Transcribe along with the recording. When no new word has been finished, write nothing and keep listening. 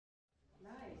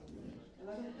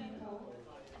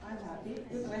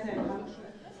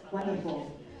Wonderful.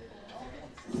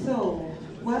 So,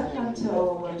 welcome to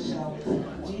our workshop,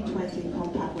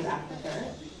 G20-Compact with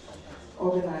Africa,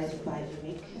 organized by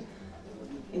IMIC,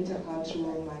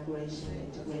 Intercultural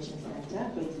Migration Integration Center,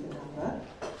 based in Hamburg.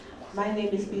 My name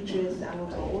is Beatrice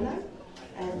Amoto-Ola,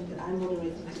 and I'm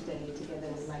moderating today together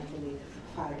with my colleague,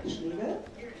 Falk Schlegel.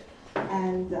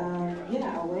 And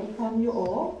yeah, I welcome you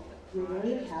all. We're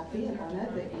very happy and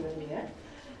honored that you're here.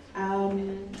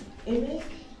 IMIC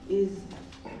is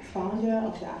founder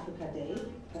of the Africa Day,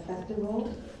 a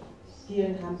festival here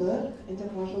in Hamburg,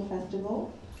 Intercultural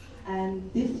Festival. And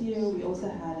this year we also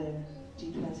had a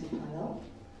G20 panel.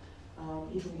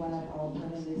 Even one of our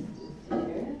panelists is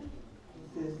here.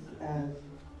 This is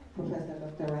Professor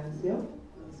Dr. Rancio.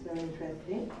 It's very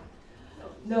interesting.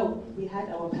 No, we had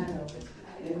our panel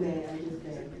in there, I'm just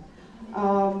saying.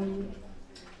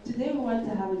 Today we want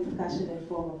to have a discussion in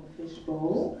form of a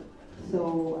fishbowl.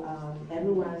 So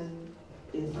everyone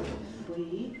is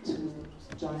free to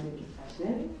join the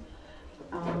discussion.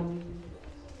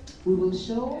 We will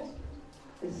show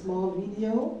a small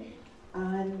video,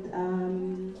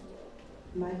 and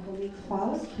my colleague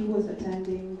Falk, he was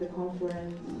attending the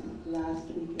conference last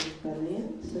week in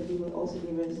Berlin, so he will also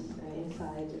give us an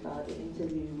insight about the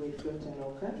interview with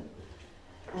Tsounkeu.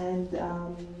 And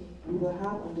we will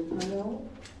have on the panel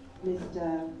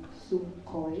Mr.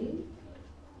 Tsounkeu,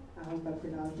 I hope I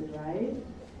pronounced it right,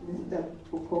 Mr.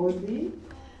 Bokosi,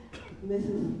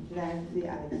 Mrs. Nancy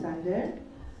Alexander,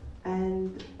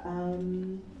 and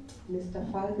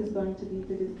Mr. Falk is going to lead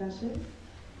the discussion.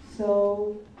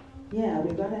 So, yeah,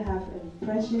 we're going to have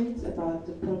impressions about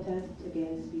the protest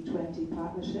against G20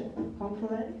 Partnership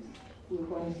Conference. We're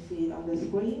going to see it on the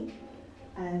screen.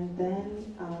 And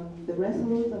then the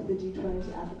results of the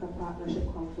G20 Africa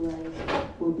Partnership Conference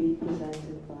will be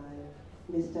presented by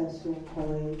Mr.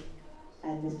 Tsounkeu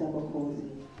and Mr.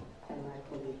 Bokosi and my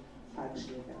colleague Falk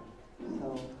Schlegel.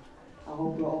 So I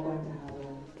hope we're all going to have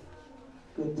a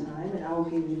good time, and I will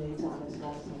give you later on a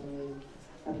small summary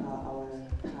about our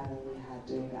panel we had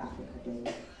during the Africa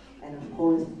Day. And of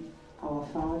course, our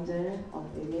founder of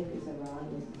IMIC is around,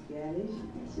 Mrs. Gerlich.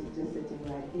 She's just sitting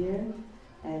right here.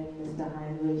 And Mr.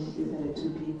 Heinrich, these are the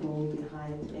two people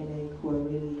behind IMIC who are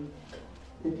really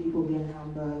the people here in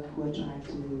Hamburg who are trying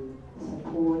to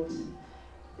support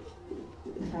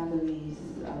families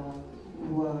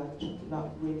who are not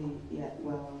really yet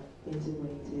well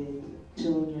integrated,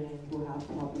 children who have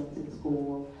problems in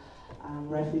school,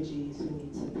 refugees who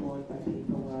need support by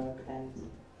paperwork, and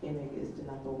IMIC is the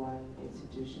 #1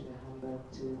 institution in Hamburg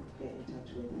to get in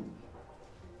touch with.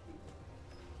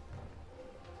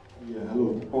 Yeah,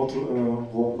 hello. Also,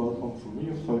 warm welcome from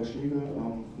me, Falk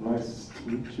Schlegel. Nice to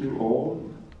meet you all.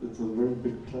 It's a very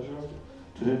big pleasure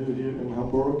to have you here in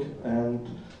Hamburg. And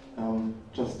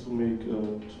just to make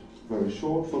it very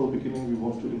short for the beginning, we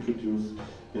want to introduce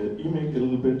IMIC a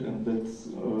little bit, and that's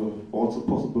also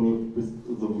possible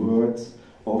with the words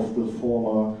of the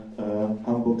former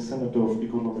Hamburg Senator of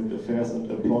Economic Affairs and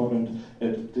Employment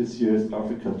at this year's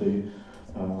Africa Day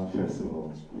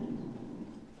Festival.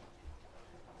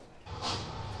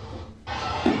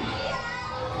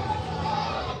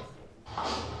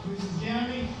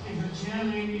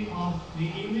 Chairlady of the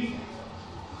IMIC,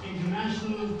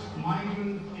 International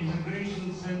Migrant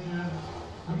Integration Center,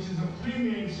 which is a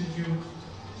premier institute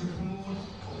to promote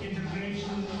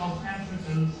integration of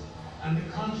Africans and the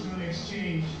cultural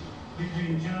exchange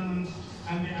between Germans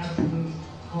and the Africans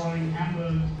calling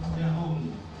Hamburg their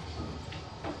home.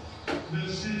 The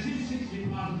Statistics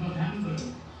Department of Hamburg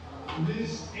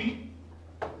lists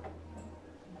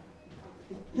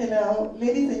Hello,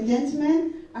 ladies and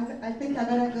gentlemen. I think I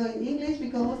better go in English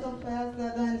because most of us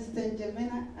don't understand German.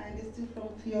 I understood from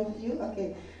a few of you.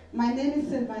 Okay, my name is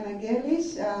Silvana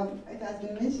Gerlich. It has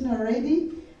been mentioned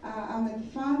already. I'm the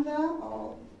founder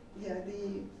of,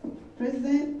 the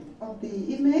president of the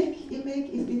IMIC. IMIC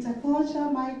is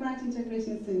Intercultural Migrant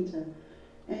Integration Center.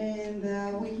 And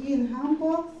we're here in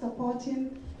Hamburg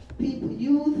supporting people,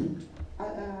 youth,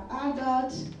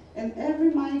 adults, and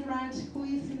every migrant who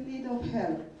is in need of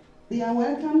help. They are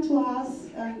welcome to us,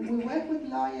 and we work with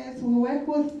lawyers, we work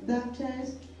with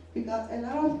doctors, because a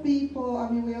lot of people,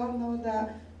 we all know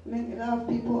that a lot of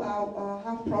people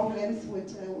have problems with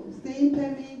staying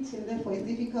permits, and therefore it's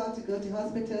difficult to go to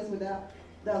hospitals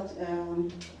without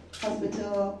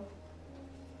hospital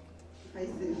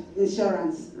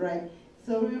insurance, right?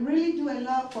 So we really do a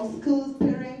lot for schools,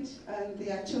 parents, and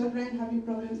their children having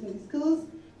problems in the schools.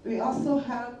 We also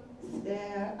help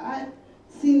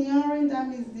senioring, that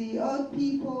means the old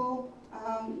people.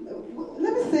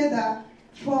 Let me say that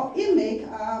for IMIC,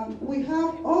 we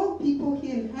have old people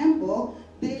here in Hamburg.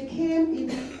 They care came in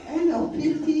the end of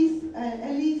 50s,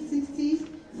 early 60s.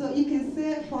 So you can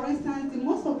say, for instance,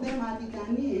 most of them are the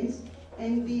Ghanaians,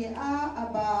 and they are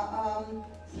about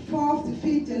 4th to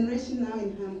 5th generation now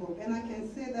in Hamburg. And I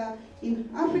can say that in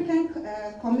African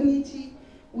community,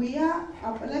 we are,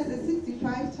 let's say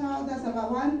 65,000, that's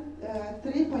about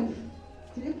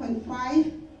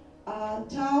 3.5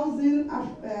 thousand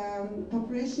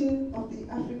population of the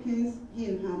Africans here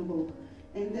in Hamburg.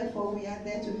 And therefore we are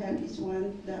there to help each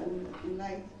one that would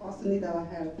like also need our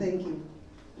help. Thank you.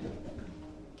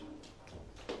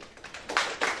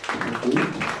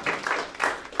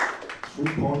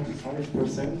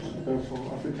 3.5% from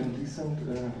African descent.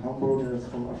 Hamburg is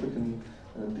from African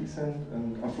descent,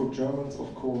 and Afro-Germans,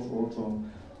 of course, also.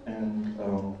 And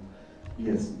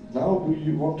yes, now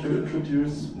we want to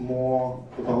introduce more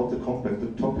about the compact,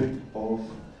 the topic of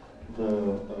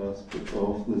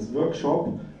this workshop.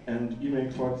 And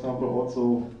IMEC, for example,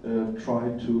 also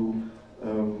try to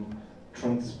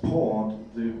transport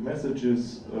the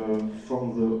messages from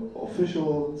the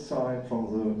official side, from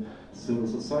the civil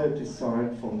society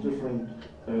side, from different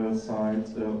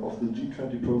sides of the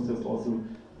G20 process, also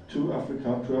to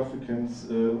Africa, to Africans,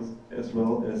 as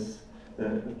well as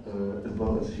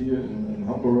here in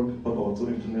Hamburg, but also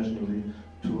internationally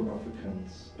to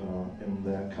Africans in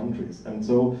their countries. And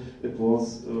so it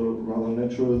was rather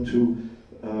natural to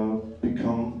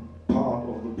become part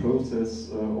of the process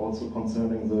also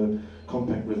concerning the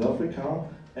compact with Africa.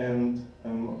 And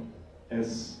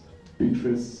as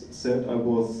Beatrice said, I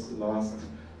was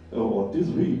this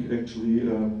week actually,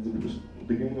 the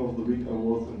beginning of the week I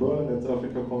was in Berlin at the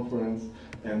Africa conference,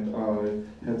 and I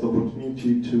had the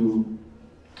opportunity to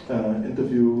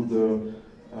interview the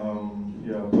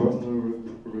personal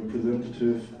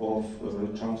representative of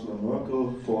Chancellor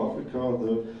Merkel for Africa,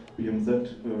 the BMZ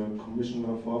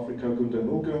Commissioner for Africa,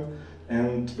 Tsounkeu,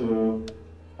 and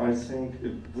I think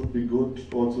it would be good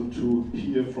also to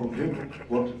hear from him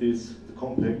what is the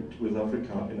compact with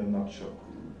Africa in a nutshell.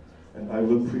 And I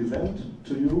will present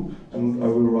to you, and I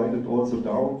will write it also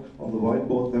down on the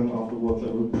whiteboard. Then afterwards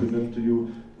I will present to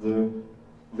you the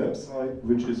website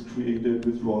which is created,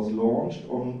 which was launched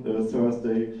on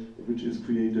Thursday, which is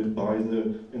created by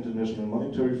the International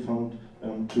Monetary Fund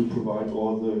to provide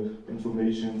all the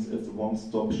informations as a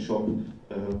one-stop shop,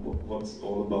 what's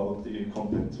all about the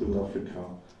compacts with Africa.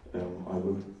 I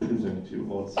will present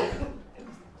you also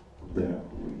there.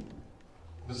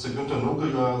 Mr. Günther Noge,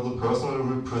 you are the personal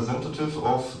representative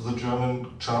of the German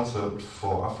Chancellor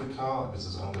for Africa,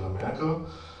 Mrs. Angela Merkel,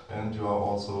 and you are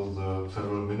also the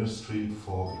Federal Ministry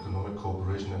for Economic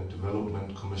Cooperation and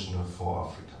Development Commissioner for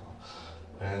Africa.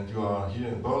 And you are here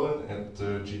in Berlin at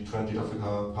the G20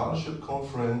 Africa Partnership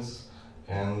Conference.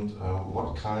 And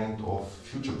what kind of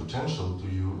future potential do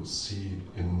you see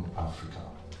in Africa?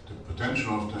 The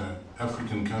potential of the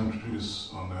African countries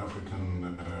on the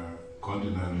African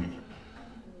continent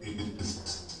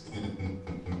is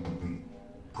in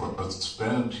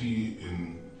prosperity,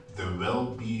 in the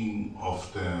well-being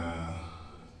of the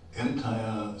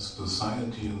entire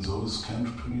society in those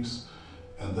countries,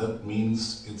 and that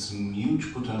means it's a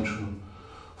huge potential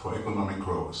for economic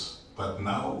growth. But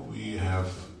now we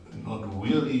have not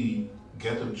really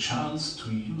get a chance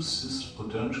to use this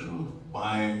potential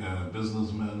by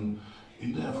businessmen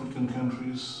in the African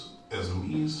countries,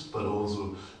 SMEs, but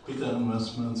also bigger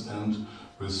investments, and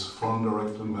with foreign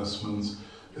direct investments,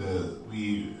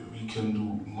 we can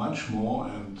do much more.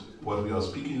 And what we are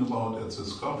speaking about at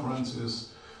this conference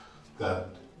is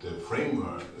that the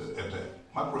framework at the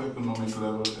macroeconomic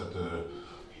level, at the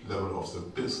level of the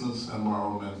business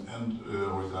environment, and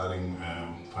regarding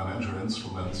financial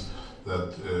instruments,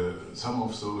 that some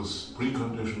of those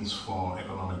preconditions for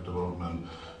economic development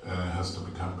has to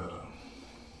become better.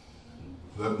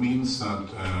 That means that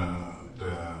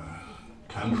the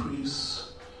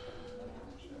countries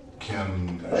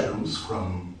can choose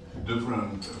from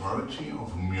different variety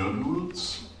of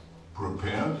modules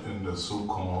prepared in the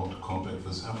so-called Compact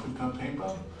with Africa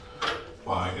paper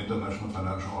by international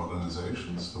financial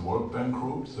organizations, the World Bank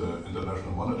Group, the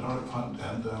International Monetary Fund,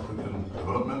 and the African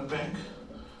Development Bank.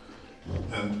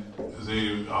 And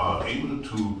they are able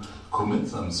to commit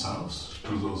themselves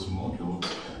to those modules,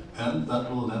 and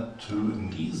that will lead to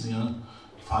an easier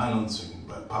financing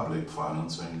by public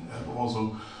financing and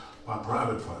also by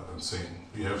private financing.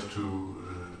 We have to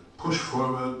push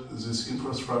forward this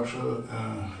infrastructure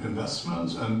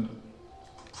investments, and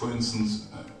for instance,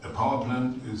 a power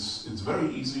plant it's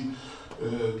very easy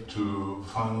to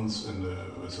finance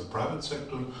with the private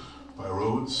sector. By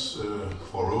roads,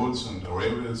 for roads and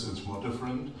railways, it's more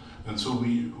different. And so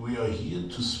we are here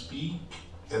to speak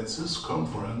at this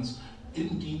conference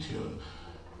in detail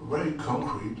very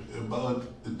concrete about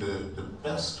the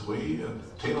best way and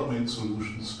tailor-made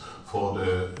solutions for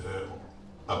the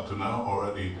up to now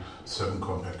already 7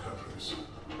 compact countries.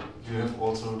 You have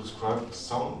also described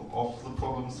some of the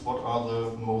problems. What are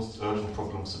the most urgent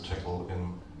problems to tackle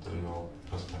in your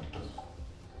perspective?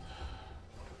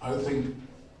 I think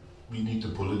we need the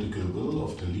political will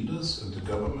of the leaders and the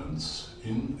governments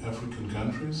in African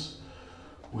countries.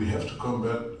 We have to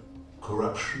combat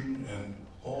corruption and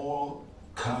all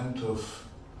kind of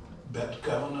bad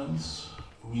governance.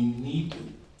 We need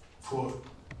for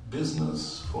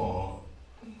business,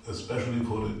 especially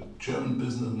for the German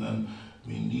businessmen,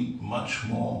 we need much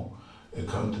more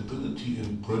accountability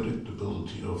and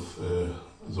predictability of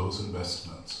those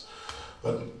investments.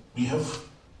 But we have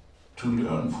to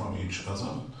learn from each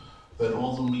other. That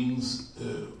also means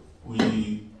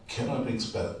we cannot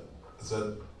expect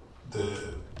that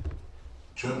the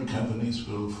German companies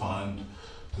will find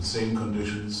the same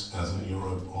conditions as in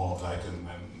Europe or like in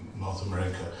North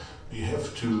America. We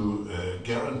have to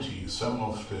guarantee some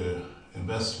of the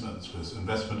investments with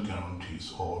investment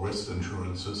guarantees or risk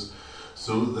insurances,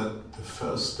 so that the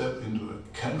first step into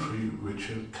a country which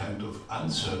is kind of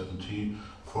uncertainty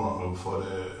for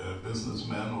the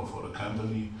businessman or for the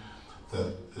company,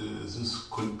 that this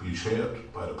could be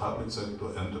shared by the public sector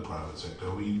and the private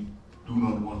sector. We do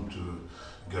not want to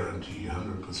guarantee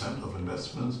 100% of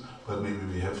investments, but maybe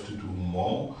we have to do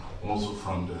more also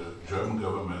from the German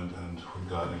government and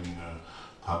regarding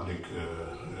public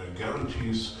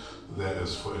guarantees. There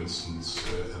is, for instance,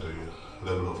 at the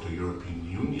level of the European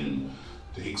Union,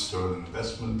 the external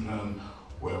investment plan,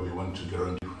 where we want to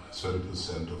guarantee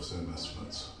 30% of the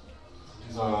investments.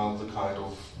 These are the kind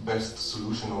of best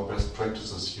solution or best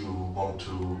practices you want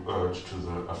to urge to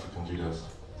the African leaders.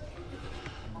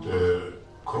 The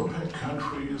compact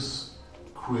countries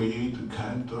create a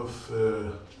kind of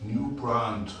new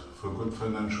brand for good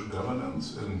financial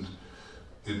governance, and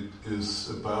it is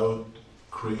about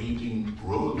creating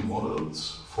role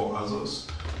models for others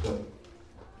that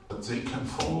they can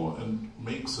follow and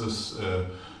make this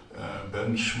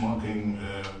benchmarking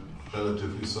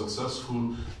relatively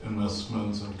successful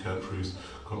investments in countries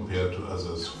compared to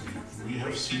others. We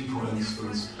have seen, for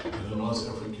instance, in the North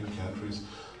African countries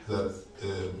that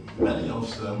many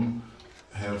of them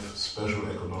have special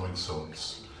economic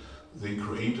zones. They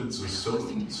created the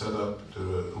zone, set up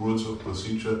the rules of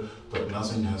procedure, but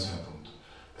nothing has happened.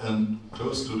 And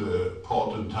close to the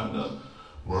port in Tanda,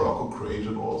 Morocco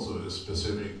created also a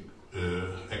specific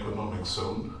economic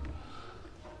zone.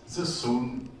 This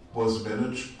zone was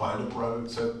managed by the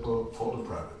private sector for the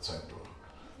private sector.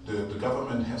 The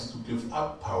government has to give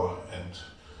up power and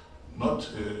not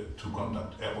to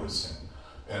conduct everything.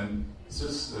 And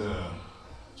this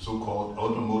so-called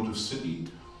automotive city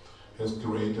has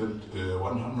created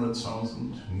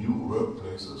 100,000 new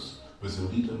workplaces with a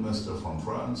lead investor from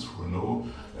France, Renault,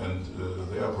 and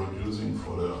they are producing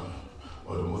for the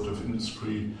automotive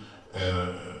industry.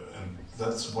 And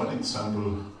that's one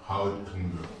example how it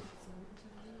can work.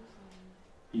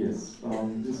 Yes,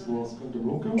 this was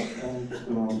Tsounkeu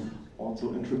and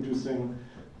also introducing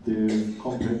the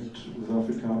compact with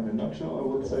Africa in a nutshell, I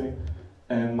would say.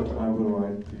 And I will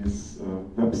write this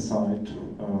website.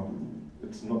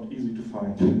 It's not easy to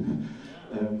find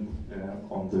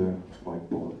on the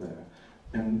whiteboard there.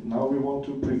 And now we want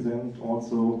to present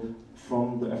also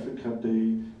from the Africa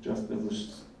Day, just as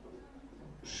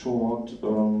a short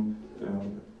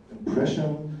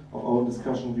impression of our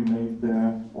discussion we made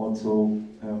there, also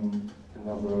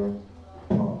another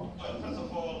part. Well, first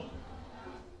of all,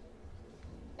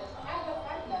 other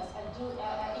partners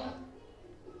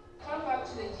come back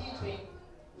to the G20,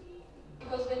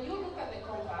 because when you look at the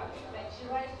compact, like she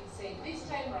rightly said, this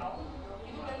time round,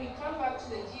 even when we come back to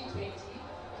the G20,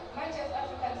 much as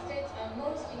African states are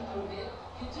not included,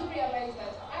 you do realize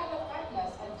that other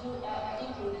partners are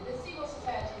included. The civil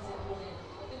society is included,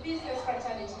 the business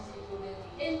fraternities included,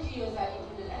 NGOs are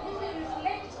included. And if we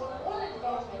reflect on all the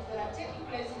developments that are taking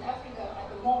place in Africa at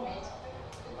the moment,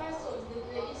 the persons,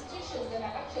 the institutions that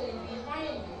are actually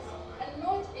behind this are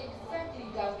not exactly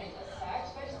government as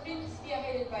such, but it's been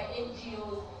spearheaded by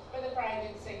NGOs, by the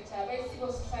private sector, by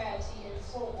civil society, and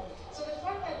so on. So the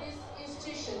fact that these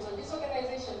institutions or these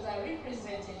organizations are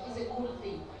represented is a good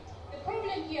thing. The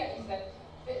problem here is that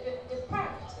the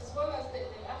pact, as well as the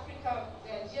Africa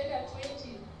Agenda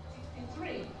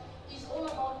 2063, is all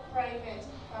about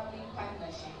private-public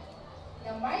partnership.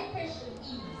 Now my question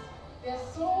is, there are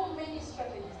so many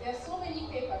strategies, there are so many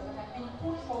papers that have been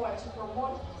put forward to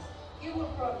promote this. You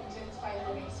will probably testify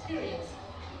from experience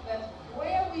that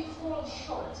where we fall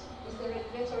short is the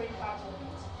regulatory part of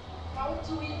it. How how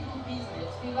do we do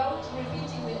business without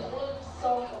repeating the old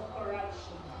song of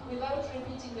corruption, without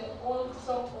repeating the old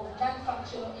song of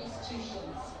non-functional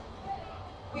institutions?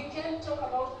 We can talk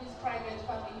about this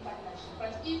private-public partnership,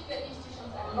 but if the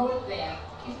institutions are not there,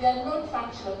 if they are not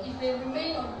functional, if they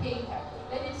remain on paper,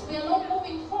 then we are not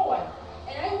moving forward.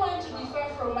 And I want to differ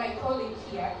from my colleague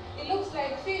here. It looks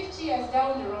like 50 years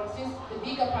down the road, since the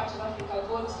bigger part of Africa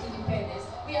got independence,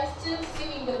 we are still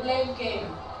singing the blame game.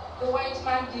 The white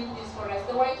man did this for us,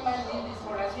 the white man did this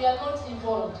for us. We are not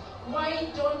involved. Why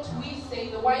don't we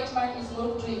say the white man is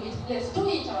not doing it? Let's do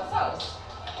it ourselves.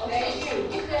 Okay?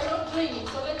 If we are not doing it,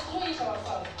 so let's do it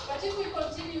ourselves. But if we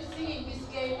continue singing this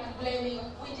game and blaming,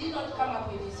 we did not come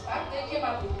up with this fact, they came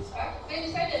up with this fact, they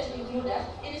decided to include us,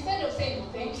 and instead of saying,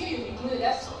 thank you, you've included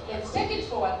us, let's take it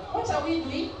forward. What are we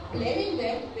doing? Blaming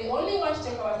them, they only want to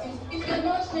take our things. If you're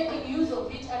not making use of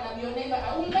it and I'm your neighbor,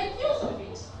 I will make use of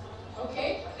it.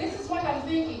 Okay? This is what I'm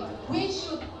thinking. We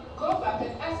should go back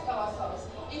and ask ourselves,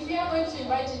 if we are going to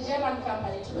invite a German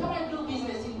company to come and do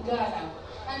business in Ghana,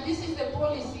 and this is the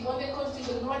policy or the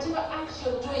constitution, whatever act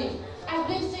you're doing, are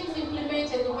these things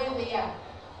implemented the way they are?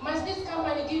 Must this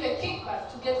company give a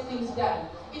kickback to get things done?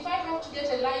 If I have to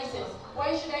get a license,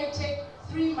 why should I take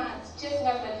 3 months chasing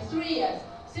after it, 3 years,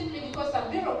 simply because a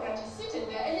bureaucrat is seated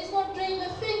there and is not doing the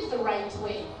things the right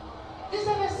way? These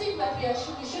are the things that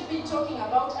we should be talking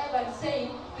about, other than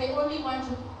saying they only want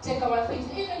to take our things.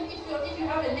 Even if you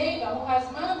have a neighbor who has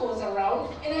mangoes around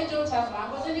and I don't have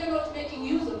mangoes and you're not making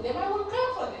use of them, I will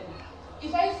come for them.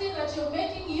 If I see that you're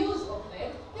making use of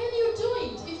them, then you do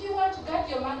it. If you want to guard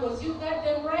your mangoes, you guard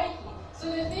them rightly. So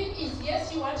the thing is,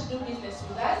 yes, you want to do business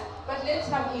with us, but let's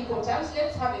have equal terms,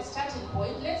 let's have a starting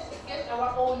point, let's get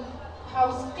our own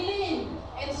house clean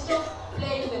and stop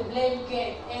playing the blame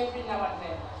game every now and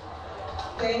then.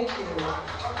 Thank you.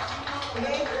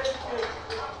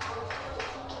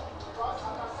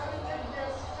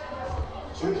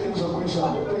 Should some questions?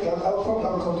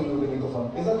 I'll come to you with the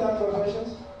microphone. Is that time for questions?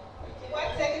 1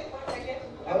 second.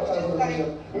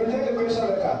 We'll take the question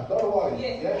later. Don't worry.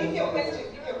 Yes, give your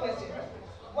question.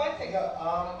 1 second.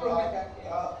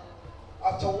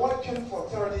 After working for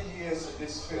 30 years in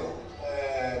this field,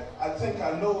 I think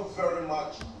I know very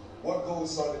much what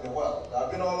goes on in the world.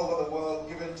 I've been all over the world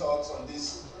giving talks on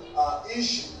these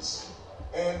issues.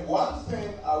 And one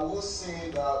thing I will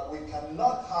say that we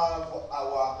cannot have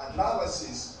our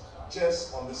analysis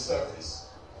just on the surface.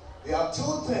 There are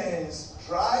two things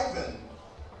driving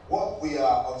what we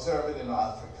are observing in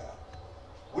Africa.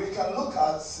 We can look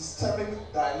at systemic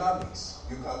dynamics.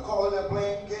 You can call it a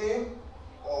blame game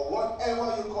or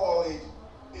whatever you call it,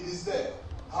 it is there.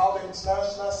 How the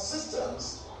international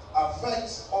systems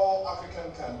affect all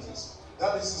African countries.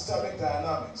 That is systemic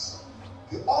dynamics.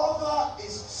 The other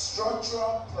is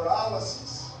structural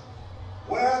paralysis,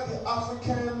 where the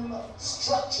African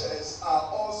structures are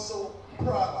also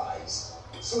paralyzed.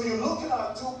 So you're looking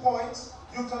at 2 points.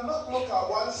 You cannot look at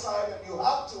one side, and you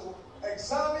have to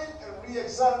examine and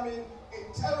re-examine,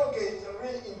 interrogate and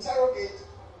re-interrogate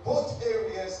both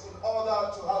areas in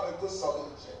order to have a good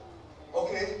solution.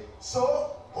 Okay?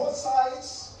 So both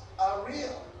sides are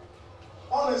real.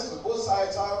 Honestly, both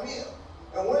sides are real.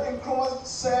 And when Nkrumah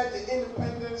said the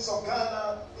independence of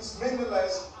Ghana is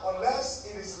meaningless unless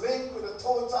it is linked with the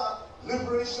total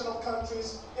liberation of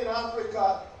countries in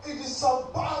Africa, it is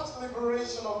about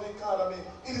liberation of the economy.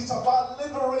 It is about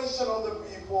liberation of the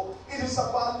people. It is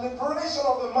about liberation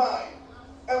of the mind.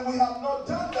 And we have not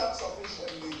done that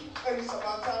sufficiently. And it's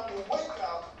about time we wake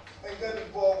up and get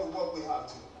involved with what we have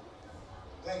to.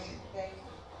 Thank you. Thank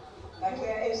you. Like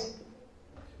where is?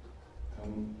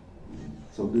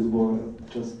 So these were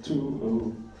just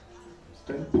two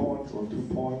standpoints or 2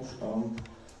 points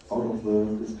out of the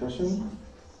discussion.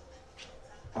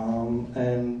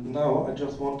 And now I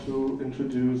just want to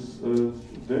introduce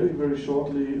very, very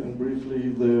shortly and briefly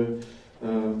the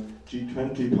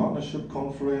G20 Partnership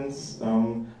Conference.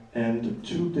 And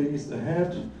 2 days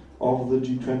ahead of the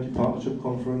G20 Partnership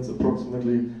Conference,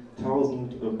 approximately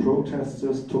 1,000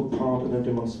 protesters took part in a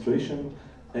demonstration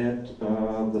at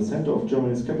the center of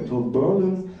Germany's capital,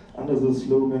 Berlin, under the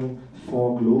slogan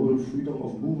 "For Global Freedom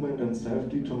of Movement and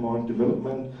Self-Determined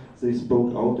Development." They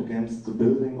spoke out against the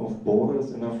building of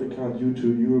borders in Africa due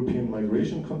to European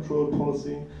migration control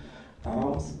policy,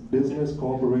 arms business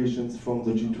corporations from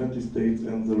the G20 states,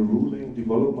 and the ruling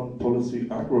development policy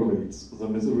aggravates the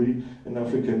misery in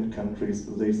African countries,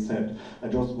 they said. I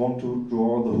just want to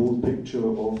draw the whole picture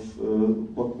of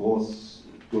what was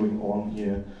going on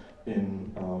here in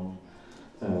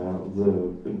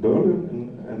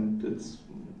Berlin, and it's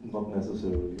not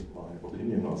necessarily my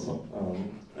opinion also.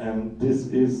 And this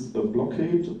is a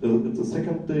blockade. It's the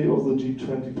second day of the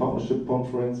G20 Partnership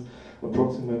Conference.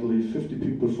 Approximately 50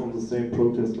 people from the same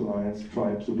protest alliance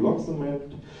tried to block the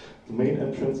main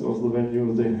entrance of the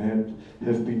venue. They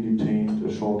have been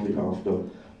detained shortly after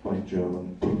by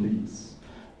German police.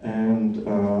 And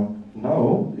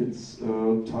now it's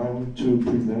time to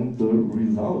present the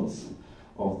results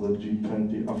of the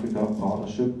G20 Africa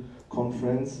Partnership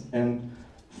Conference. And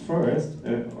first,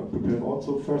 I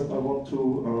want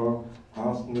to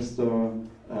ask Mr.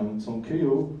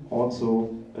 Tsounkeu,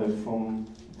 also from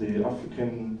the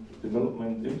African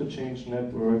Development Interchange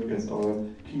Network, as our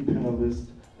key panelist,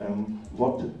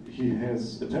 what he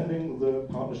has attending the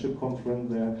partnership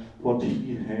conference there, what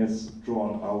he has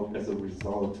drawn out as a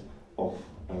result of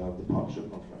the partnership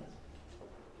conference.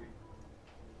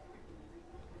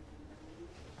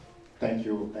 Thank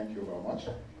you very much.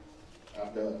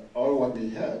 After all what we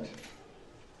heard,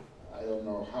 I don't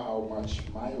know how much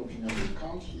my opinion will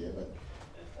count here,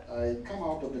 but I come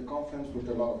out of the conference with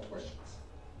a lot of questions.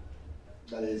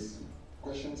 That is,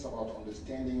 questions about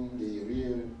understanding the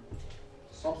real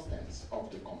substance of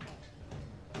the compact.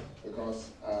 Because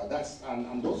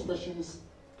and those questions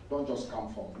don't just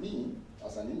come from me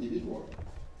as an individual.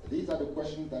 These are the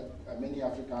questions that many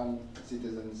African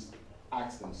citizens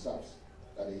ask themselves.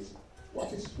 That is,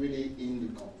 what is really in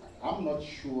the compact? I'm not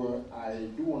sure I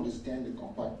do understand the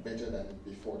compact better than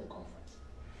before the conference.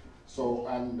 So,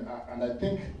 and I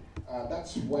think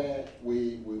that's where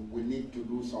we need to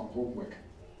do some homework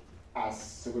as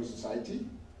civil society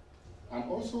and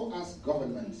also as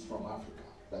governments from Africa.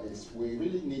 That is, we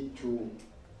really need to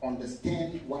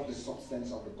understand what the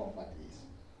substance of the compact is.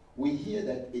 We hear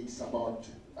that it's about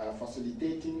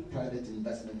facilitating private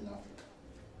investment in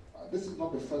Africa. This is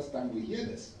not the first time we hear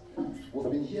this.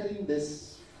 We've been hearing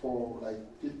this for like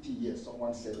 50 years.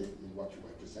 Someone said it in what you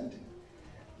were presenting.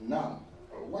 Now,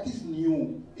 what is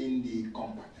new in the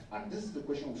compact? And this is the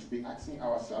question we should be asking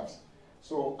ourselves.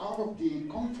 So out of the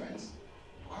conference,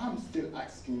 I'm still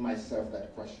asking myself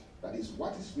that question. That is,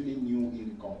 what is really new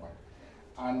in the compact?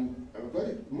 And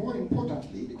more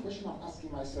importantly, the question I'm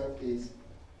asking myself is,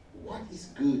 what is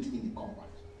good in the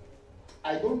compact?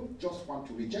 I don't just want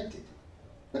to reject it,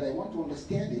 but I want to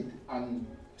understand it and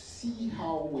see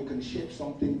how we can shape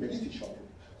something beneficial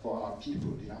for our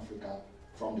people in Africa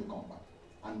from the compact.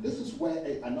 And this is where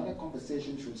another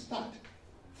conversation should start.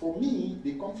 For me,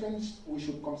 the conference, we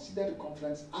should consider the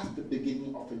conference as the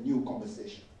beginning of a new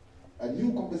conversation. A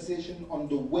new conversation on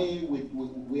the way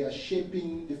we are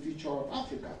shaping the future of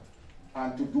Africa.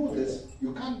 And to do this,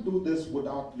 you can't do this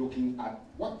without looking at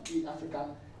what the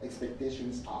African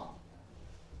expectations are.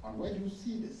 And where do you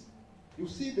see this? You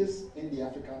see this in the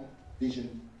African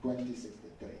Vision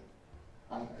 2063.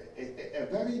 And a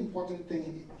very important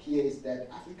thing here is that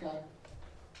Africa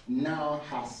now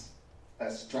has a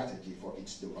strategy for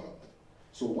its development.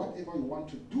 So whatever you want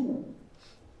to do,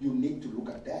 you need to look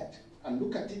at that and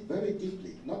look at it very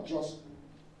deeply, not just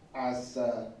as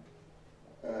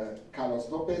Carlos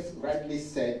Lopez rightly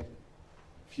said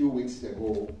a few weeks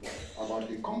ago about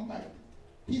the compact.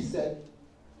 He said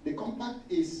the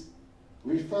compact is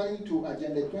referring to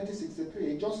Agenda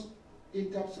 2063 just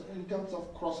in terms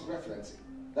of cross-referencing.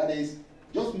 That is,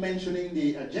 just mentioning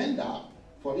the agenda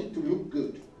for it to look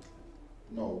good.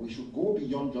 No, we should go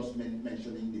beyond just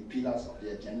mentioning the pillars of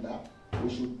the agenda. We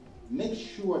should make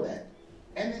sure that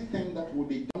anything that will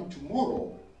be done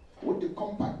tomorrow with the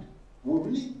compact will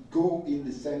really go in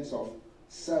the sense of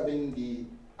serving the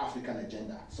African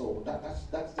agenda. So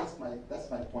that's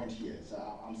my point here. So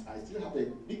I still have a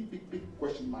big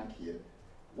question mark here.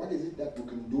 What is it that we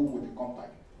can do with the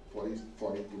compact for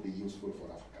it to be useful for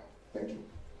Africa? Thank you.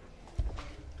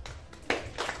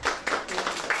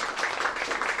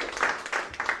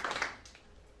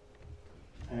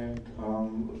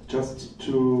 And just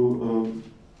to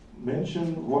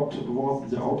mention what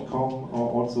was the outcome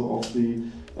also of the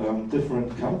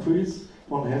different countries,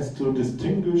 one has to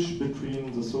distinguish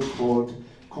between the so-called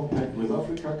Compact with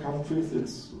Africa countries.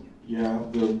 It's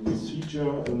the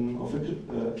procedure, an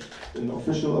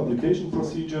official application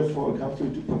procedure for a country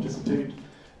to participate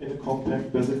in a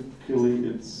compact. Basically,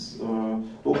 it's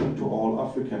open to all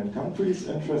African countries.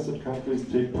 Interested countries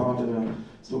take part in a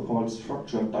so-called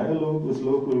structured dialogue with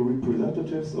local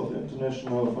representatives of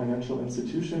international financial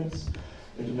institutions,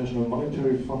 International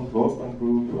Monetary Fund, World Bank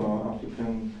Group,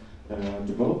 African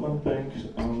Development Bank,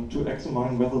 to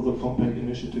examine whether the compact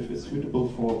initiative is suitable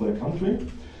for their country.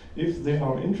 If they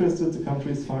are interested, the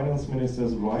country's finance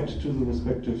ministers write to the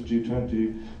respective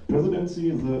G20 presidency.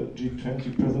 The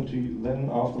G20 presidency then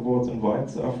afterwards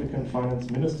invites the African finance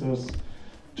ministers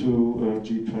to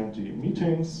G20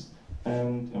 meetings,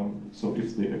 and so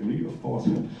if they agree, of course.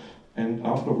 And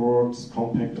afterwards,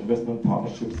 compact investment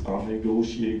partnerships are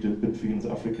negotiated between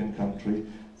the African country,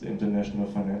 the international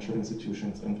financial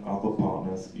institutions, and other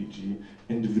partners, e.g.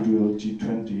 individual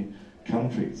G20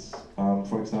 countries.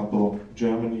 For example,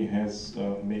 Germany has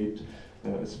made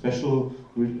a special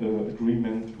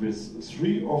agreement with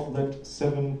 3 of that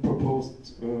 7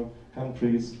 proposed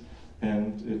countries,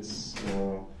 and it's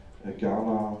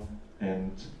Ghana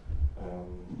and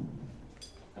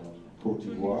Côte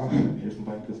d'Ivoire,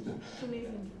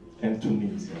 and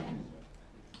Tunisia.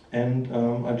 And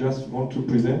I just want to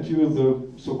present you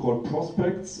the so-called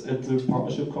prospects at the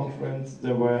partnership conference.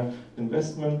 There were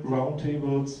investment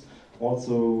roundtables,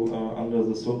 also under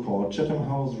the so-called Chatham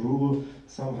House rule,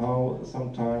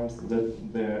 sometimes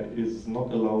that there is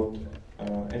not allowed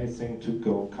anything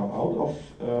to come out of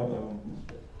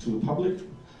to the public.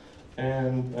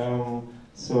 And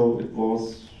so it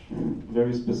was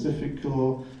very specific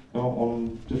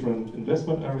on different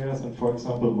investment areas, and for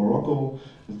example Morocco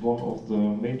is one of the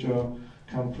major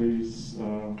countries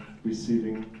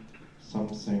receiving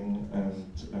something,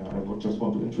 and I would just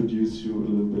want to introduce you a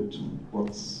little bit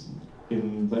what's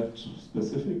in that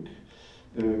specific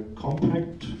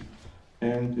compact,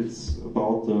 and it's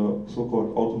about the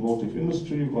so-called automotive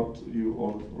industry, what you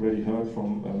already heard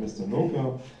from Mr.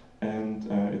 Noka, and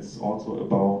it's also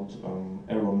about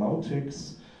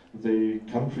aeronautics. The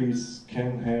countries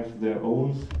can have their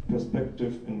own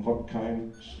perspective in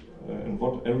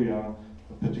what area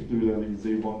particularly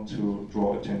they want to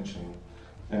draw attention.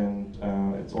 And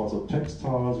it's also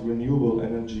textiles, renewable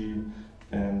energy,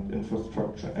 and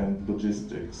infrastructure and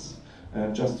logistics.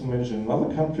 Just to mention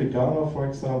another country, Ghana, for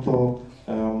example,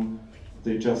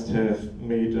 they just have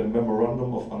made a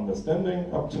memorandum of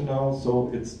understanding up to now, so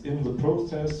it's in the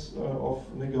process of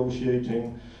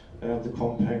negotiating the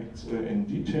compact in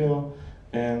detail,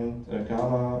 and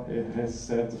Ghana has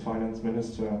said, the finance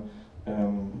minister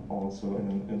also in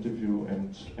an interview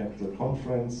and at the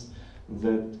conference,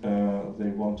 that they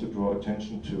want to draw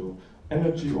attention to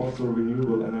energy, also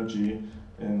renewable energy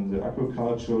in the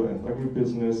agriculture and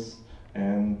agribusiness,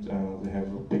 and they have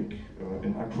a big,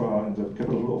 in Accra, in the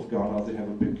capital of Ghana, they have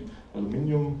a big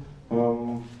aluminium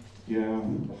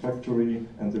factory,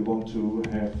 and they want to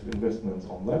have investments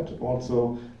on that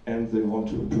also, and they want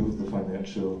to improve the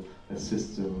financial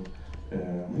system,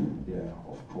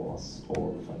 of course,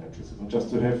 all the financial system. Just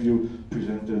to have you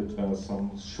presented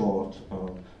some short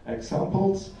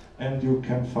examples, and you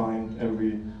can find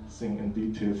everything in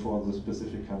detail for the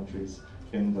specific countries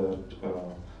in the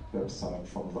website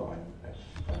from the IMF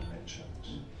I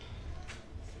mentioned.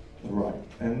 Right,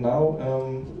 and now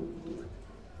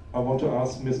I want to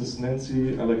ask Mrs.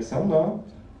 Nancy Alexander,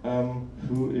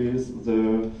 who is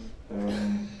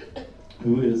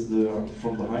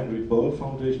from the Heinrich Boell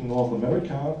Foundation North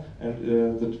America,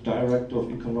 and the Director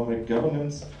of Economic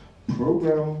Governance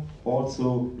Program,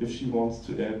 also, if she wants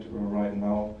to add right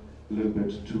now a little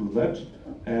bit to that,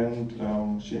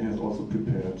 and she has also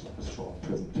prepared a short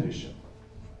presentation.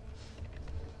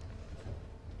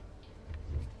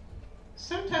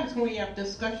 Sometimes when we have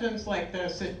discussions like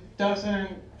this, it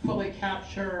doesn't fully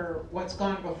capture what's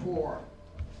gone before.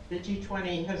 The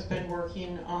G20 has been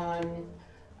working on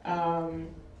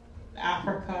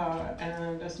Africa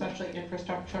and especially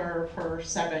infrastructure for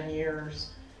 7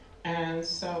 years. And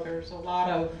so there's a lot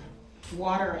of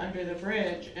water under the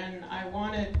bridge. And I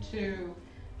wanted to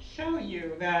show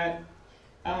you that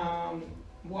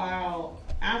while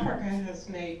Africa has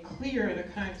made clear the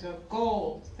kinds of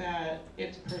goals that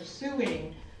it's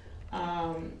pursuing,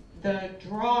 the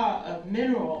draw of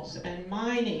minerals and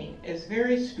mining is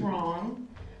very strong.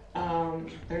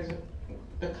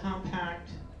 The compact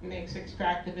makes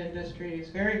extractive industries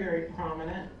very, very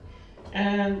prominent.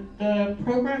 And the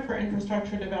program for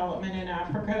infrastructure development in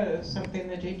Africa is something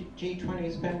the G20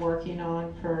 has been working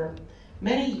on for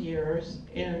many years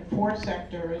in 4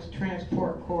 sectors: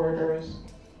 transport corridors,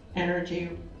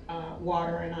 energy,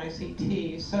 water, and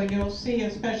ICT. So you'll see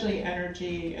especially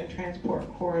energy and transport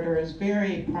corridors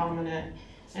very prominent,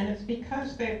 and it's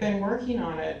because they've been working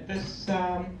on it. This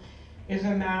is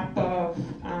a map of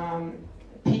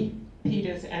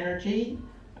PETA's energy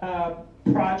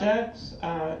projects,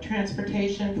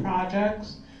 transportation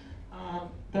projects.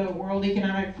 The World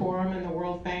Economic Forum and the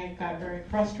World Bank got very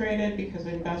frustrated because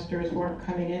investors weren't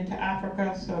coming into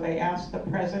Africa, so they asked the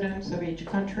presidents of each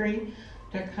country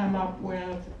to come up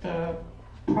with the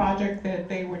project that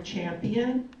they would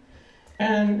champion.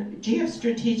 And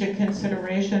geostrategic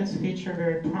considerations feature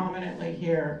very prominently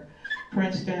here. For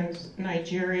instance,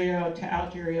 Nigeria to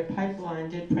Algeria pipeline,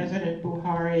 did President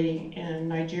Buhari in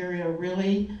Nigeria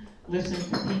really listen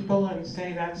to people and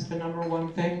say that's the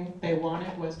 #1 thing they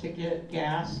wanted was to get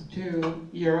gas to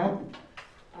Europe?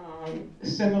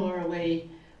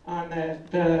 Similarly, on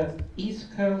the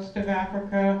east coast of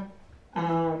Africa,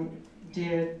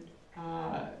 did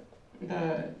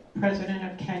the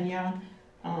president of Kenya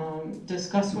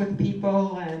discuss with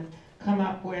people and come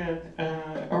up with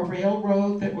a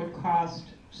railroad that would cost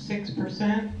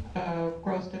 6% of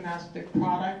gross domestic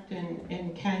product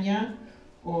in Kenya,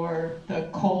 or the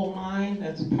coal mine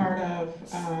that's part of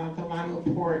the Lamu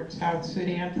Port South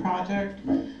Sudan project.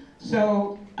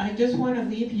 So I just want to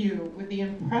leave you with the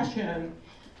impression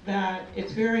that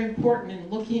it's very important in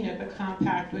looking at the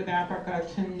compact with Africa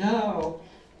to know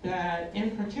that,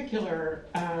 in particular,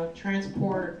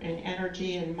 transport and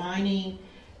energy and mining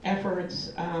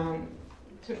efforts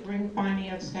to bring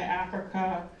finance to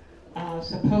Africa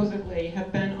supposedly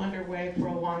have been underway for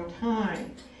a long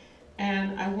time.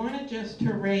 And I wanted just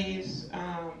to raise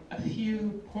a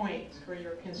few points for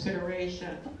your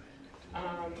consideration.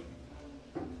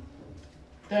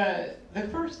 The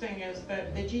first thing is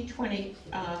that the G20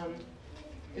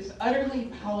 is utterly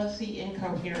policy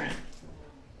incoherent.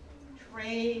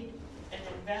 Trade and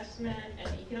investment and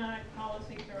economic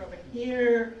policies are over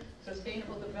here,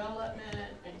 sustainable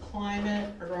development and climate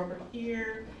are over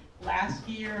here. Last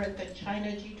year at the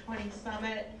China G20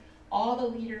 summit, all the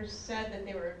leaders said that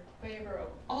they were in favor of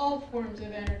all forms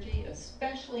of energy,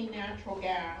 especially natural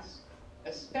gas,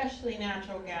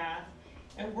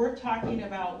 and we're talking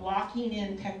about locking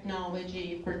in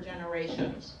technology for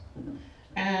generations.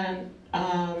 And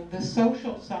the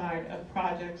social side of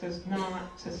projects is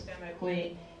not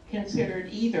systemically considered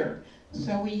either.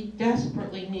 So we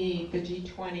desperately need the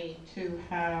G20 to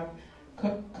have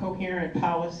coherent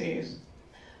policies.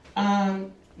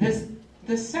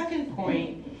 The second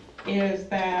point is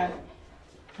that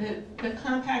the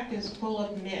compact is full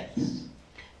of myths.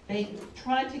 They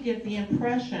try to give the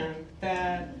impression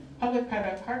that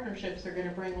public-private partnerships are going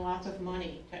to bring lots of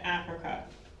money to Africa.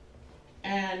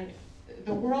 And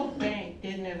the World Bank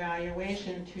did an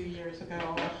evaluation 2 years ago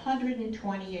of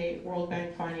 128 World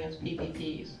Bank financed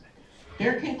PPPs.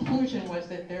 Their conclusion was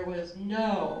that there was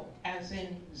no, as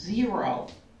in zero,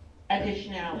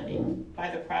 additionality by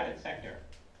the private sector.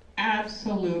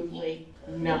 Absolutely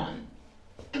none.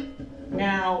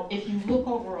 Now, if you look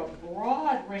over a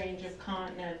broad range of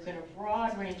continents and a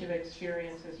broad range of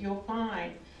experiences, you'll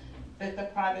find that the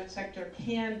private sector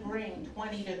can bring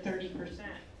 20 to 30%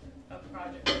 of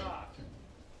project cost.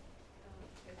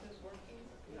 Is this working?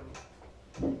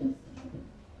 No.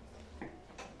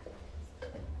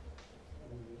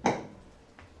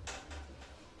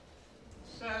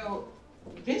 So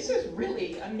this is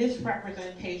really a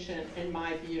misrepresentation in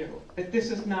my view, that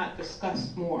this is not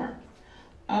discussed more.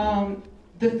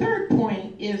 The third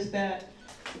point is that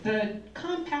the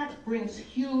compact brings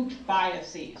huge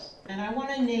biases, and I want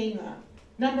to name them.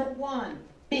 Number one,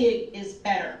 big is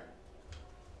better.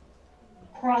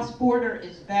 Cross-border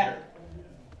is better.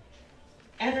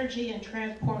 Energy and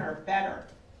transport are better.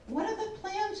 What are the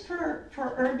plans for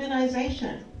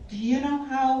urbanization? Do you know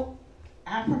how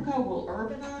Africa will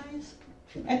urbanize?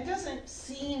 It doesn't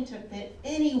seem to fit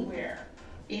anywhere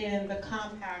in the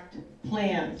compact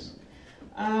plans.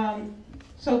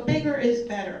 So bigger is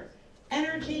better.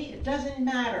 Energy, it doesn't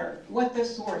matter what the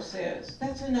source is.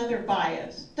 That's another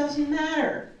bias. Doesn't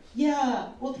matter. Yeah,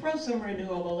 we'll throw some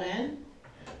renewable in.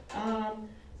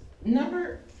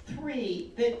 Number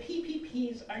three, that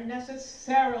PPPs are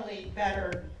necessarily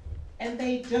better, and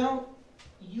they don't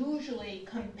usually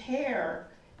compare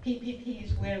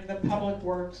PPPs with the public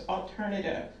works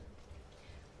alternative.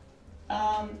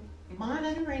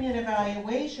 Monitoring and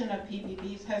evaluation of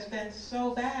PPPs has been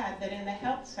so bad that in the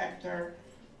health sector,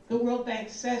 the World Bank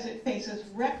says it faces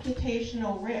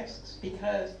reputational risks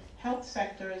because health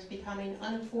sector is becoming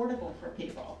unaffordable for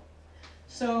people.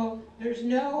 So there's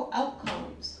no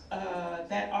outcomes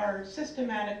that are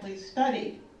systematically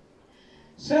studied.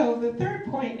 So the third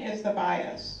point is the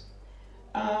bias.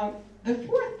 The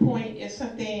fourth point is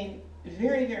something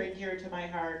very, very dear to my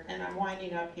heart, and I'm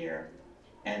winding up here.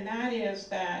 And that is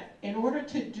that in order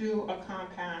to do a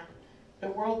compact, the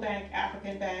World Bank,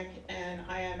 African Bank, and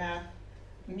IMF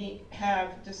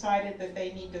have decided that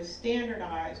they need to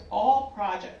standardize all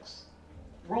projects,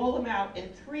 roll them out in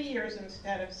 3 years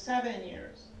instead of 7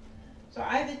 years. So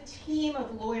I have a team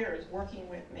of lawyers working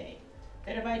with me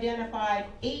that have identified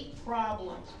 8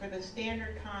 problems for the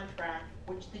standard contract,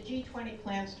 which the G20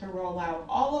 plans to roll out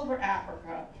all over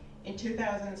Africa in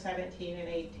 2017 and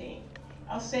 18.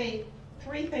 I'll say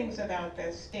three things about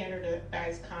this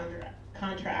standardized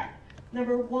contract.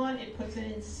 Number one, it puts an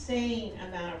insane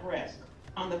amount of risk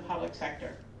on the public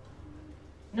sector.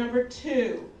 Number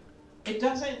two, it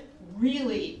doesn't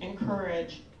really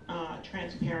encourage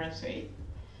transparency,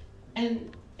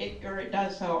 and it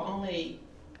does so only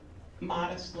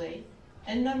modestly.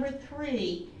 And number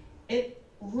three, it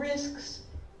risks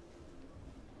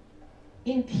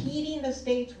impeding the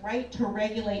state's right to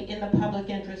regulate in the public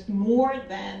interest more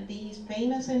than these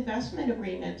famous investment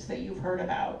agreements that you've heard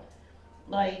about,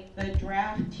 like the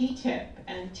draft TTIP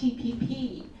and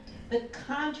TPP. The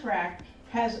contract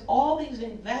has all these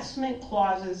investment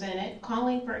clauses in it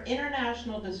calling for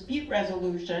international dispute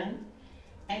resolution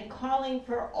and calling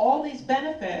for all these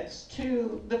benefits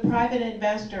to the private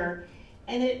investor,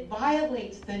 and it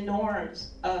violates the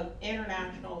norms of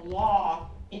international law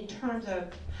in terms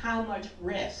of how much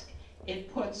risk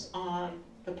it puts on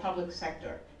the public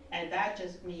sector. And that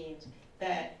just means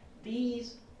that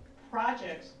these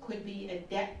projects could be a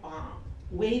debt bomb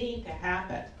waiting to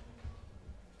happen.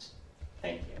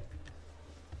 Thank you.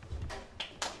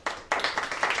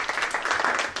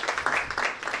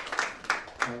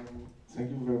 Thank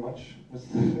you very much,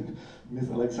 Ms.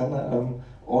 Alexander.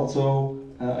 Also,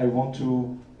 I want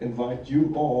to invite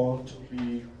you all to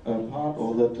be a part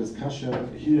of that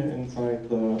discussion here inside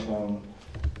the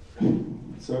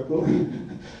circle.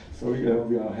 Sorry,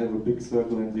 we have a big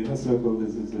circle in the inner circle.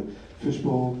 This is a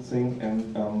fishbowl thing,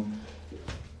 and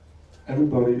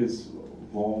everybody is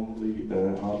warmly,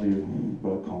 heartily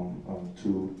welcome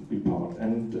to be part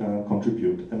and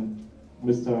contribute. And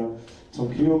Mr.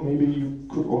 Tsounkeu, maybe you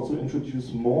could also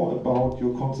introduce more about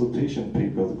your consultation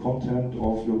paper, the content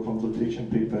of your consultation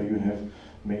paper you have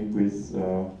made with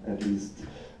at least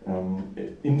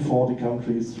in 40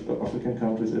 countries, African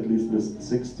countries, at least with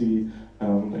 60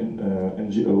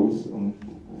 NGOs, and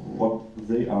what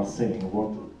they are saying.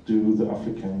 What do the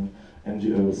African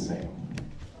NGOs say?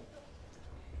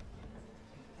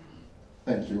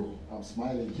 Thank you. I'm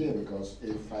smiling here because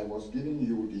if I was giving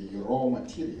you the raw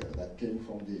material that came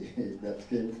from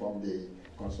the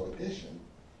consultation,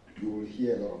 you will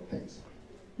hear a lot of things.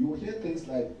 You will hear things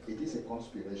like it is a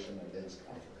conspiration against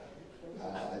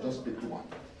Africa. I just picked one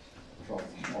from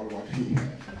all what we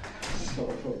have.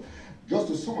 So, just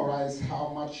to summarize how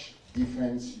much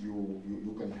difference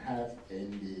you can have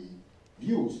in the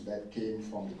views that came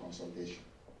from the consultation.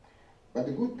 But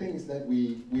the good thing is that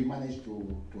we managed to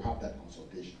have that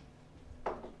consultation.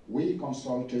 We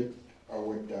consulted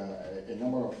with a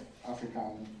number of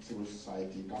African civil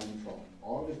society coming from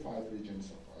all the 5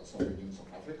 regions of sub-regions of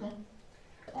Africa.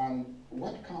 And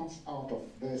what comes out of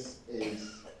this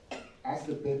is, as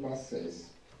the paper says,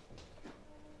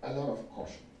 a lot of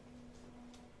caution.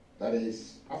 That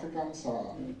is, Africans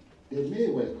they may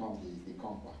welcome the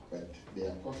compact, but they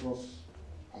are cautious,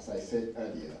 as I said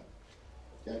earlier.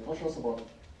 They are cautious about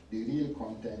the real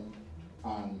content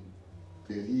and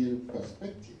the real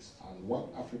perspectives and what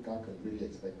Africa can really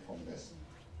expect from this.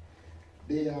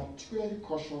 They are particularly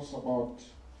cautious about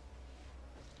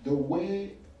the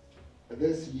way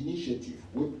this initiative,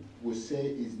 which we say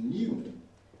is new,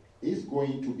 is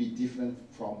going to be different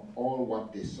from all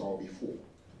what they saw before.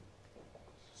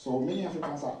 So many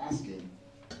Africans are asking,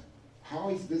 how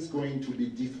is this going to be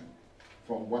different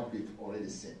from what we've already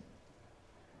seen?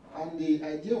 And the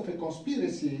idea of a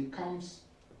conspiracy comes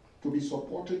to be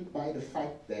supported by the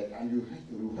fact that, and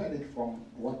you heard it from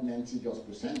what Nancy just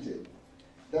presented,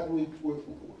 that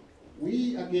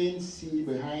we again see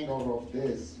behind all of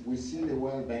this, we see the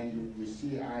World Bank, we see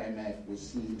IMF, we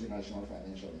see international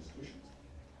financial institutions.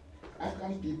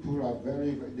 African people are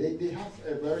they have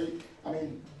a very, I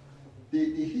mean,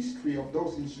 the history of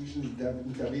those institutions that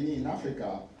intervening in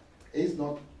Africa is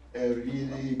not a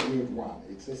really good one.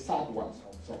 It's a sad one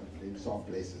in some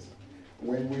places.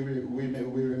 When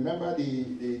we remember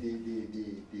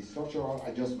the structural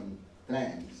adjustment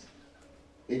plans,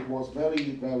 it was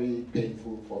very, very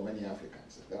painful for many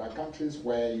Africans. There are countries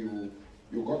where you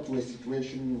got to a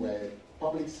situation where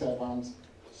public servants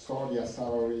saw their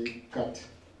salary cut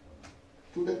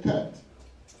to the third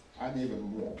and even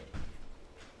more.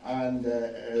 And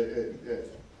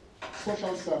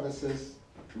social services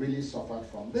really suffered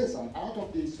from this. And out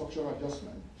of the structural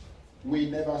adjustment, we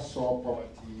never saw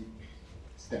poverty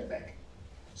step back.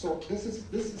 So this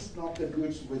is not a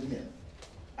good souvenir.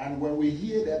 And when we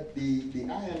hear that the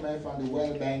IMF and the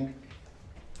World Bank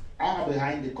are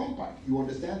behind the compact, you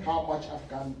understand how much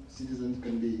African citizens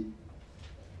can be.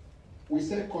 We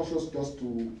say cautious just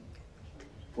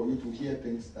for you to hear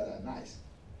things that are nice.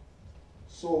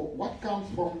 So what comes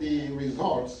from the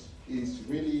results is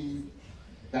really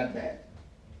that bad.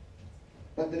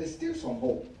 But there is still some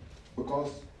hope.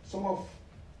 because some of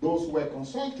those who were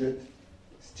consulted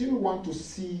still want to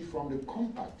see from the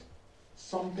compact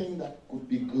something that could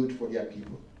be good for their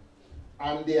people.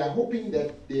 And they are hoping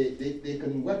that they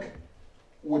can work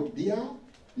with their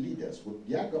leaders, with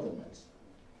their governments,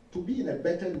 to be in a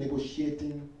better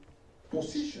negotiating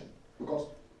position, because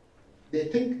they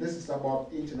think this is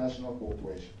about international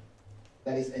cooperation.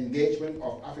 That is engagement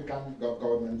of African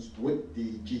governments with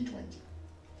the G20.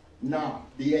 Now,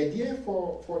 the idea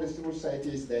for the civil society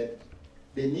is that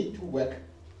they need to work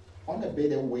on a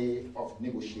better way of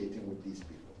negotiating with these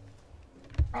people.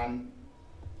 And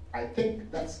I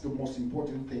think that's the most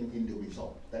important thing in the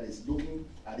result. That is looking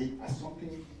at it as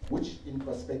something which in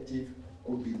perspective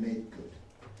could be made good.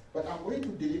 But I'm going to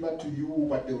deliver to you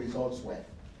what the results were.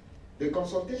 The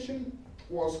consultation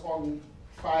was on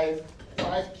five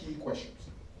key questions.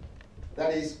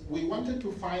 That is, we wanted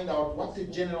to find out what the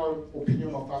general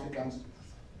opinion of Africans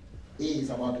is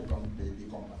about the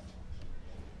compact.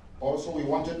 Also, we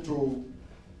wanted to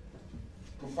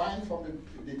find from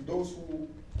those who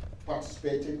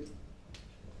participated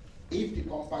if the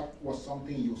compact was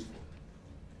something useful.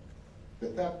 The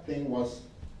third thing was,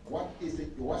 what is the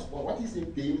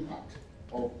impact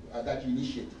of that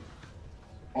initiative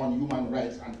on human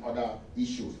rights and other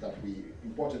issues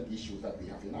important issues that we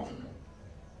have in Africa.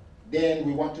 Then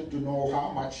we wanted to know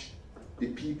how much the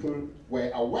people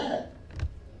were aware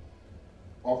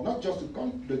of not just the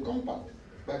compact,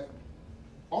 but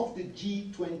of the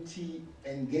G20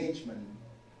 engagement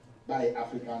by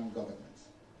African governments.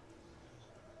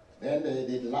 Then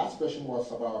the last question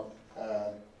was about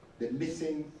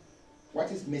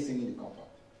what is missing in the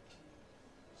compact.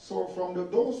 So from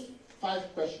those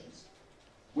 5 questions,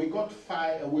 we got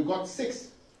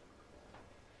 6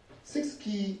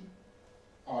 key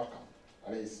outcomes.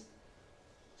 That is,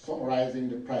 summarizing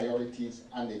the priorities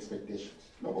and the expectations.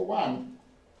 Number 1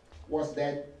 was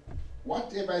that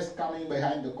whatever is coming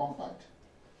behind the compact,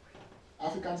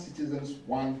 African citizens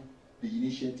want the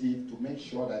initiative to make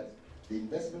sure that the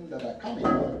investments that are coming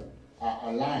are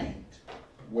aligned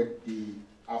with the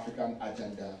African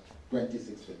Agenda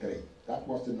 2063. That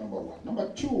was the number 1. Number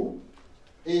 2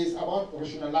 is about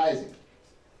rationalizing.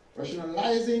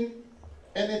 Rationalizing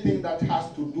anything that has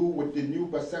to do with the new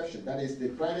perception, that is the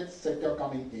private sector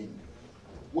coming in,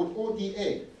 with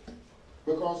ODA,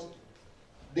 because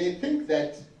they think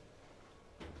that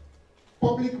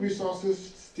public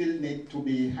resources still need to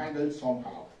be handled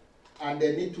somehow, and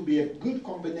there need to be a good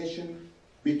combination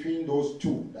between those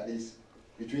two, that is,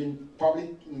 between public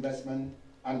investment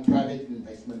and private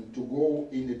investment to go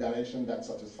in the direction that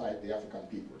satisfies the African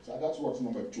people. So that's what's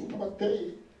number 2. Number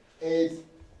 3 is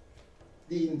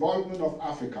the involvement of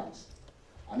Africans,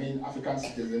 African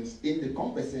citizens, in the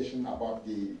conversation about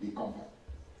the compact.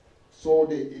 So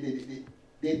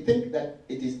they think that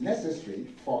it is necessary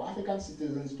for African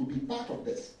citizens to be part of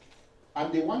this.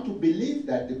 And they want to believe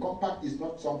that the compact is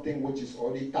not something which is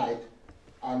already tight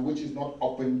and which is not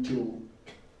open to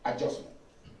adjustment.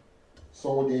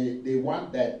 So they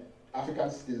want that African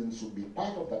citizens should be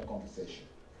part of that conversation.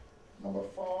 Number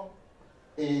 4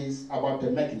 is about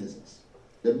the mechanisms.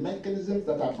 The mechanisms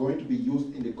that are going to be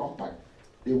used in the compact,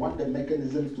 they want the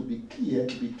mechanisms to be clear,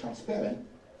 to be transparent,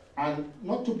 and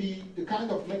not to be the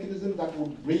kind of mechanism that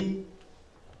would bring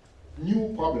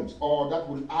new problems or that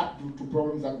will add to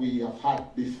problems that we have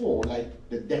had before, like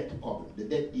the debt problem, the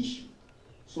debt issue.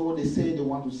 So they say they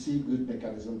want to see good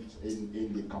mechanisms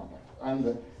in the compact.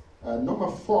 And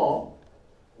number 4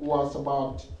 was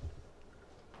about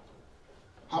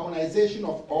harmonization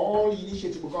of all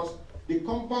initiatives, because the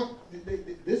compact,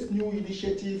 this new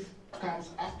initiative comes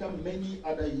after many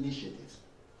other initiatives.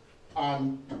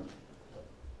 And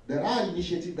there are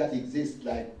initiatives that exist,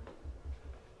 like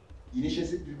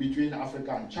initiatives between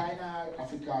Africa and China,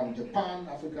 Africa and Japan,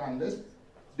 Africa and this.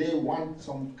 They want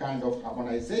some kind of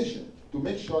harmonization to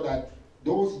make sure that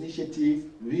those initiatives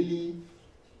really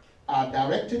are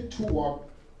directed toward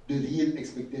the real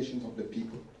expectations of the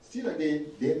people. Still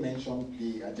again, they mentioned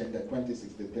the Agenda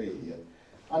 2063 here.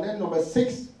 And then number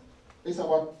 6 is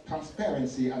about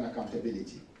transparency and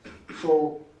accountability.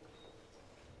 So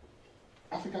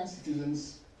African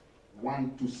citizens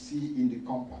want to see in the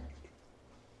compact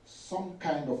some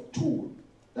kind of tool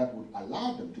that would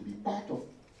allow them to be part of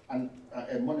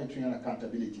a monitoring and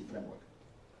accountability framework.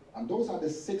 And those are the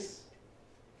 6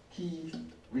 key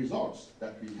results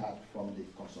that we had from the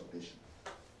consultation.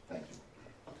 Thank you.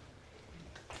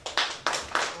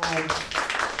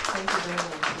 Thank you very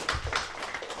much.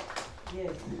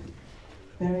 Yes,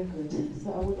 very good.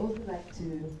 So I would also like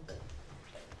to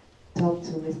talk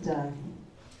to Mr.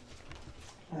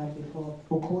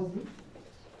 Bokosi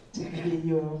to give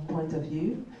you your point of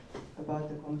view. about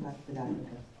the compact with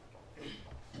Africa.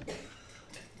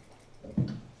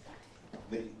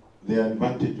 The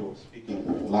advantage of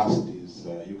speaking last is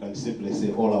you can simply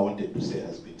say, all I wanted to say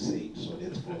has been said, so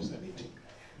let's close the meeting.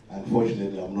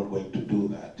 Unfortunately, I'm not going to do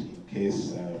that in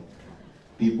case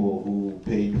people who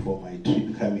paid for my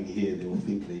trip coming here, they will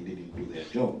think they didn't do their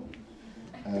job.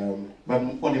 But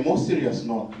on a more serious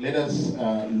note, let us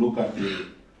look at the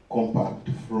compact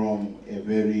from a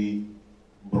very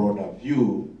broader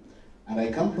view. And I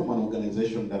come from an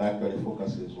organization that actually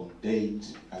focuses on date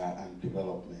and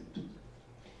development.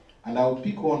 And I'll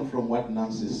pick on from what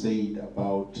Nancy said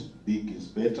about big is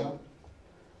better,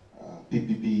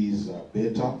 PPPs are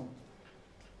better,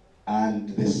 and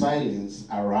the silence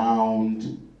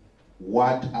around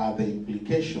what are the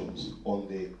implications on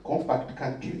the compact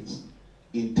countries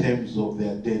in terms of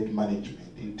their debt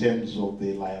management, in terms of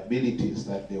the liabilities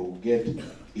that they will get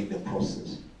in the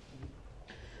process.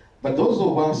 But those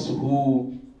of us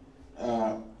who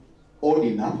are old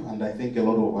enough, and I think a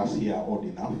lot of us here are old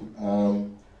enough,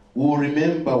 will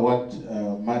remember what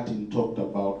Martin talked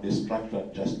about, the structural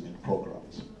adjustment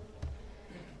programs.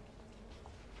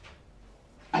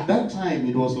 At that time,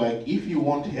 it was like, if you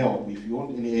want help, if you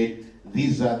want any aid,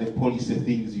 these are the policy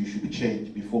things you should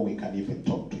change before we can even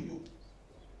talk to you.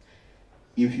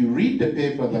 If you read the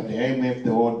paper that the IMF,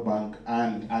 the World Bank,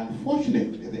 and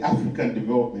unfortunately the African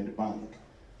Development Bank,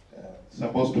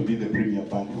 supposed to be the premier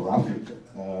bank for Africa,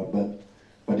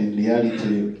 but in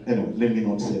reality, anyway, let me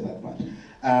not say that much.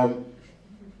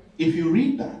 If you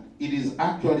read that, it is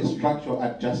actually structural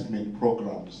adjustment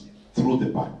programs through the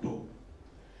back door.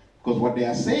 Because what they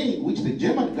are saying, which the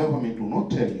German government will not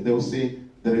tell you, they will say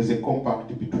there is a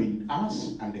compact between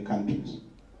us and the countries.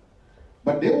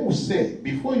 But they will say,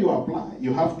 before you apply,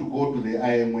 you have to go to the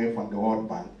IMF and the World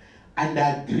Bank and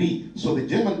agree. So the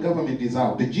German government is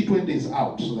out, the G20 is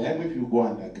out, so the IMF will go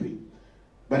and agree.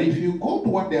 But if you go to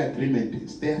what the agreement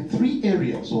is, there are 3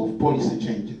 areas of policy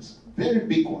changes, very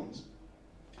big ones.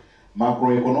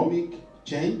 Macroeconomic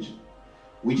change,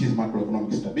 which is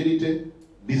macroeconomic stability,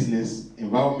 business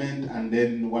environment, and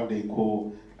then what they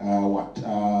call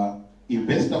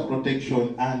investor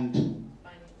protection and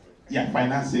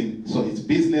financing. So it's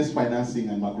business, financing,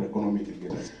 and macroeconomic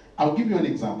indicators. I'll give you an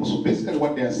example. So basically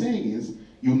what they are saying is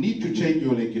you need to change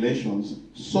your regulations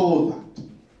so that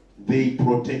they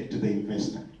protect the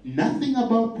investor. Nothing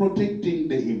about protecting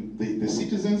the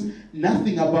citizens,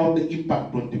 nothing about the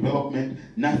impact on development,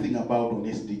 nothing about on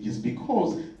SDGs,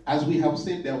 because as we have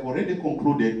said, they have already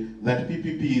concluded that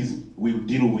PPPs will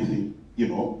deal with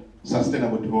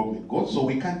sustainable development goals, so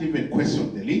we can't even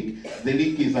question the link. The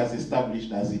link is as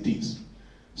established as it is.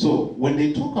 So when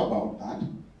they talk about that,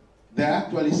 they're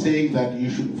actually saying that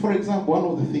you should, for example, one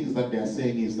of the things that they are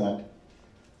saying is that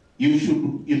you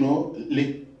should,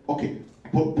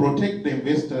 protect the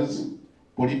investors'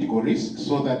 political risk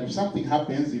so that if something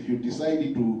happens, if you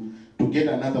decided to get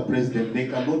another president, they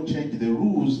cannot change the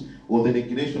rules or the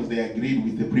regulations they agreed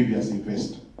with the previous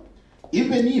investor.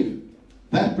 Even if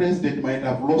that president might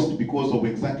have lost because of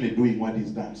exactly doing what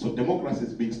he's done. So democracy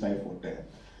is being stifled there.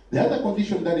 The other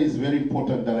condition that is very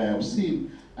important that I have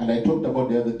seen, and I talked about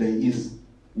the other day, is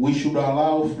we should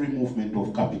allow free movement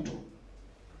of capital.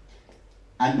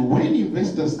 And when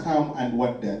investors come and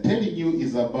what they're telling you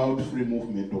is about free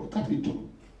movement of capital,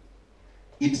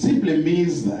 it simply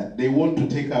means that they want to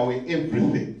take away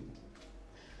everything.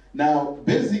 Now,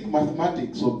 basic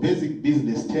mathematics or basic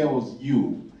business tells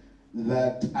you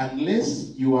that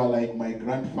unless you are like my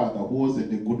grandfather who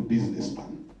wasn't a good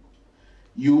businessman,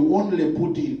 you only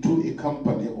put into a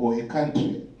company or a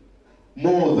country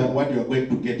more than what you are going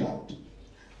to get out.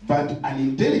 But an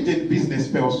intelligent business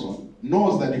person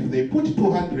knows that if they put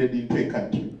 200 into a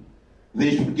country,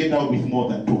 they should get out with more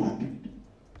than 200.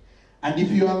 And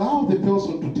if you allow the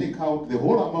person to take out the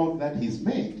whole amount that he's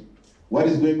made, what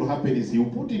is going to happen is he will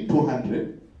put in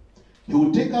 200, he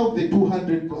will take out the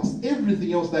 200 plus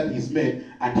everything else that he's made,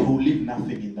 and he will leave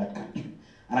nothing in that country.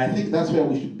 And I think that's where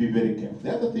we should be very careful.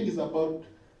 The other thing is about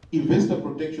investor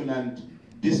protection and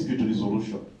dispute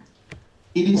resolution.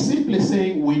 It is simply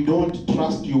saying we don't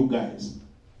trust you guys.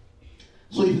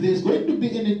 So if there's going to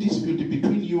be any dispute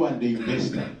between you and the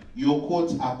investor, your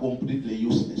courts are completely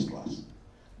useless to us.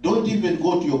 Don't even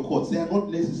go to your courts. They are not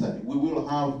necessary. We will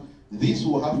have, this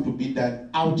will have to be done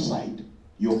outside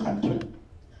your country.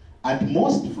 At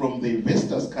most from the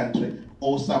investor's country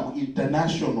or some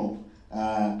international,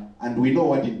 and we know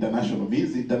what international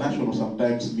means. International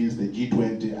sometimes means the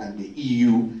G20 and the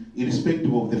EU,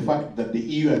 irrespective of the fact that the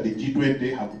EU and the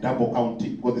G20 have double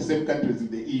counting, because the same countries in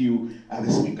the EU are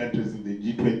the same countries in the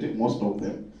G20, most of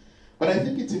them. But I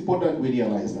think it's important we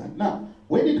realize that. Now,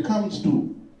 when it comes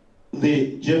to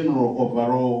the general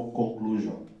overall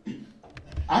conclusion,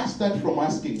 I start from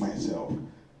asking myself,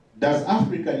 does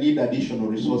Africa need additional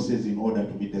resources in order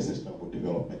to meet the Sustainable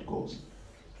Development Goals?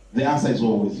 The answer is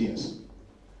always yes.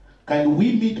 Can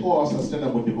we meet all our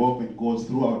Sustainable Development Goals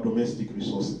through our domestic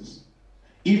resources?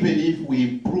 Even if we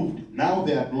improved, now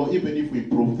they are low, even if we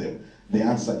improve them, the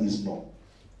answer is no.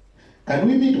 Can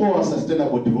we meet all our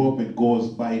Sustainable Development Goals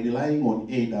by relying on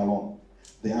aid alone?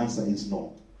 The answer is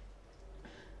no.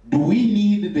 Do we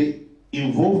need the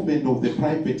involvement of the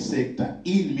private sector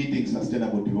in meeting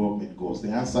Sustainable Development Goals? The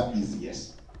answer is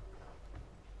yes.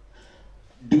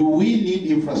 Do we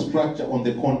need infrastructure on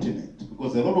the continent?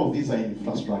 Because a lot of these are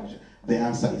infrastructure. The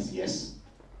answer is yes.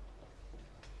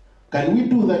 Can we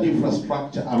do that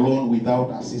infrastructure alone without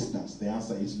assistance? The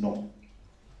answer is no.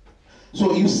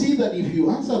 So you see that if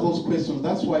you answer those questions,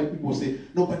 that's why people say,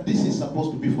 no, but this is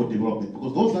supposed to be for development,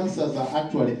 because those answers are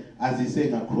actually, as they say,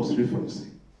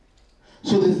 cross-referencing.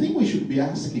 So the thing we should be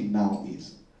asking now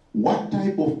is, what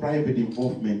type of private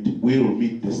involvement will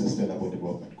meet the Sustainable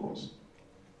Development Goals?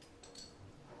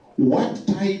 What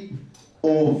type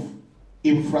of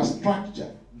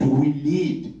infrastructure do we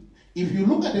need? If you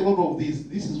look at a lot of these,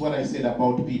 this is what I said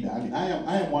about PIDA. I mean,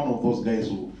 I am one of those guys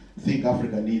who think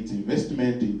Africa needs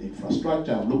investment in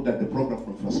infrastructure. I've looked at the program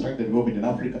for infrastructure development in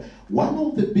Africa. One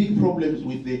of the big problems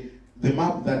with the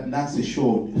map that Nancy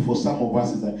showed for some of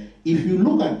us is that if you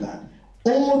look at that,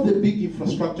 all the big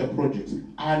infrastructure projects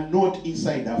are not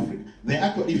inside Africa. They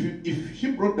actually, if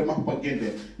you brought the map again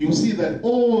there, you see that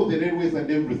all the railways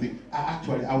and everything are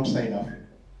actually outside Africa.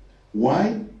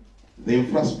 Why? The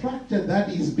infrastructure that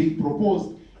is being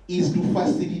proposed is to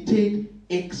facilitate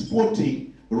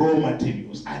exporting raw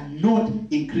materials and not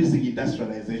increasing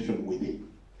industrialization within.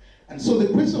 And so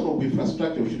the question of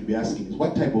infrastructure we should be asking is,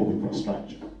 what type of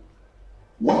infrastructure?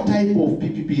 What type of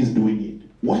PPPs do we need?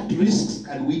 What risks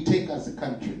can we take as a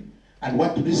country? And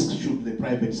what risks should the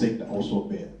private sector also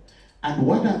bear? And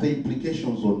what are the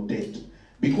implications on debt?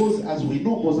 Because as we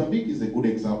know, Mozambique is a good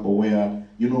example where,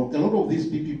 you know, a lot of these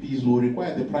PPPs will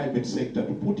require the private sector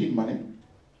to put in money.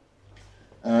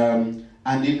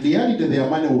 And in reality, their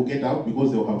money will get out because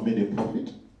they will have made a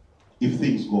profit if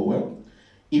things go well.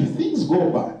 If things go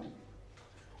bad,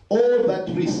 all that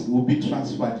risk will be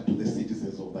transferred to the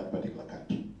citizens of that particular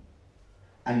country.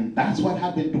 And that's what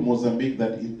happened to Mozambique,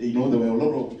 that, you know, there were a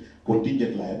lot of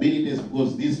contingent liabilities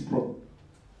because these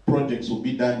projects will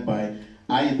be done by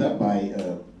either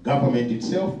by government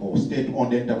itself or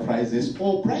state-owned enterprises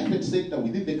or private sector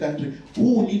within the country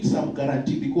who need some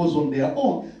guarantee, because on their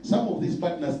own, some of these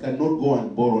partners cannot go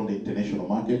and borrow on the international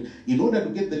market. In order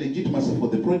to get the legitimacy for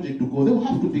the project to go, they will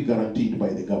have to be guaranteed by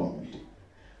the government.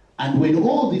 And when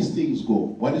all these things go,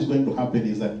 what is going to happen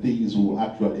is that things will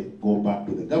actually go back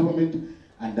to the government.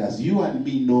 And as you and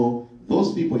me know,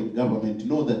 those people in government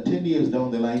know that 10 years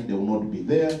down the line, they will not be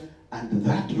there. And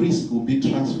that risk will be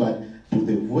transferred to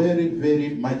the very,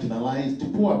 very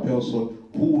marginalized poor person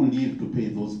who will need to pay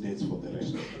those debts for the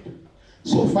rest of it.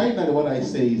 So finally, what I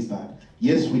say is that,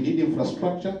 yes, we need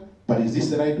infrastructure, but is this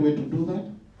the right way to do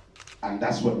that? And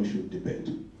that's what we should debate.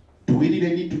 Do we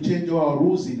really need to change our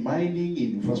rules in mining,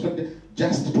 in infrastructure,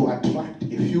 just to attract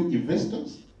a few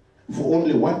investors for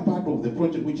only one part of the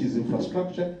project, which is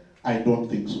infrastructure? I don't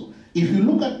think so. If you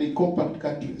look at the compact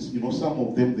countries, you know, some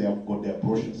of them, they have got their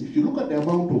brochures. If you look at the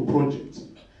amount of projects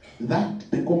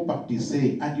that the compact is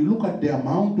saying, and you look at the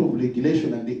amount of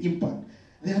regulation and the impact,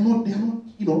 they are not,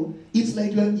 you know, it's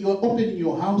like you're opening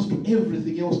your house to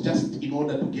everything else just in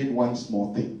order to get one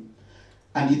small thing.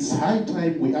 And it's high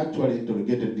time we actually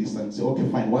interrogated this and say, okay,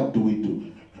 fine, what do we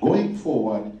do? Going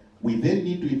forward, we then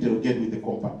need to interrogate with the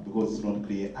compact because it's not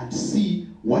clear and see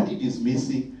what it is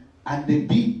missing. And the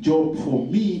big job for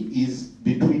me is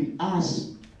between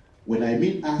us. When I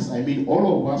mean us, I mean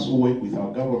all of us who work with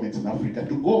our governments in Africa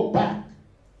to go back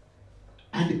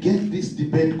and get this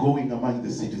debate going among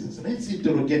the citizens. Let's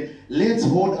interrogate, let's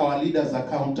hold our leaders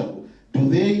accountable. Do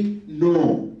they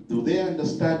know? Do they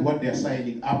understand what they're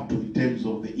signing up to in terms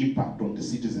of the impact on the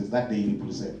citizens that they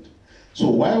represent? So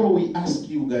while we ask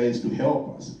you guys to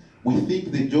help us, we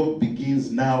think the job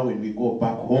begins now when we go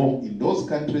back home in those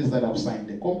countries that have signed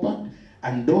the compact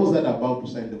and those that are about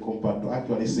to sign the compact to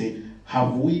actually say,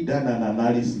 have we done an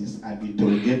analysis and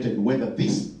interrogated whether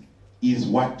this is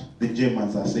what the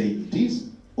Germans are saying it is,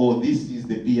 or this is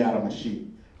the PR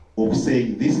machine of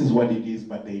saying this is what it is,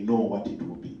 but they know what it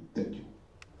will be. Thank you.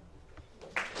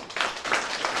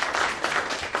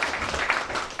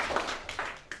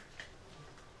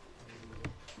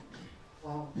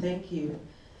 Wow, thank you.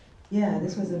 Yeah,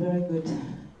 this was a very good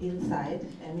insight.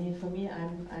 I mean, for me,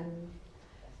 I'm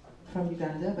from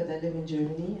Uganda, but I live in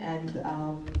Germany, and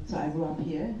so I grew up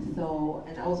here. So,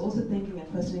 and I was also thinking and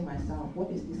questioning myself, what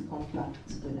is this compact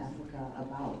with Africa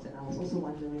about? And I was also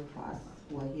wondering for us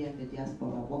who are here in the diaspora,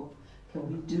 what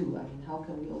can we do? I mean, how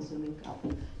can we also link up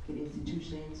with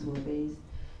institutions who are based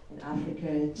in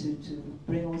Africa to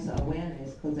bring also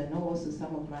awareness? Because I know also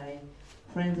some of my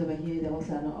friends over here, they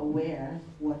also are not aware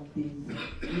what this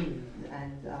means.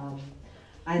 And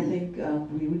I think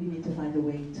we really need to find a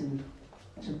way to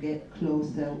get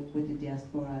closer with the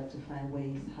diaspora, to find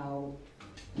ways how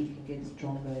we can get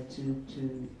stronger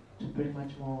to bring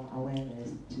much more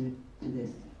awareness to this.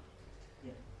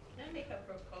 Yeah. Can I make a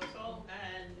proposal?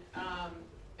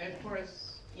 And of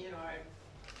course, you know, I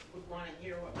would want to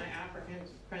hear what my African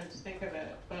friends think of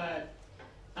it. But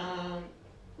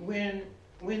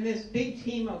when this big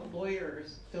team of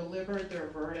lawyers delivered their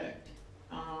verdict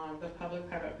on the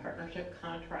public-private partnership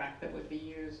contract that would be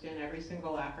used in every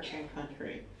single African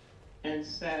country, and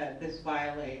said this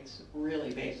violates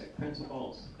really basic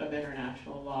principles of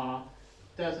international law,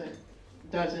 doesn't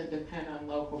depend on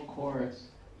local courts,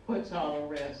 puts all the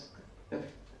risk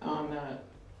on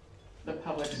the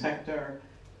public sector,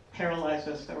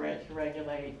 paralyzes the right to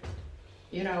regulate.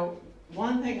 You know,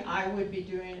 one thing I would be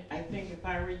doing, I think if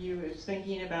I were you, is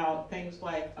thinking about things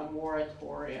like a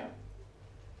moratorium.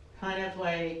 Kind of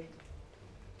like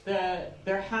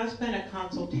there has been a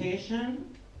consultation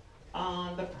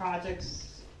on the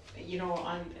projects, you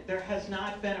know, there has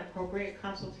not been appropriate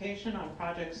consultation on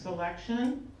project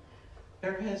selection.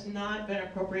 There has not been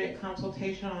appropriate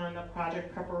consultation on the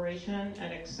project preparation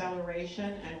and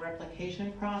acceleration and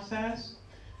replication process.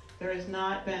 There has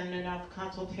not been enough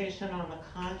consultation on the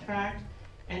contract.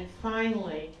 And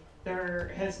finally,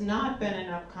 there has not been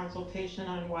enough consultation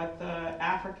on what the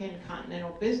African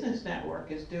Continental Business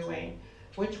Network is doing,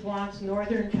 which wants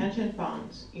northern pension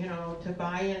funds, you know, to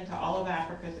buy into all of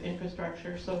Africa's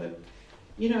infrastructure so that,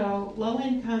 you know,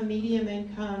 low-income,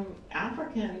 medium-income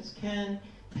Africans can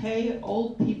pay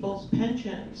old people's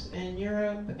pensions in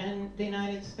Europe and the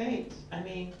United States. I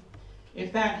mean,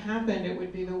 if that happened, it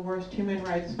would be the worst human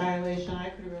rights violation I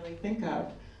could really think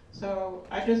of. So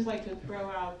I'd just like to throw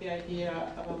out the idea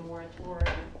of a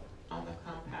moratorium on the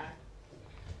compact.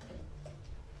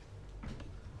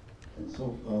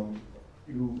 So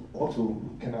you also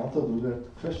can answer to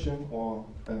that question, or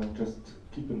just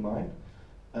keep in mind.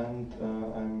 And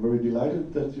I'm very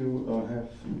delighted that you have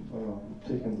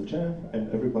taken the chair,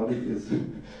 and everybody is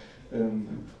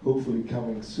hopefully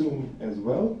coming soon as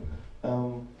well.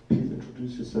 Please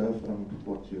introduce yourself and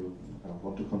what you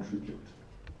want to contribute.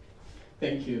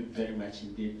 Thank you very much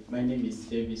indeed. My name is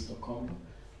Davis Okombo,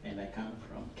 and I come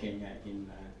from Kenya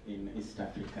in East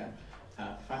Africa.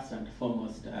 First and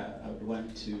foremost, I would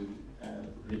want to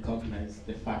recognize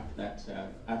the fact that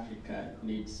Africa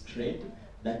needs trade.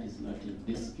 That is not in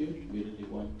dispute. We really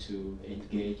want to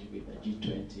engage with the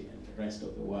G20 and the rest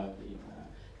of the world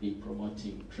in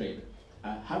promoting trade.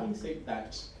 Having said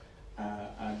that,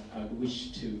 I would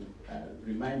wish to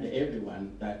remind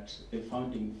everyone that the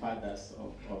founding fathers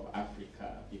of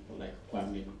Africa, people like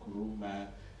Kwame Nkrumah,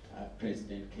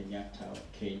 President Kenyatta of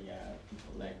Kenya,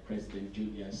 people like President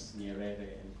Julius Nyerere,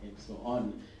 and so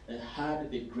on, had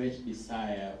the great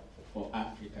desire for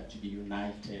Africa to be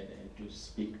united and to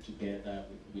speak together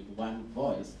with one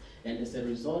voice. And as a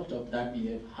result of that, we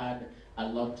have had a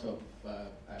lot of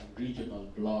regional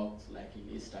blocs, like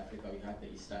in East Africa, we have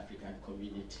the East African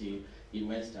Community. In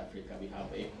West Africa, we have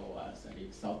ECOWAS, and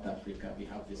in South Africa, we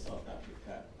have the South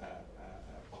Africa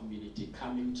community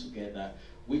coming together,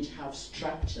 which have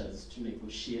structures to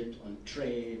negotiate on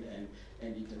trade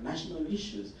and international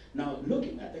issues. Now,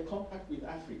 looking at the compact with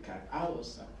Africa, I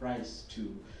was surprised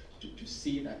to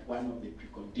see that one of the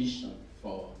preconditions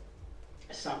for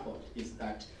support is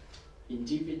that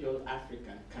individual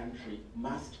African country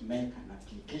must make an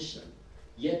application.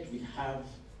 Yet we have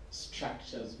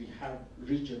structures, we have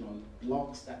regional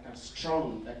blocs that are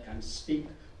strong, that can speak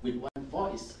with one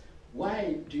voice.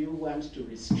 Why do you want to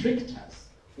restrict us?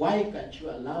 Why can't you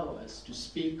allow us to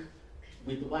speak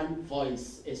with one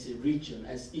voice as a region,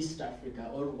 as East Africa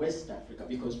or West Africa?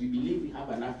 Because we believe we have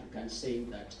an African saying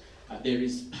that there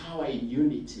is power in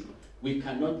unity. We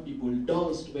cannot be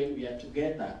bulldozed when we are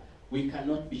together. We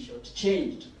cannot be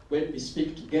shortchanged when we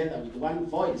speak together with one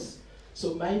voice.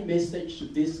 So my message to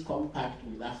this compact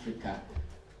with Africa,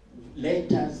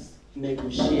 let us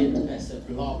negotiate as a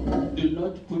bloc. Do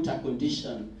not put a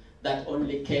condition that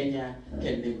only Kenya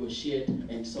can negotiate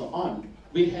and so on.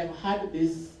 We have had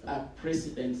this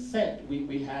precedent set.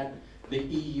 We had the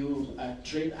EU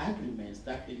trade agreements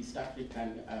that the East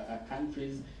African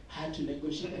countries had to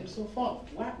negotiate and so forth.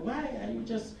 Why are you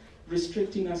just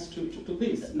restricting us to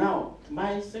this. Now,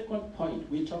 my second point,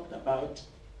 we talked about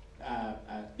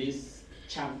these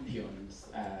champions.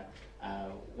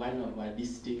 One of our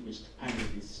distinguished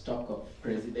panelists talk of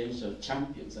presidential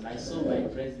champions, and I saw my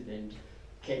president,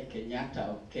 Kenyatta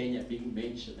of Kenya, being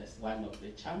mentioned as one of the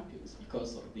champions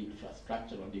because of the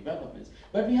infrastructural developments.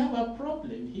 But we have a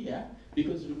problem here,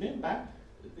 because remember,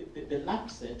 the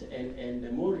LAPSET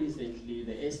and more recently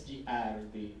the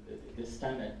SGR, the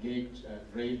standard gauge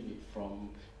railway from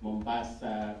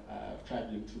Mombasa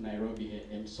traveling to Nairobi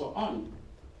and so on,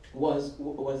 was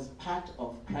part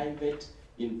of private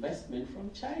investment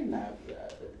from China.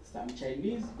 Some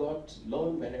Chinese got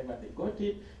loan wherever they got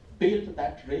it, built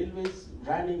that railways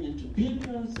running into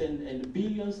billions and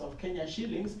billions of Kenya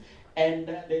shillings, and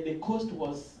the cost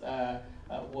was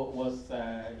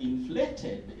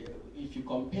inflated. If you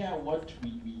compare what we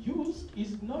used,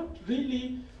 is not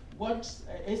really what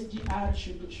SGR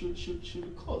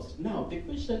should cost. Now, the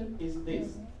question is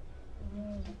this.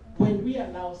 When we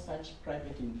allow such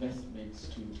private investments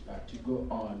to go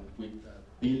on with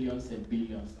billions and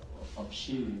billions of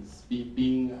shillings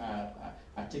being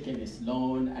taken as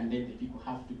loan, and then the people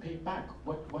have to pay back,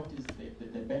 what is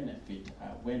the benefit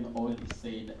when all is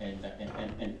said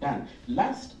and done?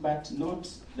 Last but not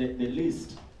the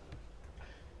least,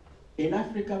 in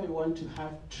Africa, we want to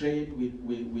have trade with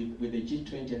the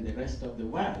G20 and the rest of the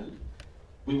world.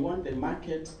 We want the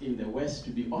market in the West to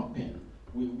be open.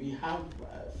 We have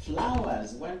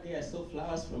flowers. One day I saw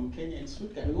flowers from Kenya in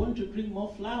Tsounkeu. We want to bring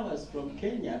more flowers from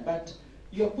Kenya, but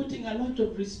you're putting a lot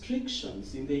of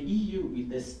restrictions in the EU with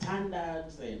the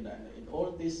standards and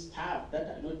all this stuff that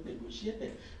are not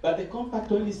negotiated. But the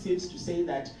compact only seems to say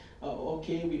that,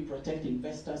 okay, we protect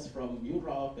investors from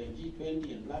Europe and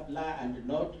G20 and blah, blah, and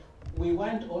not. We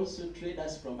want also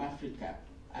traders from Africa.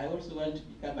 I also want to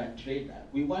become a trader.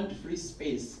 We want free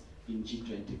space in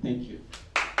G20. Thank you.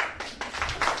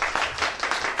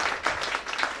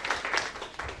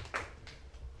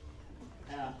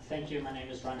 Thank you. My name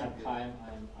is Reinhard Keim.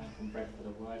 I'm from Bread for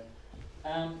the World.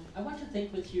 I want to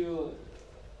think with you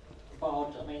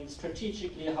about,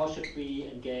 strategically, how should we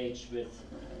engage with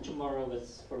tomorrow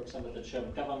with, for example, the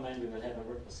German government. We will have a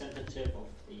representative of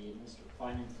the Minister of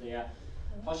Finance there.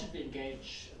 How should we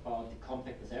engage about the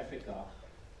compact with Africa?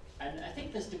 And I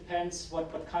think this depends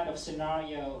what kind of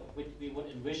scenario we would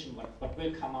envision, what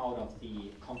will come out of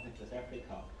the compact with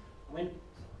Africa.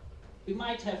 We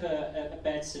might have a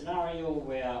bad scenario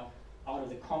where out of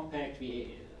the compact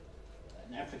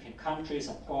an African country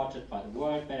supported by the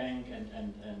World Bank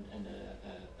and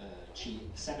a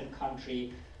G7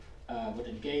 country would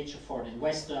engage a foreign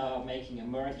investor, making a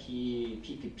murky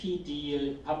PPP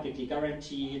deal, publicly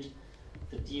guaranteed.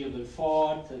 The deal will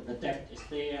fall, the debt is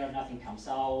there, nothing comes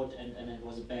out, and it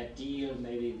was a bad deal,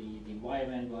 maybe the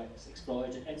environment was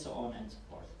exploited, and so on and so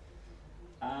forth.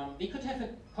 We could have a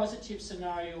positive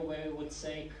scenario where we would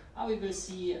say, we will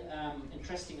see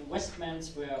interesting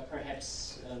investments where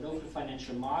perhaps local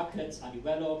financial markets are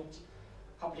developed,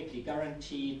 publicly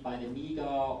guaranteed by the MIGA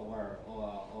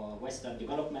or Western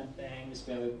development banks,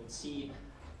 where we would see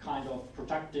kind of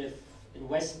productive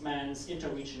investments,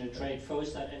 interregional trade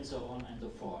fostered, and so on and so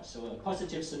forth. So a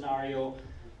positive scenario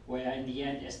where in the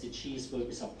end SDGs will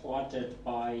be supported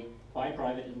by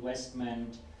private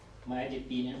investment. Might it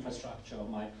be in infrastructure or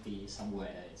might be somewhere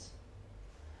else.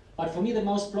 But for me the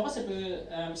most plausible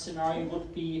scenario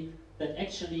would be that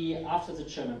actually after the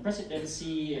German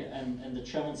presidency and the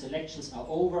German elections are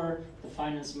over, the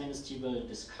finance ministry will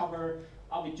discover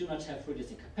we do not have really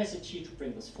the capacity to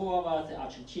bring this forward, the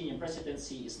Argentinian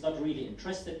presidency is not really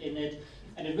interested in it,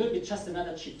 and it will be just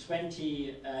another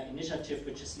G20 initiative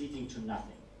which is leading to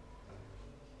nothing.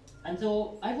 And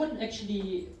so I wasn't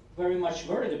actually very much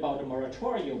worried about a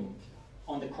moratorium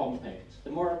on the compact. The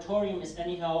moratorium is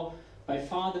anyhow by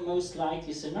far the most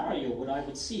likely scenario, what I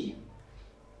would see.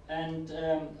 And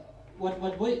what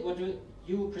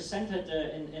you presented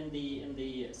in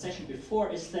the session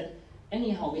before is that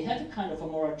anyhow we have a kind of a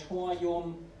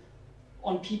moratorium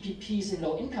on PPPs in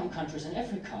low-income countries in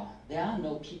Africa. There are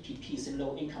no PPPs in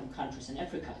low-income countries in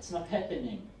Africa. It's not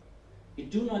happening. We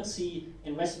do not see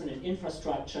investment in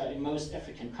infrastructure in most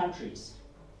African countries.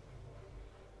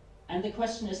 And the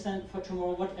question is then for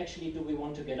tomorrow, what actually do we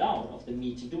want to get out of the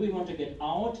meeting? Do we want to get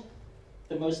out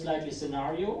the most likely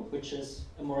scenario, which is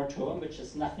a moratorium, which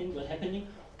is nothing will happening,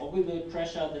 or we will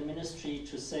pressure the ministry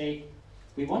to say,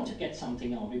 we want to get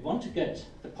something out, we want to get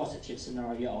the positive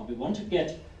scenario out, we want to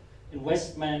get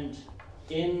investment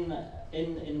in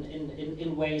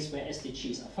ways where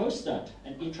SDGs are fostered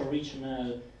and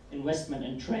intra-regional investment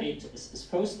and trade is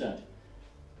fostered.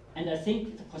 And I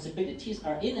think the possibilities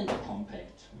are in the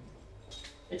compact.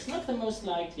 It's not the most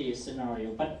likely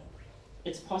scenario, but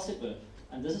it's possible.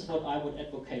 And this is what I would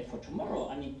advocate for tomorrow.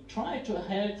 I mean, try to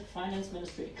hold the finance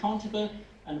ministry accountable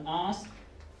and ask,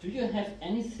 do you have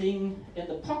anything in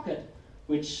the pocket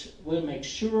which will make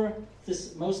sure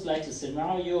this most likely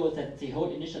scenario that the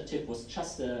whole initiative was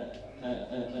just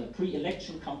a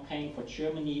pre-election campaign for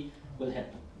Germany will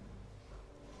happen?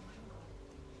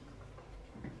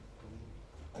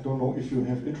 I don't know if you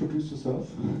have introduced yourself.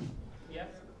 Yes.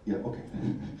 Yeah, okay.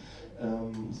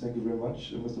 Thank you very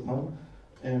much, Mr. Palm.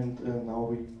 And now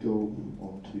we go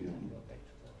on to you.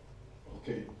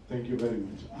 Okay, thank you very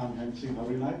much. I'm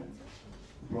Heinrich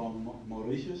from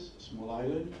Mauritius, small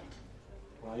island,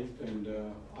 right? And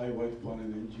I work for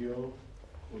an NGO,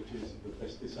 which is the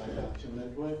Pesticide Action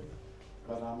Network,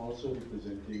 but I'm also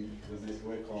representing the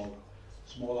network of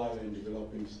Small Island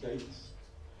Developing States.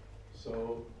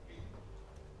 So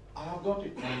I have got a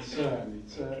concern.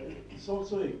 It's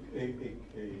also a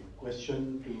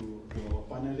question to our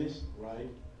panelists, right?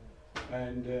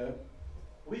 And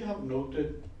we have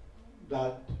noted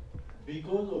that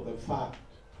because of the fact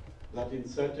that in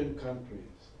certain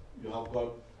countries you have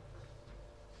got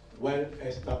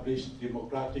well-established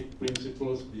democratic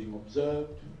principles being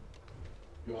observed,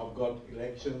 you have got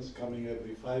elections coming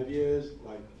every 5 years,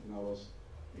 like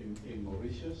in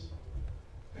Mauritius,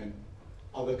 and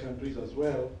other countries as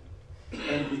well.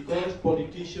 And because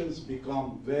politicians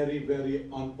become very, very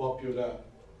unpopular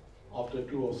after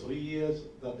 2 or 3 years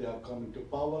that they have come into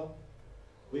power,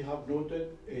 we have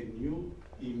noted a new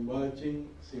emerging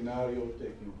scenario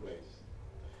taking place.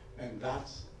 And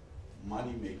that's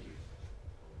money making,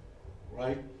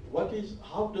 right?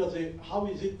 How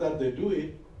is it that they do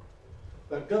it?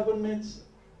 That governments,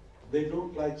 they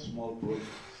don't like small projects.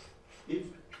 If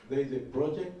there is a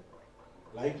project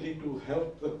likely to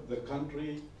help the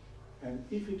country, and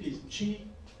if it is cheap,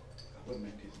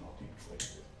 government is not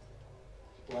interested,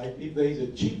 right? If there is a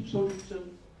cheap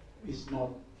solution, it's not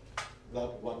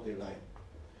what they like.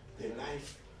 They like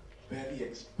very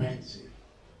expensive.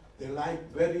 They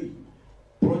like very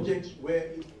projects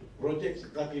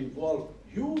that involve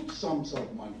huge sums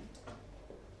of money.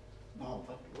 Now,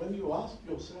 but when you ask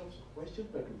yourselves a question,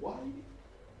 but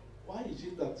why is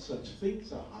it that such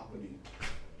things are happening?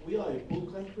 We are a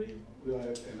poor country, we are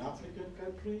an African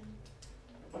country,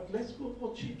 but let's go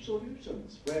for cheap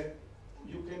solutions where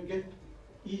you can get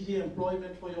easy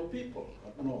employment for your people.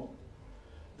 But no.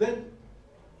 Then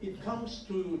it comes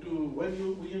to when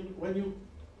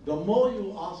the more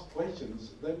you ask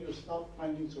questions, then you start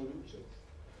finding solutions.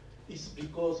 It's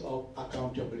because of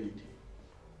accountability.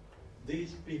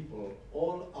 These people,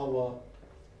 all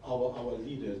our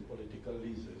leaders, political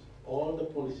leaders, all the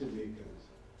policy makers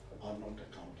are not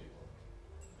accountable.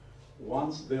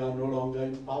 Once they are no longer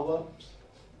in power,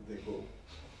 they go.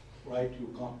 Right? You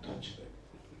can't touch them.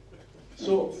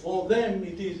 So for them,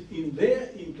 it is in their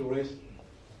interest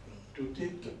to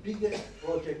take the biggest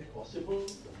project possible,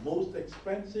 the most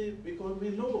expensive, because we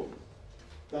know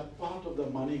that part of the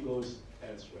money goes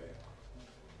elsewhere.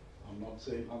 I'm not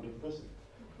saying 100%,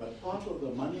 but part of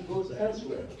the money goes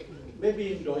elsewhere.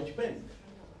 Maybe in Deutsche Bank,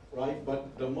 right?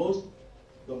 But the most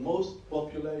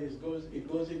popular it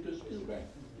goes into Swiss Bank,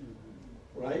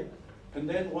 right? And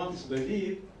then once they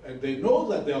leave, and they know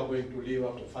that they are going to leave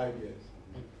after 5 years,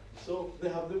 so they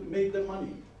have made the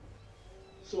money.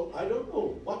 So I don't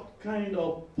know what kind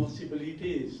of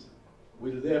possibilities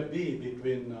will there be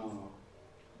between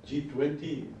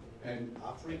G20 and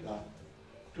Africa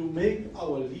to make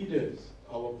our leaders,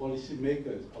 our policy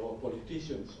makers, our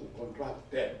politicians who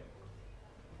contract debt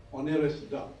onerous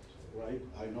debt, right?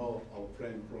 I know our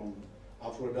friend from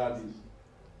AFRODAD is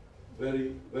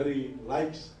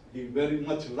he very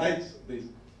much likes this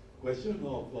question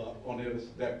of onerous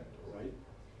debt, right?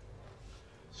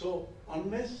 So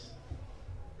unless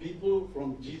people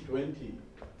from G20,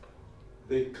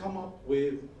 they come up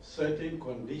with certain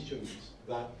conditions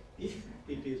that if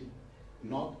it is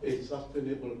not a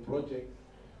sustainable project,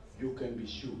 you can be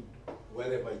sued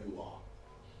wherever you are,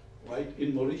 right?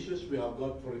 In Mauritius, we have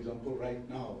got, for example, right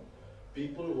now,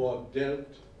 people who are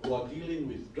dealing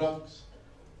with drugs,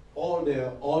 all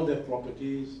their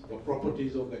properties, the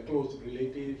properties of their close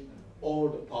relatives,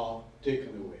 all are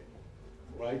taken away,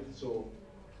 right? So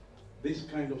this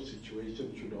kind of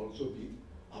situation should also be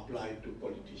applied to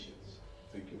politicians.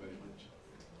 Thank you very much.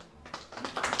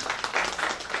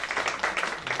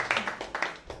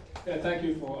 Yeah, thank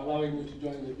you for allowing me to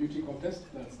join the beauty contest.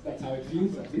 That's how it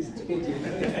feels, at least.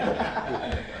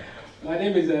 My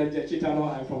name is Chitano.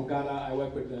 I'm from Ghana. I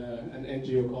work with an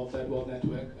NGO called Third World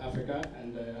Network Africa,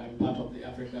 and I'm part of the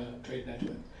Africa Trade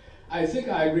Network. I think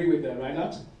I agree with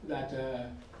Reinhard that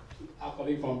our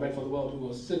colleague from Bread for the World who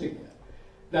was sitting here,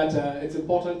 that it's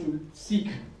important to seek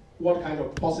what kind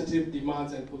of positive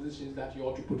demands and positions that you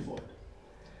ought to put forward.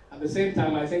 At the same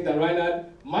time, I think that Reinhard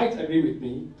might agree with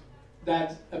me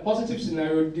that a positive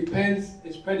scenario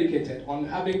is predicated on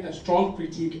having a strong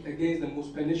critique against the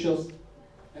most pernicious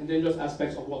and dangerous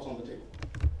aspects of what's on the table.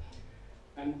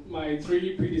 And my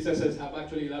three predecessors have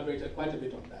actually elaborated quite a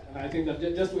bit on that. And I think that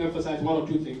just to emphasize one or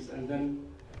two things and then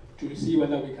to see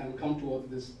whether we can come towards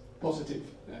this positive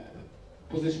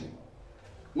positioning.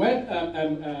 When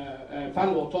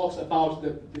Fanwell talks about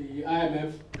the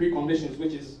IMF preconditions,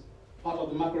 which is part of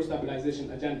the macro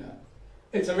stabilization agenda,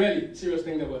 it's a really serious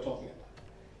thing that we're talking about.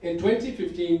 In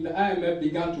 2015, the IMF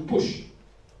began to push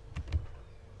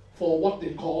for what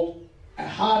they called a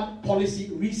hard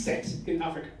policy reset in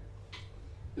Africa.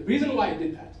 The reason why it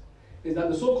did that is that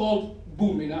the so-called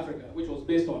boom in Africa, which was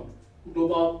based on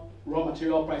global raw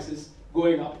material prices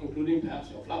going up, including perhaps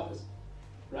your flowers,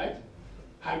 right,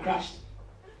 had crashed.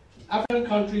 African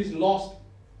countries lost,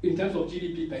 in terms of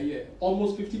GDP per year,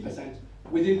 almost 50%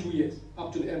 within 2 years,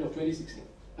 up to the end of 2016.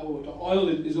 Oil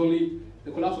is only,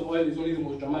 the collapse of oil is only the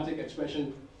most dramatic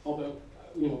expression of a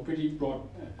pretty broad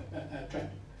trend.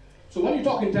 So when you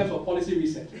talk in terms of policy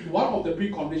reset, one of the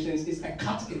preconditions is a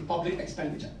cut in public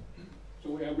expenditure.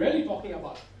 So we are really talking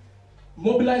about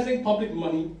mobilizing public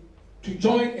money to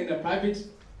join in a private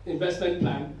investment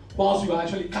plan whilst you are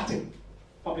actually cutting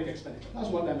public expenditure. That's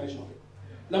one dimension of it.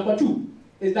 Number two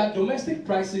is that domestic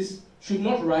prices should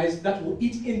not rise that will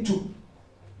eat into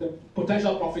the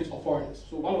potential profits of foreigners.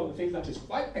 So one of the things that is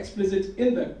quite explicit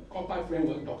in the Compact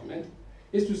Framework document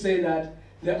is to say that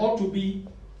there ought to be,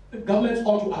 governments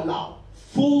ought to allow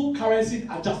full currency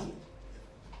adjustment.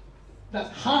 That's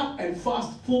hard and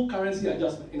fast full currency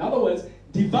adjustment. In other words,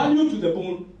 devalue to the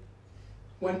bone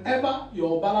whenever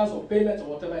your balance of payments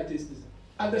or whatever it is.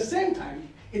 At the same time,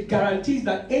 it guarantees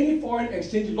that any foreign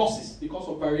exchange losses because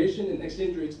of variation in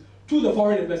exchange rates to the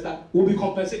foreign investor will be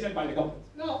compensated by the government.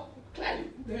 Now, clearly,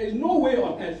 there is no way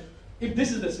on earth, if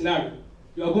this is the scenario,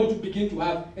 you are going to begin to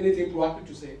have anything proactive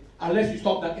to say, unless you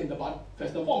stop that in the bud,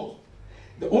 first and foremost.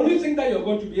 The only thing that you're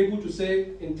going to be able to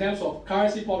say in terms of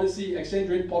currency policy, exchange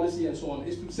rate policy, and so on,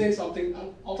 is to say something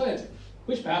alternative,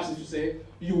 which perhaps is to say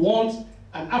you want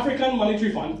an African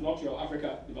monetary fund, not your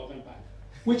Africa Development Bank,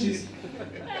 which is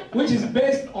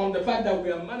based on the fact that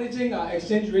we are managing our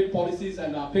exchange rate policies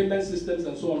and our payment systems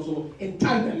and so on, so in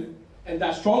tandem, and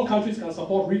that strong countries can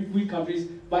support weak countries,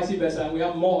 vice versa, and we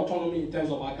have more autonomy in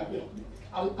terms of our capital.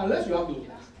 Unless you have those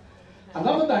things.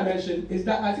 Another dimension is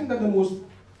that I think that the most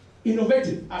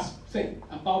innovative thing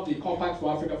about the Compact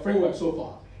for Africa framework so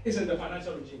far is in the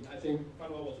financial regime. I think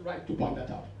Fanwell was right to point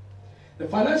that out. The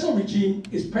financial regime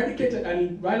is predicated,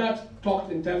 and Reinhard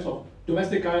talked in terms of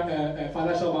domestic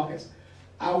financial markets.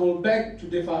 I will beg to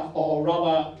differ, or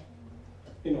rather,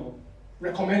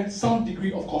 recommend some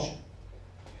degree of caution.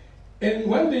 And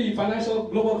when the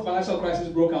global financial crisis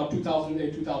broke out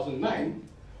 2008, 2009,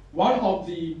 one of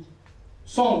the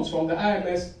songs from the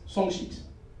IMS song sheet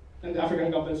and the African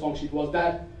government song sheet was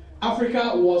that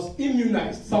Africa was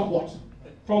immunized somewhat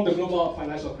from the global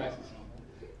financial crisis.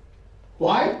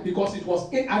 Why? Because it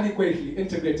was inadequately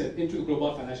integrated into the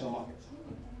global financial markets.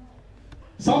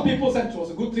 Some people said it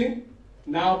was a good thing.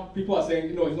 Now people are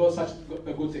saying, no, it's not such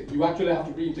a good thing. You actually have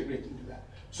to reintegrate into that.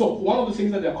 So one of the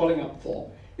things that they're calling up for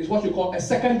is what you call a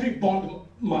secondary bond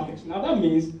market. Now that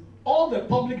means all the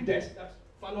public debt that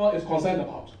Fanwell is concerned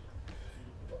about,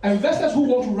 investors who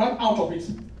want to run out of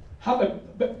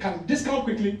it can discount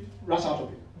quickly, rush out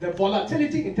of it. The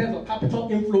volatility in terms of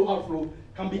capital inflow, outflow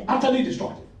can be utterly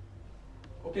destructive.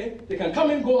 Okay? They can come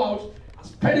and go out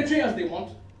as predatory as they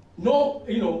want. No,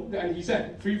 and he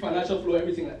said, free financial flow,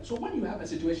 everything like that. So when you have a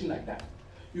situation like that,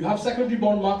 you have secondary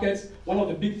bond markets. One of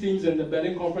the big themes in the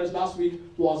Berlin conference last week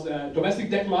was domestic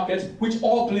debt markets, which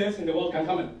all players in the world can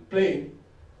come and play in.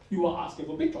 You are asking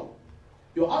for big trouble.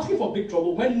 You're asking for big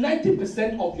trouble when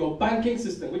 90% of your banking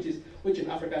system, which in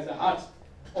Africa is the heart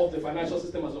of the financial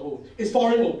system as a whole, is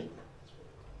foreign owned.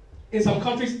 In some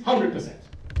countries, 100%.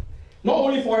 Not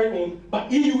only foreign owned,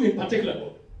 but EU in particular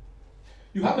owned.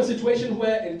 You have a situation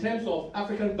where, in terms of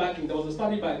African banking, there was a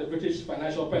study by the British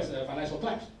financial press, Financial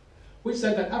Times, which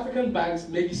said that African banks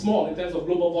may be small in terms of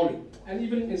global volume, and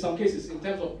even in some cases in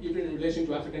terms of even in relation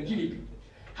to African GDP.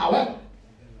 However,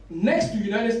 next to the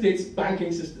United States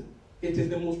banking system, it is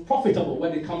the most profitable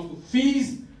when it comes to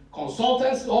fees,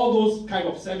 consultants, all those kind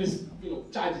of service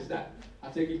charges that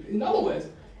are taken. In other words,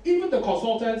 even the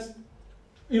consultants,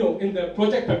 in the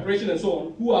project preparation and so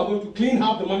on, who are going to clean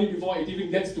half the money before it even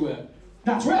gets to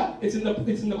that's real. It's in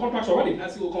the contracts already.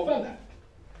 Nancy will confirm that.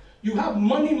 You have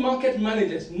money market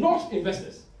managers, not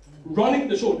investors, running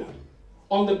the show now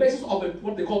on the basis of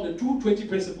what they call the 2-20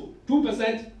 principle.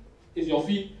 2% is your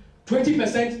fee,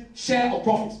 20% share of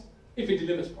profit if it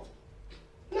delivers profit.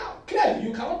 Now, clearly,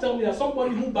 you cannot tell me that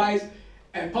somebody who buys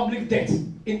a public debt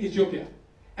in Ethiopia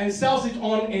and sells it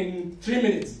on in 3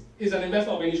 minutes is an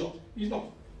investor of any sort. He's not.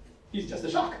 He's just a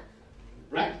shark,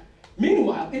 right?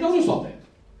 Meanwhile, it doesn't stop there.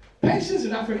 Pensions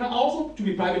in Africa are also to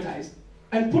be privatized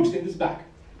and put in this bag.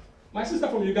 My sister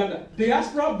from Uganda,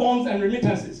 diaspora bonds and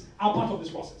remittances are part of this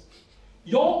process.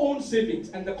 Your own savings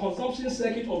and the consumption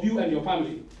circuit of you and your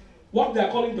family, what they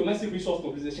are calling domestic resource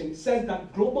mobilization, says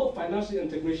that global financial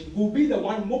integration will be the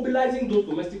one mobilizing those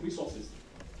domestic resources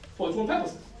for its own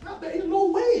purposes. Now, there is no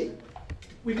way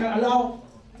we can allow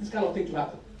this kind of thing to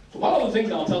happen. So one of the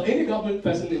things I'll tell any government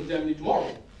person in Germany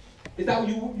tomorrow is that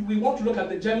we want to look at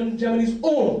the Germany's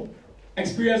own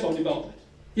experience of development,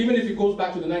 even if it goes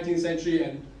back to the 19th century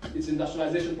and its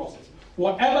industrialization process.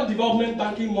 Whatever development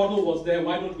banking model was there,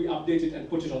 why don't we update it and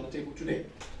put it on the table today?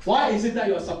 Why is it that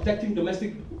you are subjecting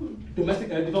domestic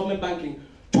development banking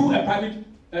to a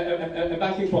private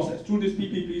banking process, through this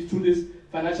PPPs, through this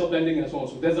financial blending and so on?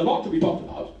 So there's a lot to be talked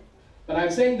about. But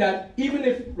I'm saying that even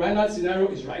if Reinhardt's scenario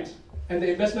is right, and the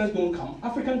investments don't come,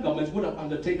 African governments would have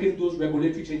undertaken those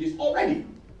regulatory changes already.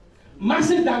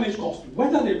 Massive damage cost,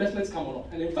 whether the investments come or not.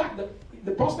 And in fact,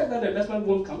 the prospect that the investment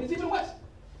won't come is even worse.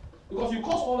 Because you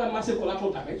cause all that massive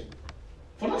collateral damage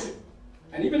for nothing.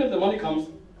 And even if the money comes,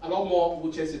 a lot more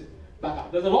will chase it back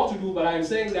up. There's a lot to do, but I'm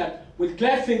saying that with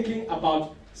clear thinking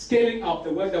about scaling up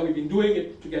the work that we've been doing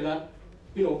it together,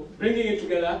 bringing it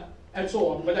together, and so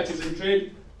on, whether it is in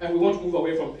trade, and we want to move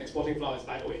away from exporting flowers,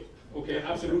 by the way. Okay,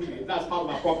 absolutely. That's part of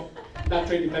our problem, that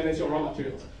trade dependency on raw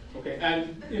materials. Okay,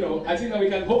 and I think that we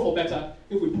can hope for better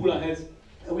if we pull our heads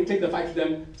and we take the fight to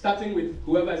them, starting with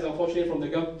whoever is unfortunate from the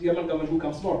German government who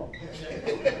comes tomorrow.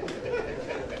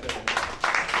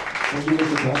 Thank you,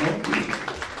 Mr. Dana.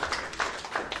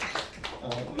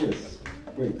 Yes,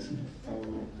 great.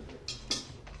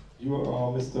 You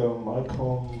are Mr.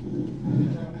 Malcolm.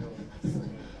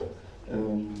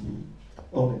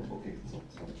 Okay,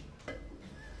 sorry.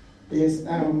 Yes,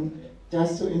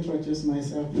 just to introduce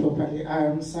myself properly, I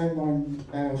am Simon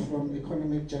from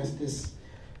Economic Justice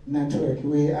Network.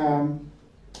 We are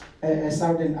a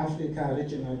Southern Africa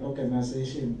regional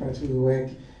organization, but we work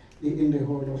in the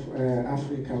whole of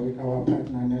Africa with our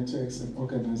partner networks and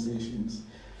organizations.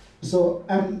 So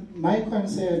my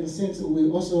concern, since we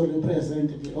also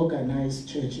represent the organized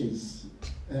churches,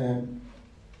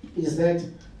 is that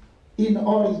in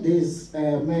all these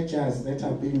measures that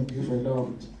are being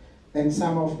developed, and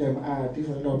some of them are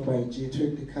developed by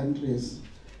G20 countries,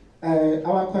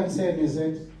 our concern is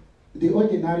that the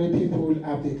ordinary people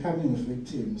are becoming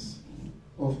victims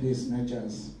of these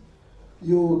measures.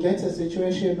 You get a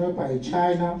situation whereby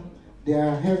China, they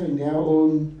are having their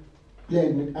own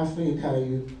plan with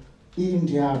Africa,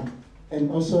 India, and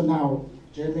also now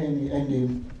Germany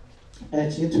and the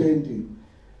G20.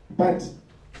 But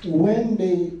when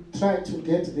they try to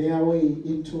get their way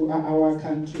into our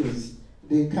countries,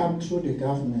 they come through the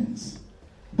governments.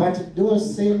 But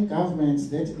those same governments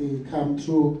that they come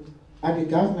through are the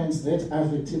governments that are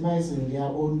victimizing their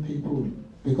own people.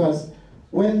 Because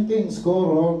when things go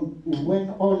wrong, when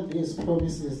all these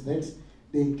promises that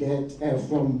they get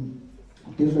from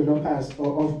developers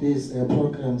of these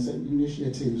programs and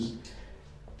initiatives,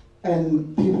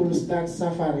 and people start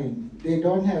suffering, they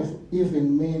don't have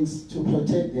even means to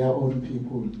protect their own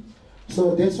people.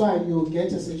 So that's why you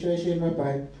get a situation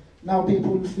whereby now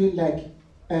people feel like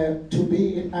to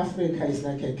be in Africa is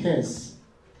like a curse,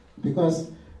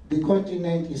 because the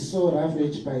continent is so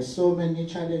ravaged by so many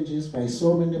challenges, by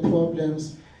so many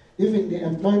problems. Even the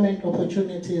employment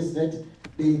opportunities that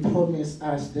they promise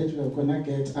us that we're gonna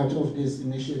get out of these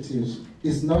initiatives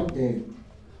is not there.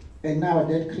 And now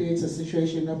that creates a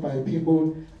situation whereby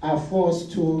people are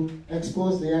forced to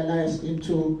expose their lives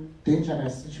into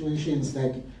dangerous situations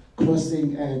like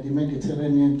crossing the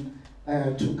Mediterranean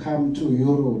to come to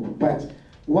Europe. But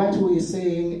what we're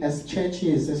saying as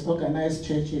churches, as organized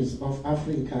churches of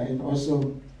Africa and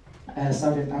also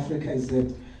Southern Africa, is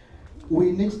that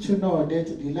we need to know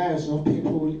that the lives of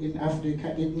people in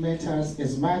Africa, it matters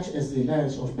as much as the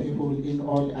lives of people in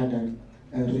all other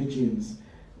regions.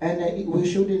 And we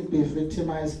shouldn't be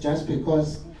victimized just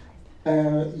because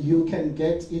you can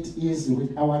get it easy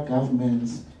with our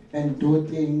governments and do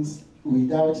things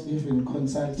without even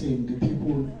consulting the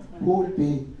people who will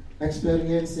be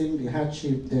experiencing the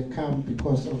hardship that come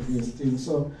because of these things.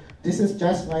 So this is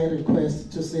just my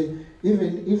request to say,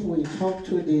 even if we talk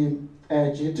to the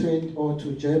G20 or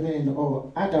to Germany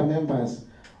or other members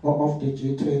of the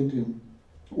G20,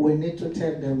 we need to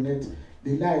tell them that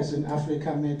the lives in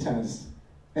Africa matters,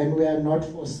 and we are not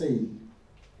for sale.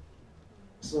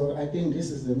 So I think this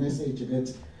is the message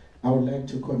that I would like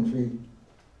to convey.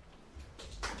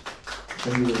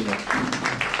 Thank you very much.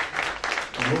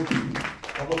 I hope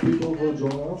other people will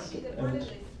join us, and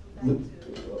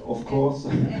of course,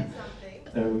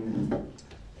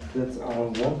 that's I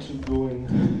want to go in.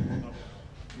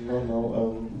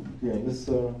 Yeah, Mrs.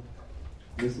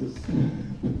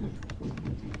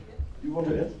 You want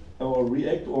to add or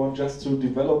react, or just to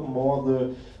develop more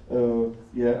the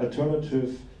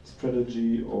alternative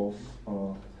strategy of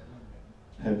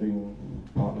having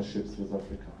partnerships with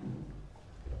Africa?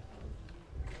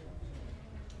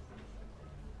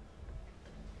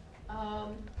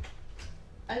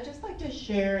 I'd just like to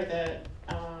share that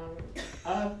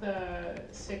of the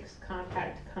 6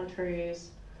 compact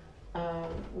countries,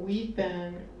 we've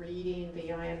been reading the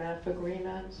IMF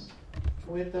agreements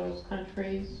with those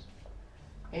countries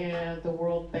and the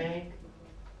World Bank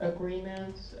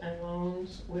agreements and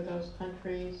loans with those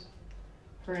countries.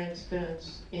 For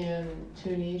instance, in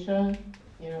Tunisia,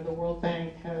 the World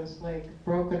Bank has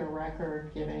broken a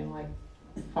record giving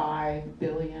 $5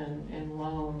 billion in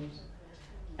loans,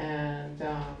 and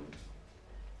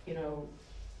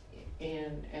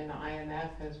and the IMF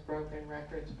has broken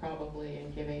records probably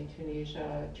in giving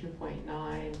Tunisia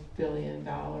 $2.9 billion,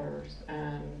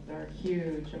 and there are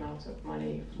huge amounts of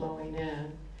money flowing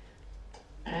in.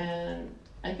 And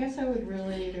I guess I would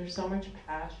really, there's so much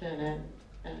passion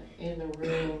in the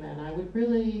room, and I would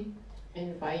really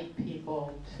invite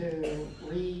people to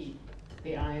read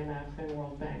the IMF and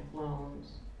World Bank loans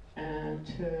and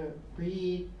to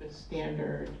read the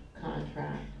standard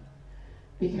contract,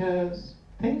 because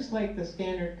things like the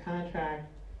standard contract,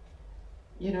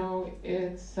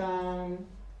 it's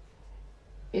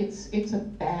a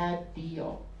bad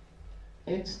deal.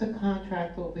 It's the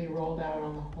contract that will be rolled out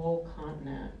on the whole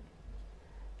continent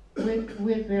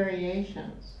with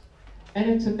variations. And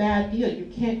it's a bad deal.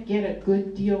 You can't get a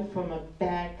good deal from a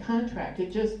bad contract.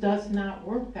 It just does not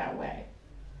work that way.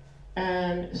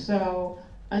 And so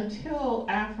until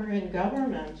African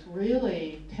governments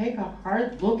really take a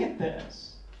hard look at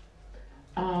this,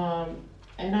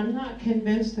 and I'm not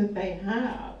convinced that they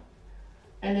have,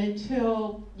 and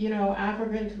until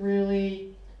Africans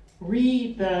really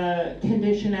read the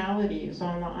conditionalities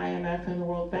on the IMF and the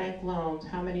World Bank loans,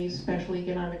 how many special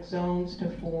economic zones to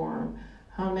form,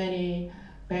 how many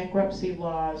bankruptcy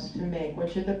laws to make,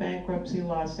 what should the bankruptcy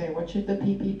laws say, what should the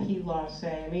PPP laws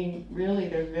say. I mean, really,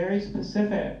 they're very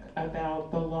specific about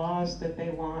the laws that they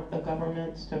want the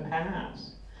governments to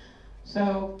pass.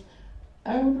 So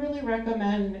I would really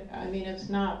recommend, it's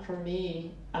not for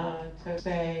me to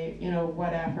say,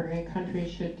 what African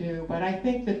countries should do, but I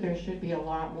think that there should be a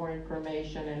lot more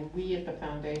information, and we at the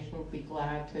Foundation would be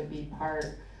glad to be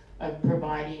part of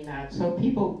providing that, so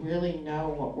people really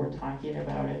know what we're talking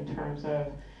about in terms of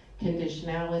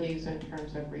conditionalities, in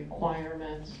terms of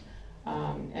requirements,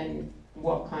 and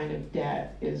what kind of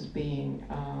debt is being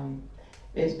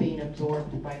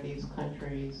absorbed by these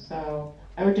countries. So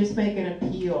I would just make an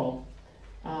appeal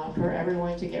for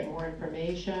everyone to get more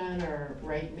information, or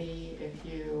write me if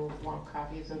you want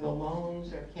copies of the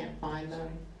loans or can't find them.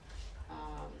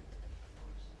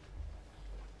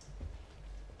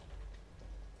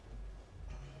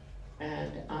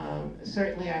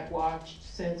 Certainly I've watched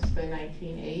since the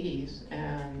 1980s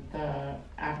and the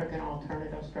African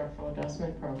Alternative Structural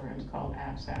Adjustment Programs called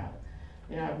AFSAP.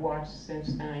 I've watched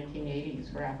since the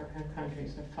 1980s for African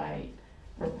countries to fight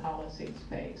for policy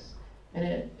space.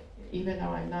 And even though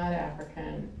I'm not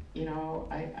African,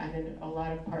 I'm in a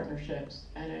lot of partnerships,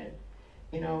 and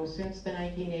since the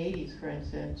 1980s, for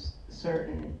instance,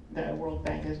 the World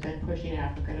Bank has been pushing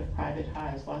Africa to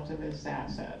privatize lots of its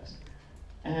assets.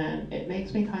 And it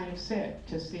makes me kind of sick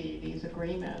to see these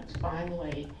agreements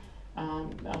finally,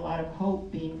 a lot of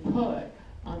hope being put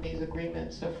on these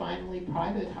agreements to finally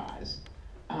privatize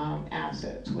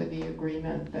assets, with the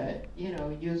agreement that,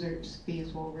 users'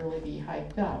 fees will really be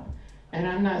hiked up. And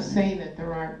I'm not saying that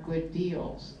there aren't good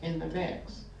deals in the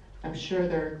mix. I'm sure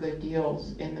there are good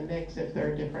deals in the mix if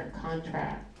there are different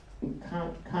contracts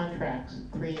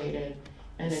created,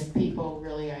 and if people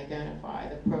really identify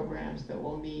the programs that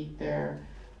will meet their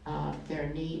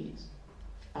needs.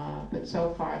 But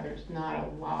so far, there's not a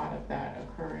lot of that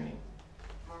occurring.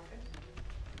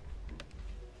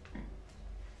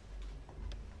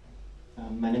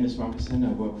 My name is Marcus Henn. I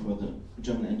work for the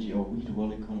German NGO We, the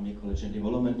World Economy, Ecology and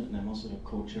Development, and I'm also the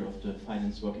co-chair of the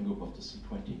finance working group of the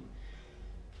C20.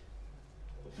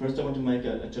 First, I want to make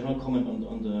a general comment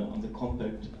on the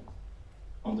compact,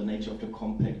 on the nature of the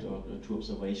compact, or the two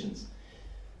observations.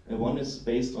 One is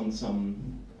based on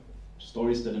some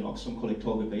stories that an Oxfam colleague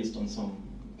told me based on some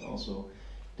also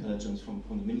intelligence from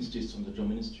the ministries, from the German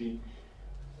ministry,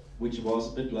 which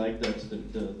was a bit like that.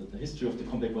 The history of the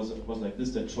compact was like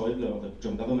this: that Schäuble or the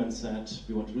German government said,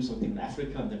 we want to do something in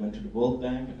Africa, and they went to the World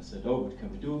Bank and they said, oh, what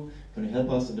can we do? Can you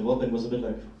help us? And the World Bank was a bit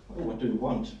like, oh, what do you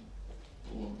want?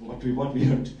 What do you want? We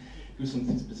don't do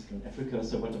something specific in Africa,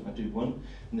 so what do you want?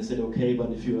 And they said, okay,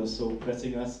 but if you are so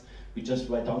pressing us, we just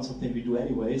write down something we do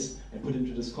anyways and put it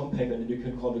into this compact, and then you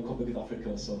can call the Compact of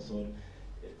Africa. So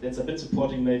that's a bit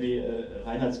supporting maybe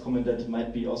Reinhard's comment that it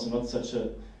might be also not such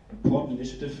an important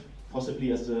initiative,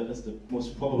 possibly as the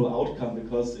most probable outcome,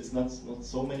 because it's not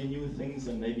so many new things,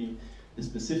 and maybe the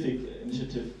specific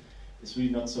initiative is really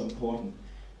not so important.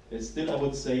 Still, I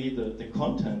would say the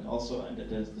content also, and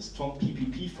the strong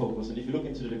PPP focus, and if you look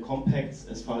into the compacts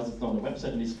as far as it's on the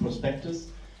website and these prospectus,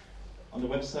 on the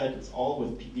website it's all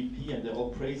with PPP, and they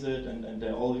all praise it, and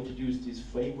they all introduce these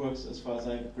frameworks as far as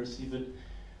I perceive it,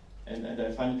 and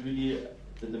I find it really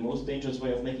the most dangerous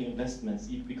way of making investments,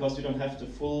 because you don't have the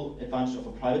full advantage of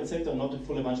a private sector, not the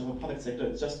full advantage of a public sector.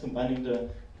 It's just combining the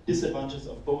disadvantages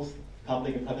of both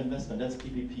public and private investment. That's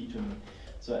PPP to me.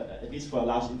 So at least for a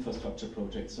large infrastructure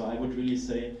project. So I would really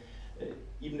say,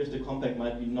 even if the compact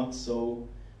might be not so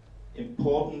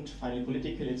important finally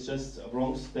politically, it's just a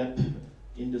wrong step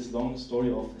in this long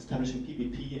story of establishing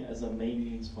PPP as a main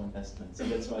means for investments.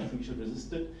 And that's why I think we should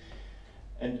resist it.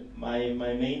 And my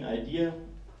main idea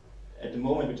at the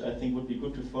moment, which I think would be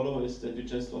good to follow, is that you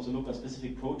just also look at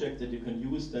specific projects that you can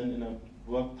use then in a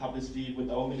work publicly with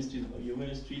our ministries or your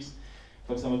ministries.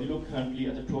 For example, we look currently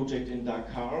at a project in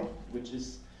Dakar, which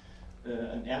is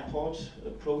an airport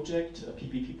project, a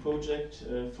PPP project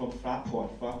from Fraport.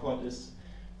 Fraport is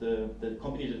the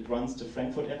company that runs the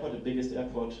Frankfurt airport, the biggest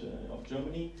airport of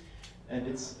Germany. And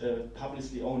it's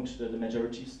publicly owned, the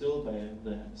majority still, by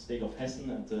the state of Hessen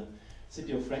and the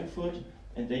city of Frankfurt.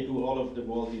 And they do all of the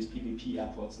world, these PPP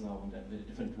airports now in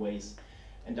different ways.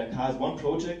 And Dakar is one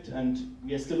project, and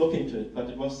we are still looking into it. But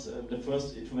it was the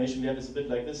first information we have is a bit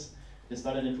like this. They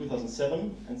started in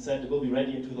 2007 and said it will be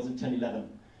ready in 2010-11.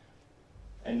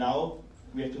 And now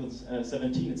we have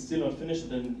 2017, it's still not finished,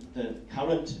 and the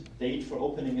current date for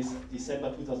opening is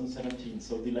December 2017.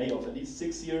 So delay of at least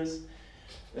 6 years.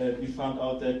 We found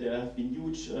out that there have been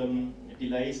huge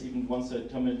delays, even once the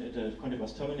contract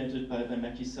was terminated by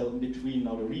Mackie-Cell in between.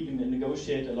 Now they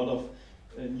renegotiate a lot of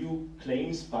new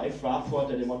claims by Fraport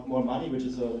that they want more money, which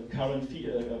is a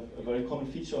very common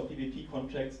feature of PPP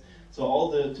contracts. So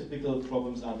all the typical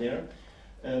problems are there.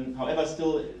 However,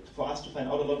 still, for us to find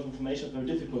out a lot of information is very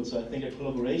difficult, so I think a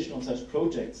collaboration on such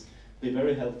projects will be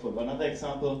very helpful. Another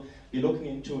example, we're looking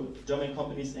into German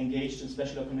companies engaged in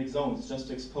special economic zones, just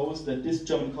to expose that this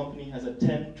German company has a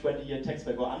 10, 20-year tax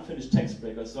break, or unfinished tax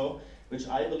break or so, which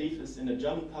I believe is in the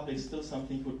German public still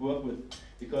something you could work with,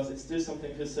 because it's still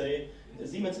something to say,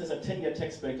 Siemens has a 10-year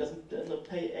tax break, doesn't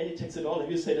pay any tax at all. If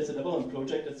you say that's a development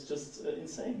project, that's just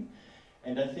insane.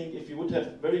 And I think if you would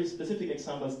have very specific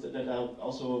examples that are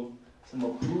also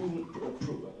somewhat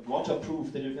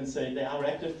waterproof, that you can say they are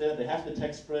active there, they have the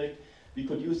tax break, we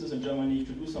could use this in Germany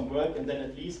to do some work, and then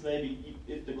at least maybe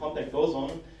if the compact goes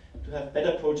on, to have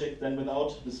better projects than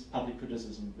without this public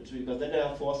criticism. Because then they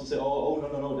are forced to say, oh,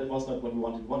 no, that was not what we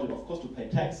wanted. We wanted, of course, to pay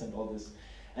tax and all this.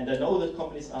 And I know that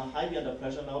companies are highly under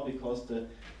pressure now because the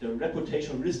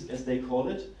reputational risk, as they call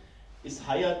it, is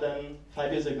higher than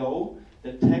 5 years ago.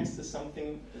 The tax is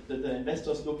something that the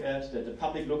investors look at, that the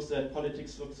public looks at,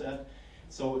 politics looks at.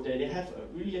 So they have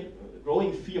a really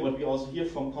growing fear, what we also hear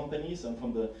from companies and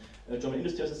from the German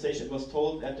Industry Association. It was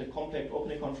told at the Compact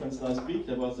opening conference last week,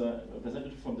 there was a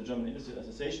representative from the German Industry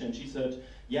Association, and she said,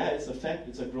 yeah, it's a fact,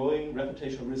 it's a growing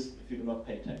reputational risk if you do not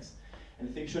pay tax. And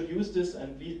I think you should use this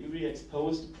and really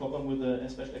expose the problem with the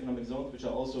special economic zones, which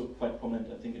are also quite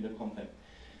prominent, I think, in the Compact.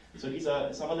 So these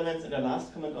are some elements. And the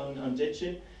last comment on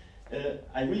JJ.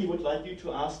 I really would like you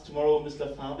to ask tomorrow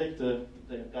Mr. Farbeck, the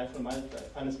guy from my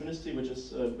finance ministry, which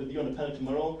is with you on the panel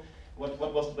tomorrow, what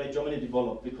was the way Germany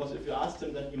developed. Because if you asked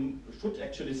him, then he should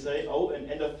actually say, oh, in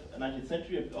end of 19th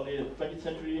century, early 20th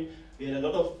century, we had a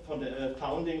lot of from the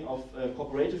founding of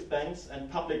cooperative banks and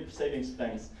public savings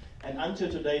banks. And until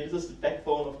today, this is the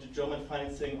backbone of the German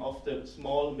financing of the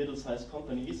small, middle-sized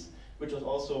companies, which was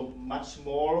also much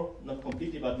more, not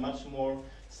completely, but much more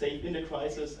safe in the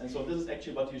crisis. And so this is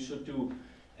actually what you should do.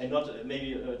 and not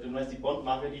maybe a domestic bond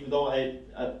market, even though I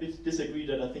disagree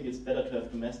that I think it's better to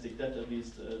have domestic debt at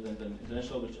least than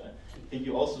international, which I think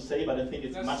you also say, but I think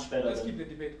it's much better. Let's keep the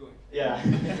debate going. Yeah.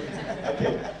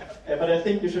 Okay. But I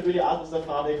think you should really ask Mr.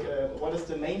 Fadek, what is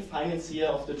the main financier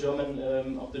of the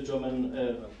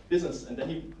German business? And then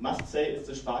he must say it's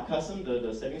the Sparkassen,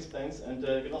 the savings banks, and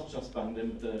the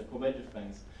Genossenschaftsbank, the cooperative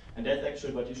banks. And that's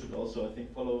actually what you should also, I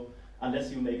think, follow,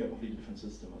 unless you make a completely different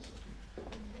system also.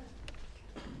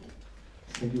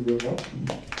 Thank you very much.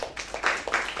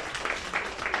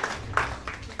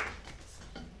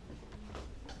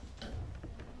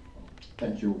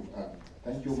 Thank you.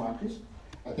 Thank you, Marcus.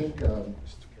 I think the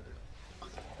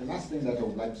last thing that I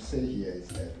would like to say here is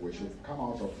that we should come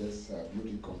out of this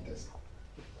beauty contest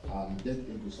and get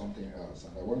into something else.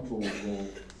 And I want to go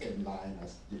in line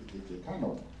as the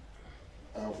panel.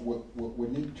 We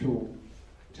need to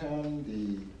turn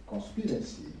the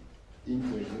conspiracy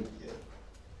into a good year.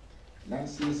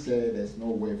 Nancy said there's no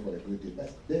way for a good deal,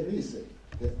 but there is.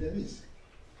 There is.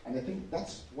 And I think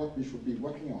that's what we should be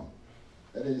working on.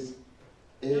 That is,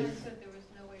 if... I said there was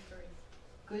no way for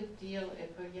a good deal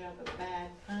if you have a bad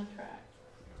contract.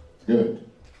 Good.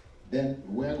 Then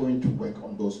we're going to work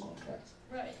on those contracts.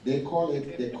 Right. They call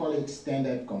it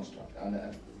standard construct. And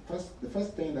the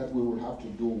first thing that we will have to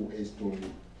do is to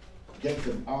get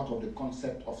them out of the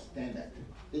concept of standard.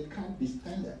 It can't be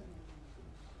standard.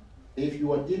 If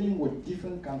you are dealing with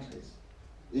different countries,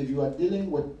 if you are dealing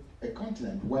with a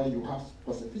continent where you have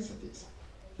specificities,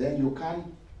 then you can't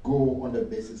go on the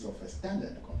basis of a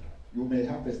standard contract. You may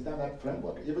have a standard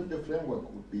framework. Even the framework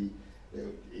would be,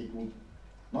 it would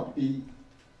not be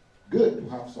good to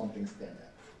have something standard.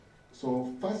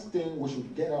 So first thing we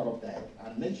should get out of that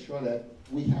and make sure that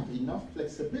we have enough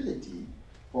flexibility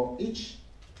for each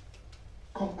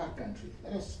compact country.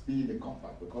 Let us be in the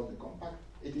compact, because the compact,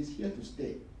 it is here to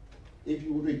stay. If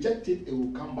you reject it, it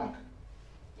will come back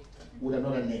with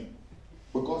another name.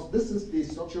 Because this is the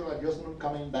structural adjustment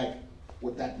coming back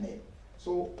with that name.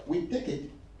 So we take it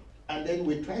and then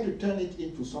we try to turn it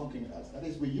into something else. That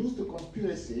is, we use the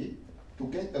conspiracy to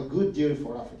get a good deal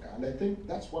for Africa. And I think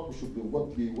that's what we should be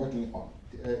working on.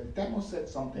 Tamo said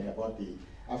something about the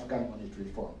African Monetary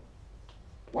Fund.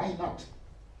 Why not?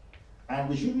 And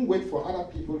we shouldn't wait for other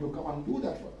people to come and do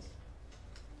that for us.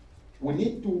 We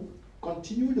need to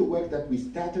continue the work that we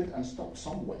started and stopped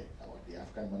somewhere about the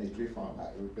African Monetary Fund.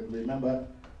 I remember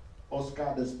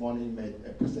Oscar this morning made a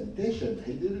presentation.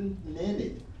 He didn't name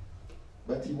it,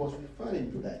 but he was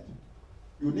referring to that.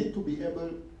 You need to be able,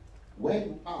 where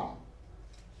you are,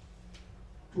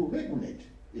 to regulate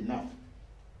enough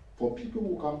for people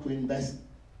who come to invest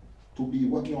to be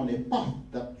working on a path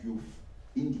that you've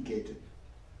indicated.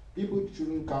 People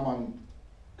shouldn't come and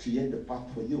create the path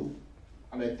for you.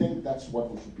 And I think that's what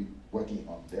we should be working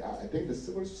on. I think the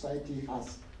civil society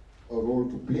has a role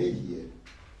to play here.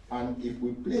 And if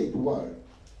we play it well,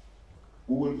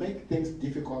 we will make things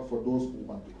difficult for those who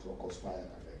want to conspire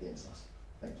against us.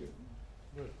 Thank you.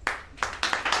 Good.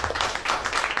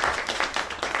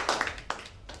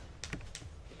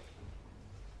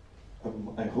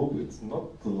 I hope it's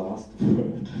not the last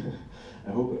word.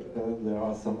 I hope there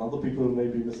are some other people,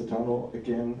 maybe Mr. Tano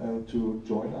again, to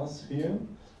join us here.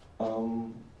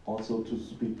 Also to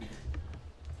speak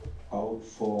out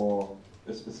for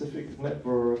a specific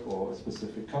network or a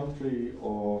specific country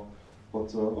or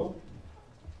whatsoever,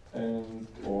 and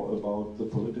or about the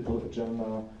political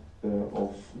agenda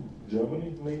of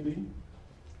Germany maybe.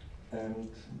 And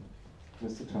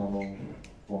Mr. Tano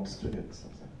wants to hit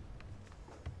something.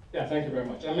 Yeah, thank you very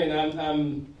much. I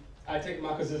mean, I take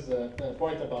Marcus's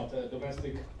point about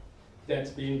domestic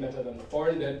debt being better than the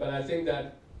foreign debt, but I think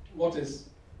that what is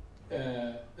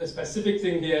the specific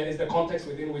thing here is the context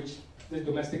within which the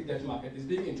domestic debt market is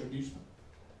being introduced,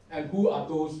 and who are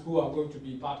those who are going to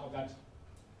be part of that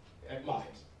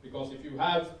market. Because if you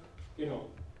have,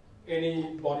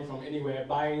 anybody from anywhere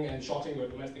buying and shorting your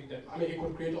domestic debt, I mean, it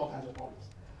could create all kinds of problems.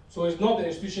 So it's not the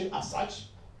institution as such,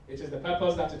 it is the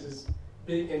purpose that it is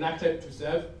being enacted to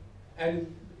serve,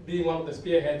 and being one of the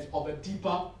spearheads of a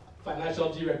deeper financial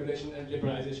deregulation and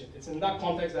liberalization. It's in that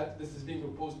context that this is being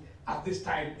proposed at this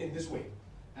time in this way.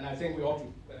 And I think we ought to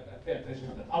pay attention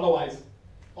to that. Otherwise,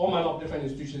 all manner of different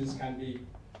institutions can be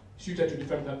suited to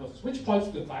different purposes, which points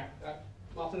to the fact that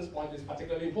Martin's point is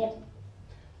particularly important.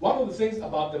 One of the things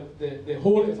about the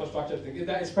whole infrastructure thing is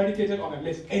that it's predicated on a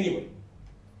myth anyway.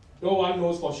 No one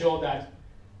knows for sure that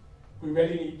we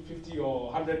really need 50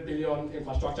 or 100 billion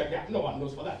infrastructure gap. No one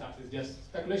knows for that. That is just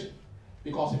speculation.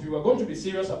 Because if you are going to be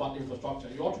serious about infrastructure,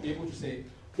 you ought to be able to say,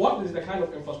 what is the kind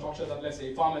of infrastructure that, let's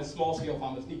say, farmers, small-scale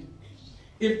farmers need?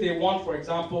 If they want, for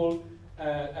example,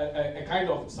 a kind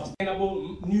of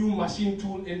sustainable new machine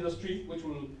tool industry, which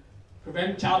will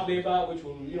prevent child labor, which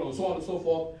will, you know, so on and so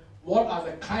forth. What are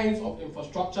the kinds of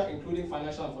infrastructure, including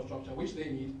financial infrastructure, which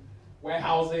they need,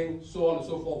 warehousing, so on and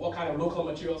so forth, what kind of local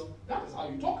materials? That is how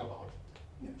you talk about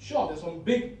it. Sure, there's some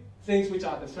big things which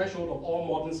are the threshold of all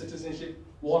modern citizenship: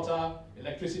 water,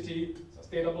 electricity,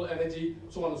 sustainable energy,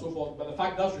 so on and so forth. But the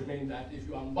fact does remain that if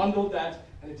you unbundle that,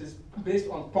 and it is based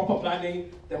on proper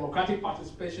planning, democratic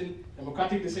participation,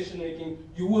 democratic decision making,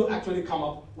 you will actually come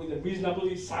up with a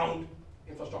reasonably sound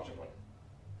infrastructure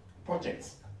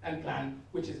projects and plan,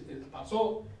 which is part.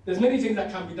 So there's many things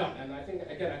that can be done, and I think,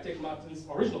 again, I take Martin's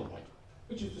original point,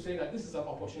 which is to say that this is an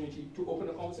opportunity to open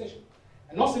a conversation.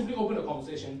 And not simply open a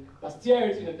conversation, but steer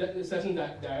it in a certain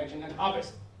direction and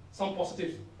harvest some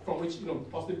positives from which, you know,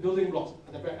 positive building blocks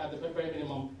at the very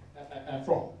minimum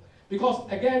from. Because,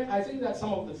 again, I think that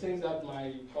some of the things that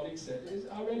my colleagues said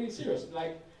are really serious,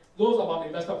 like those about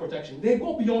investor protection. They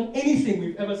go beyond anything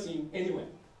we've ever seen anywhere.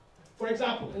 For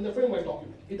example, in the framework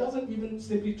document, it doesn't even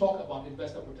simply talk about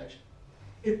investor protection.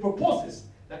 It proposes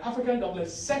that African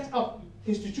governments set up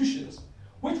institutions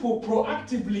which will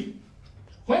proactively,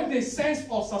 when they sense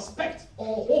or suspect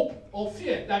or hope or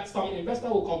fear that some investor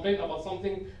will complain about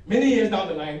something many years down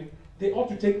the line, they ought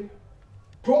to take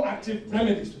proactive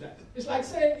remedies to that. It's like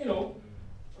saying, you know,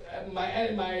 I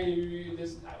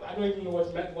don't even know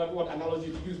what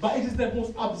analogy to use, but it is the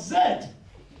most absurd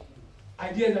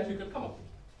idea that you can come up with.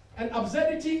 And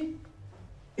absurdity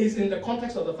is in the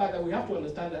context of the fact that we have to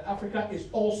understand that Africa is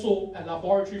also a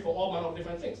laboratory for all manner of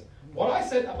different things. What I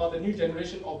said about the new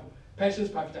generation of pensions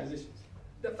privatizations,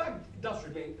 the fact does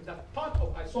remain that part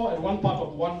of, I saw in one part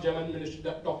of one German ministry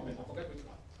document, I forget which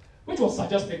one, which was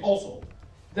suggesting also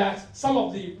that some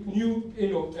of the new, you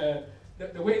know,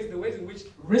 the ways in which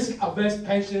risk-averse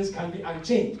pensions can be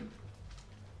unchained,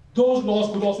 those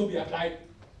laws could also be applied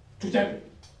to Germany.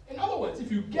 In other words,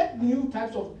 if you get new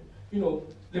types of, you know,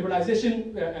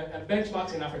 liberalization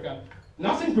benchmarks in Africa,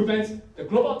 nothing prevents the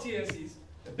global TNCs,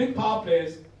 the big power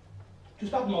players, to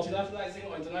start multilateralizing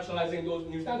or internationalizing those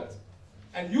new standards.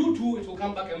 And you too, it will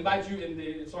come back and bite you in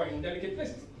delicate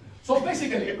places. So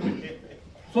basically,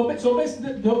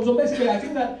 basically, I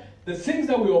think that the things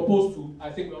that we're opposed to, I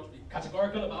think we ought to be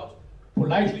categorical about,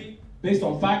 politely, based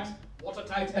on fact,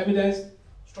 watertight evidence,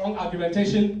 strong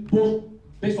argumentation, both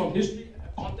based on history,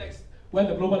 context, where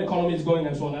the global economy is going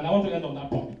and so on. And I want to end on that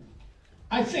point.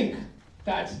 I think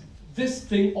that this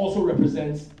thing also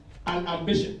represents an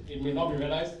ambition. It may not be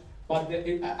realized, but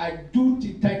I do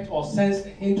detect or sense a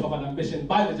hint of an ambition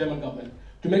by the German government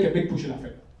to make a big push in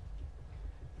Africa.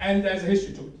 And there's a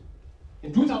history to it.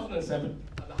 In 2007,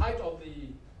 at the height of the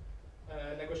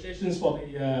negotiations for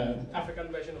the African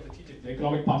version of the TTIP, the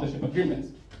Economic Partnership Agreements,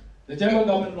 the German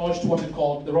government launched what it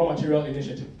called the Raw Material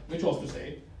Initiative, which was to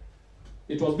say,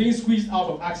 it was being squeezed out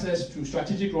of access to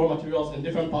strategic raw materials in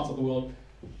different parts of the world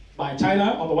by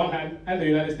China on the one hand and the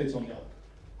United States on the other.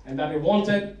 And that it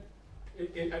wanted,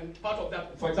 and part of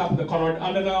that, for example, the Konrad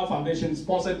Adenauer Foundation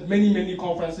sponsored many, many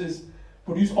conferences,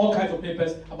 produced all kinds of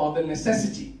papers about the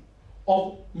necessity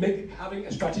of having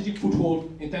a strategic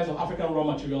foothold in terms of African raw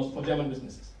materials for German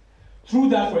businesses. Through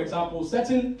that, for example,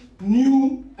 certain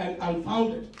new and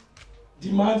unfounded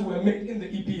demands were made in the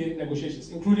EPA negotiations,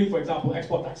 including, for example,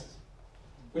 export taxes,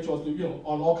 which was, you know,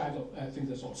 on all kinds of things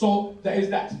and so on. So there is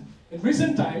that. In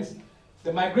recent times,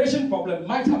 the migration problem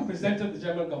might have presented the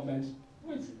German government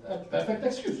with a perfect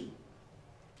excuse.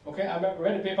 Okay, I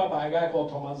read a paper by a guy called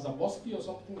Thomas Zaborski or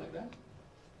something like that.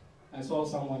 I saw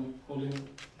someone holding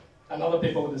another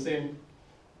paper with the same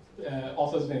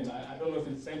author's name. I don't know if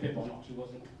it's the same paper or not. It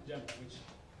wasn't German, which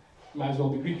might as well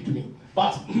be Greek to me.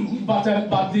 But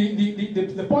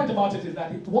the point about it is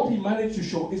that what he managed to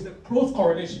show is the close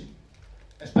correlation,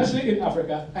 especially in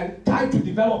Africa, and tied to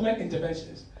development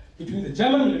interventions between the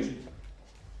German military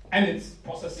and its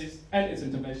processes and its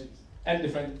interventions and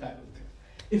different types of things.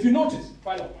 If you notice,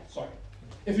 final point, sorry.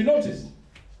 If you notice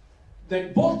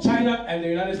that both China and the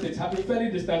United States have been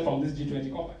fairly distant from this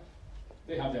G20-Compact.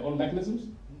 They have their own mechanisms.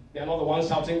 They are not the ones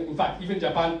shouting. In fact, even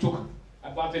Japan took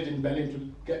advantage in Berlin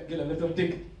to get a little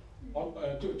dig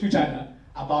to China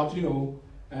about, you know,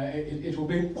 it will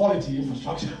bring quality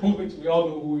infrastructure, which we all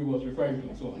know who he was referring to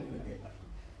and so on.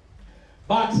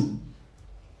 But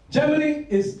Germany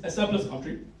is a surplus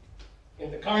country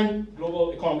in the current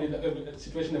global economy, the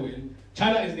situation that we're in.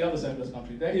 China is the other surplus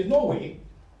country. There is no way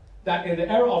that in the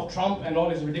era of Trump and all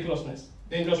his ridiculousness,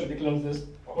 dangerous ridiculousness,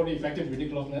 probably effective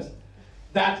ridiculousness,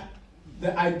 that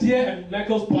the idea and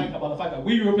Merkel's point about the fact that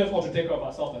we Europeans want to take care of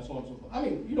ourselves and so on and so forth. I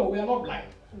mean, you know, we are not blind.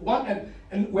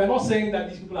 And we're not saying that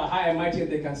these people are high and mighty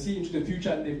and they can see into the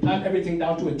future and they plan everything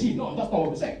down to a T. No, that's not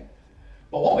what we're saying.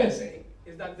 But what we're saying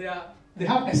is that they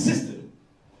have a system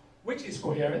which is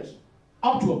coherent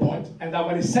up to a point, and that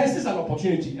when it senses an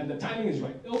opportunity and the timing is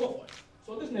right, they'll go for it.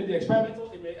 So this may be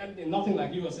experimental, it may end in nothing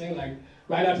like you were saying, like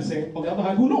Reinhard is saying. On the other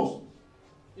hand, who knows?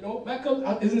 You know, Merkel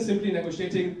isn't simply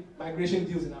negotiating migration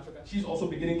deals in Africa. She's also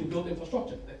beginning to build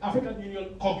infrastructure. The African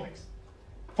Union complex,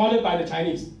 funded by the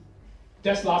Chinese.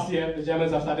 Just last year, the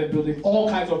Germans have started building all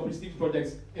kinds of prestige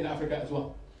projects in Africa as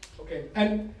well. Okay,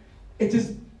 and it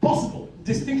is possible,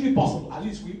 distinctly possible, at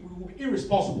least we will be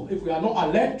irresponsible if we are not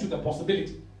alert to the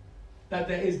possibility that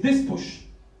there is this push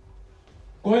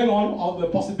going on, or the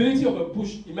possibility of a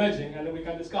push emerging, and then we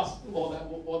can discuss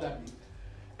what that means.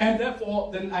 And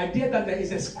therefore, the idea that there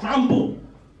is a scramble,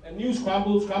 a new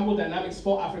scramble dynamics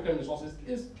for African resources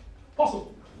is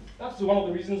possible. That's one of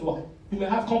the reasons why. You may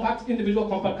have individual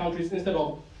compact countries instead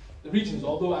of the regions,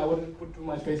 although I wouldn't put too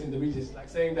much faith in the regions, like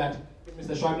saying that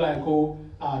Mr. Schäuble and co.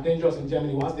 are dangerous in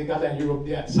Germany. Once they gather in Europe,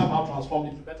 they are somehow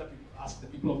transformed into better people. Ask the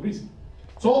people of Greece.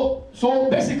 So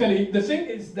basically, the thing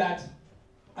is that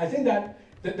I think that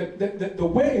the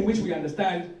way in which we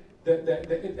understand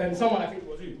and someone, I think it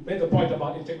was you, made the point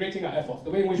about integrating our efforts,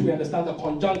 the way in which we understand the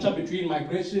conjuncture between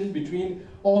migration, between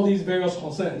all these various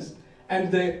concerns,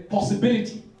 and the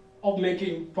possibility of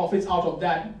making profits out of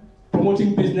that,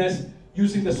 promoting business,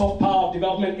 using the soft power of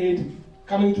development aid,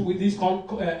 coming to with these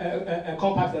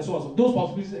compacts and so on. So those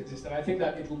possibilities exist, and I think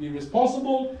that it will be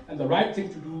responsible and the right thing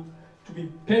to do to be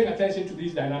paying attention to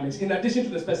these dynamics, in addition to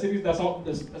the specifics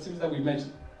that we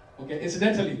mentioned. Okay.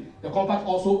 Incidentally, the compact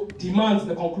also demands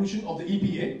the conclusion of the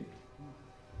EPA,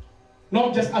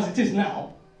 not just as it is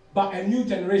now, but a new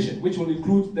generation, which will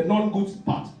include the non-goods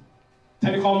part,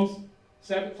 telecoms,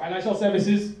 financial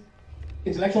services,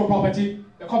 intellectual property.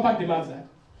 The compact demands that.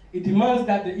 It demands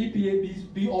that the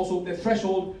EPA be also the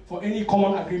threshold for any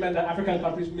common agreement that African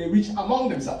countries may reach among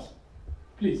themselves.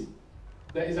 Please,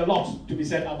 there is a lot to be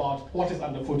said about what is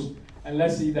underfoot, and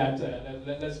let's see that,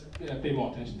 let's pay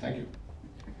more attention. Thank you.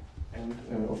 And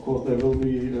of course there will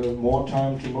be more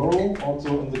time tomorrow,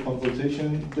 also in the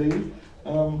consultation day.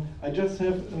 I just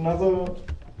have another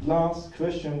last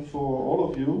question for all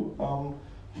of you.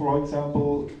 For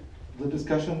example, the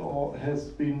discussion has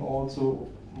been also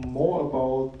more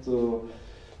about the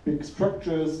big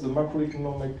structures, the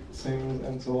macroeconomic things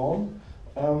and so on.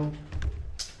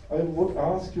 I would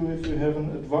ask you if you have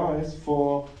an advice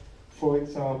for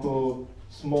example,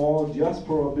 small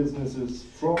diaspora businesses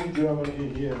from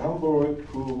Germany here in Hamburg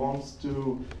who wants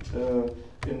to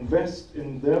invest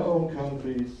in their own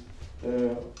countries.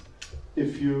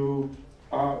 If you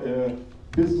are a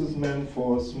businessman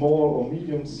for a small or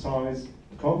medium-sized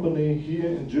company here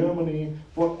in Germany,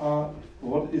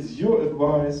 what is your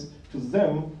advice to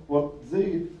them? What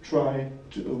they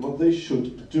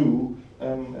should do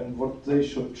and what they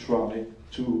should try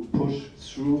to push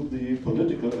through the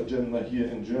political agenda here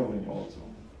in Germany also?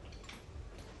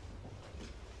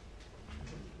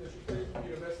 They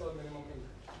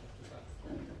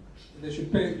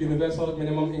should pay universal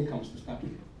minimum incomes to start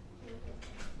with.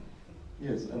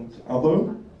 Yes, and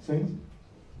other things?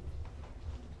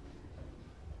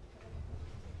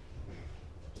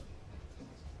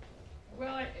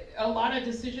 Well, a lot of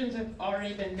decisions have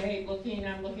already been made.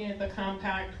 I'm looking at the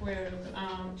compact with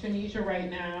Tunisia right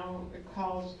now. It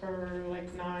calls for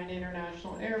like 9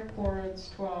 international airports,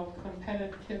 12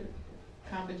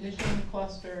 competition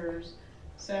clusters,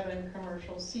 7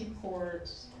 commercial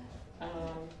seaports,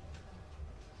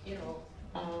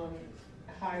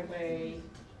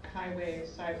 highways,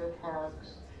 cyber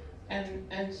parks.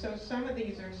 And so some of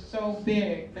these are so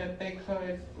big that they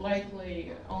could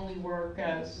likely only work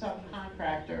as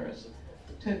subcontractors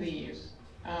to these.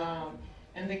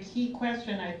 And the key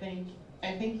question, I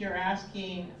think you're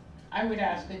asking, I would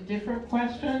ask a different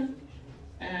question,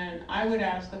 and I would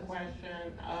ask the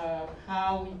question of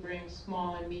how we bring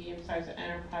small and medium-sized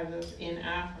enterprises in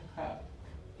Africa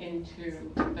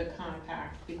into the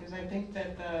compact, because I think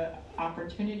that the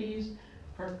opportunities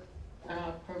for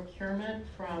procurement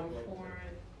from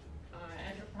foreign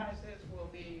enterprises will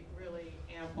be really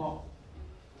ample.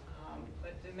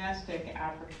 But domestic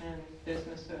African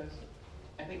businesses,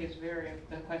 I think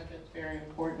the question is very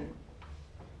important.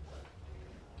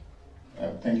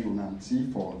 Thank you, Nancy,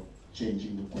 for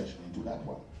changing the question into that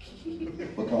one.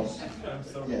 Because,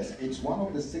 yes, it's one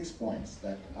of the 6 points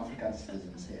that African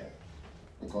citizens have.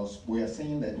 Because we are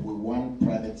saying that we want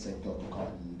private sector to come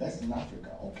and invest in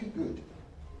Africa. Okay, good.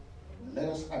 Let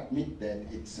us admit that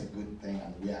it's a good thing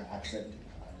and we are accepting.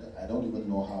 I don't even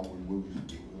know how we will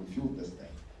refute this thing.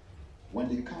 When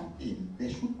they come in, there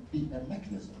should be a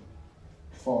mechanism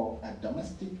for a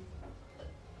domestic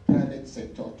private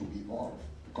sector to evolve,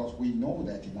 because we know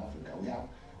that in Africa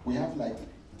we have like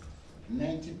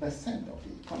 90% of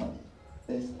the economy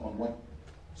based on what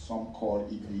some call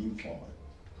the informal.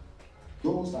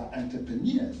 Those are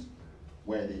entrepreneurs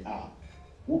where they are,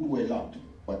 who do a lot,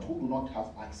 but who do not have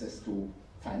access to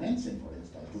financing, for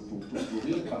instance, to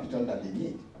real capital that they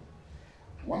need.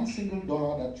 One single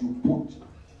dollar that you put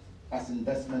as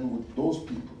investment with those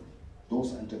people,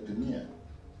 those entrepreneurs,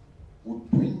 would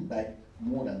bring back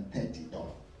more than $30.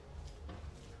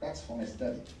 That's from a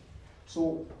study.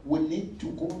 So we need to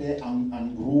go there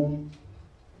and groom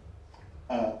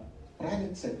a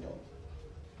private sector,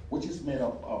 which is made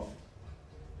up of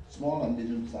small and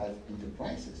medium-sized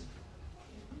enterprises,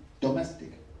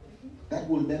 domestic, that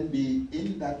will then be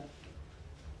in that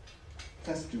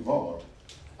festival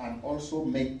and also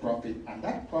make profit, and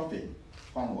that profit,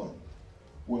 Fanwell,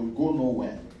 will go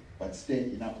nowhere but stay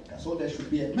in Africa. So there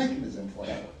should be a mechanism for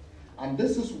that. And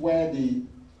this is where the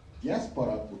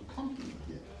diaspora would come in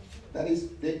here. That is,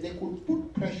 they could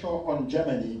put pressure on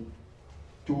Germany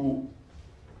to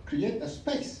create a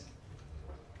space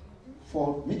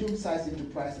for medium-sized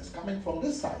enterprises coming from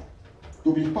this side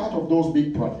to be part of those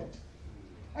big projects.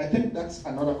 I think that's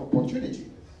another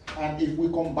opportunity. And if we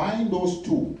combine those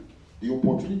two, the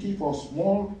opportunity for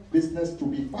small business to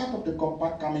be part of the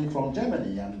compact coming from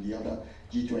Germany and the other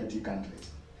G20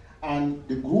 countries, and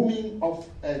the grooming of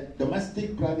a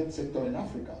domestic private sector in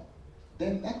Africa,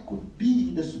 then that could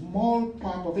be the small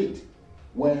part of it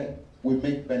where we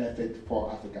make benefit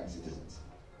for African citizens.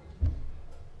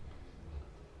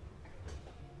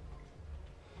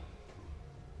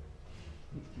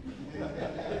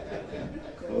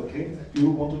 Okay,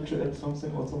 you wanted to add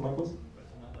something also, Marcus?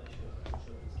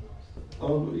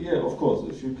 Yeah, of course,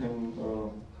 if you can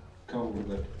come with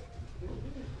that.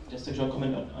 Just a short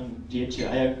comment on DHA.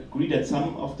 I agree that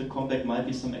some of the compact might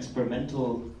be some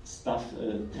experimental stuff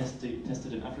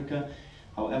tested in Africa.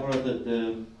 However,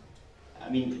 I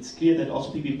mean, it's clear that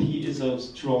also PPP is a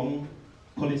strong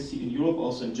policy in Europe,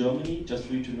 also in Germany, just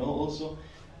for you to know also.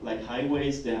 Like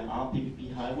highways, there are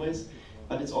PPP highways.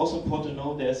 But it's also important to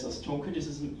know there's a strong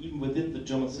criticism even within the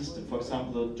German system. For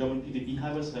example, the German PPP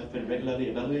highways have been regularly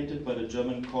evaluated by the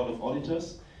German Court of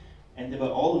Auditors, and they were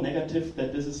all negative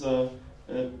that this is a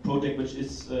project which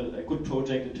is a good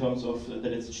project in terms of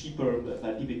that it's cheaper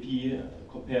by PPP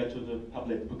compared to the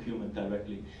public procurement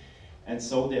directly. And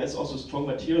so there's also strong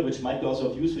material which might be also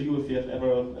of use for you if you have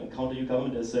ever encountered your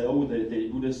government and say, oh, they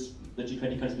do this, the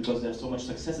G20 countries, because they have so much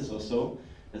successes or so.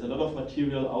 There's a lot of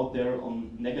material out there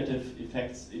on negative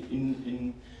effects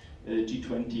in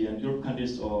G20 and Europe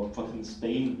countries, or for example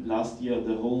Spain last year,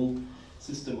 the whole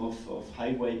system of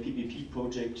highway PPP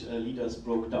project leaders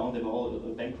broke down. They were all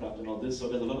bankrupt and all this. So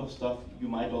there's a lot of stuff you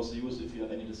might also use if you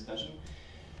have any discussion.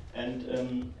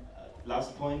 And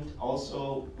last point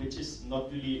also, which is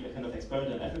not really a kind of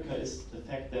experiment in Africa, is the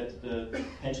fact that the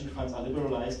pension funds are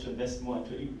liberalized to invest more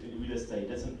into real estate.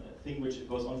 That's a thing which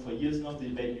goes on for years now, the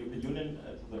debate in the European Union,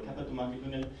 the Capital Market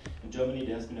Union. In Germany,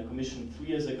 there has been a commission 3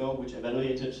 years ago which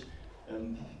evaluated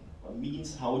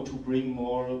means how to bring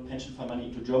more pension fund money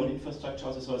into German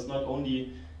infrastructure. So it's not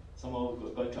only somehow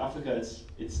going to Africa,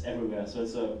 it's everywhere. So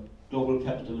it's a global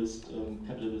capitalist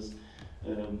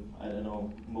I don't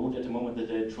know, mode at the moment that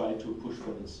they try to push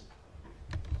for this.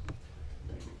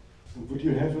 Would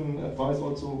you have an advice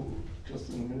also, just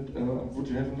in a minute, would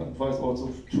you have an advice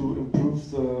also to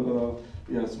improve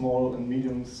the small and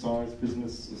medium-sized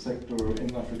business sector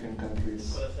in African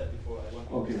countries? What I said before, I want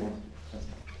to... Okay.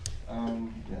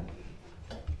 Yeah.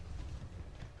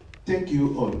 Thank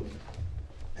you all.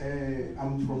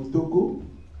 I'm from Togo,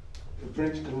 a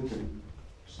French country.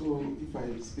 So if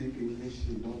I speak English,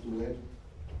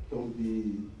 don't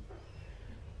be.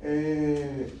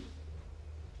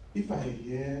 If I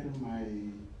hear my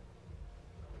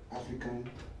African,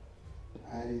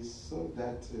 I saw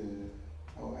that,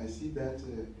 or I see that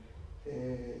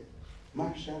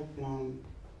Marshall Plan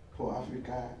for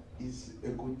Africa is a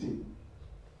good thing.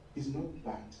 It's not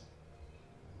bad.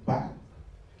 But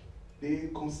the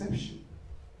conception,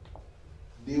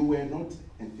 they were not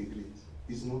integrated.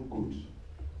 It's not good.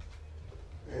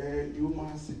 You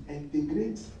must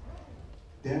integrate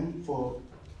them for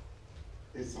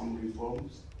some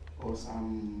reforms or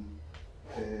some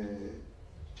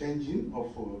changing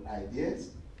of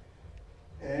ideas.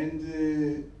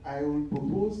 And I will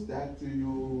propose that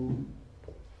you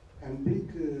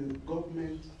implique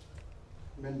government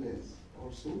members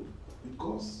also,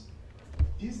 because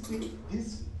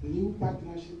this new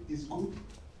partnership is good,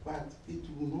 but it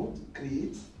will not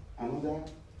create another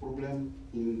problem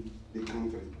in the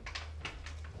country.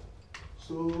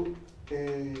 So,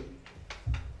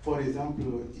 for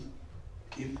example,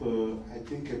 if I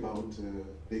think about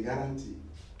the guarantee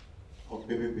of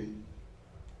PPP,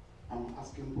 I'm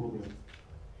asking problem.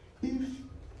 If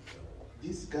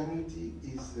this guarantee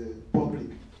is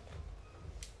public,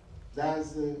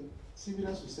 does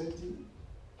civil society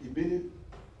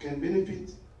can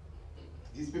benefit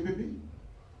this PPP?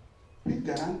 Which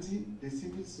guarantee the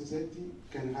civil society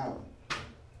can have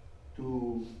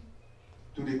to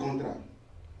the contract?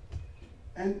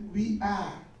 And we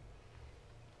are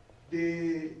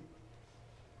the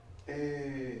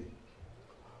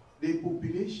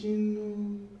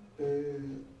population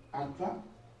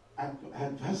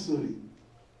advisory.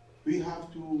 We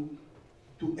have to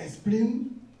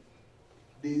explain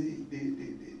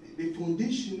the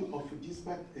foundation of this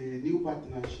new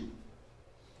partnership.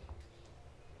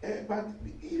 But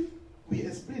if we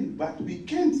explain, but we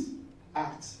can't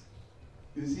act,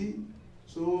 you see.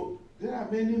 So there are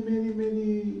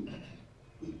many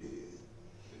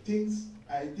things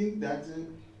I think that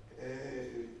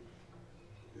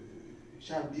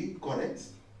shall be correct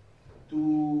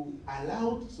to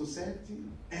allow society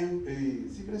and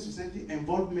civil society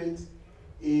involvement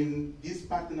in this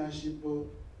partnership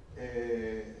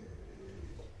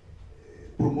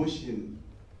promotion.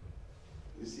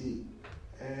 You see,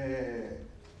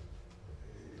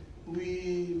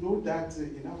 we know that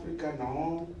in Africa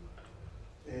now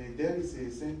there is a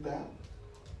center,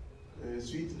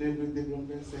 Sweet Level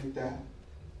Development Center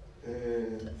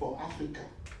for Africa,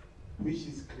 which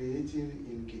is created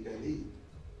in Kigali.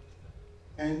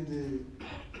 And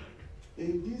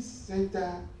in this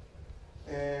center,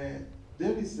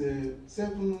 there is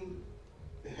 7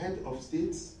 head of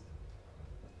states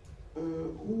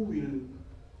who will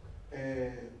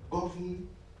govern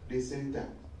the center.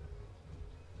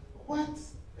 What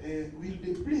will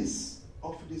the place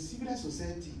of the civil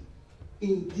society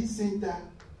in this center?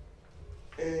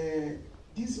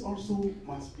 This also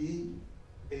must be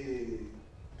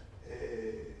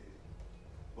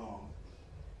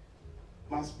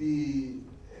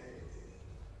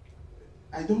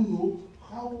I don't know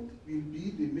how will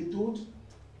be the method.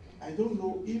 I don't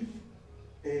know if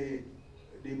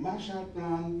the Marshall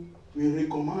Plan will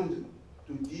recommend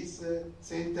to this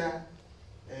center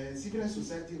civil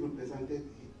society represented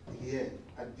here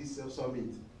at this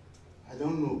summit. I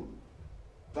don't know.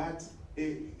 But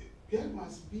there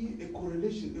must be a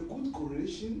correlation, a good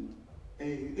correlation,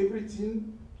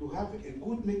 everything to have a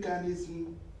good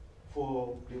mechanism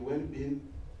for the well-being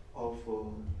of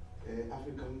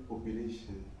African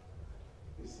population.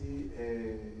 You see,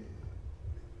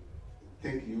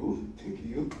 thank you. Thank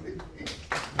you very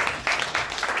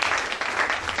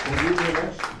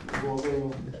much. It was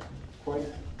a quite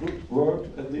good word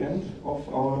at the end of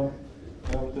our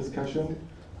discussion.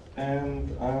 And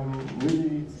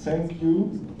really thank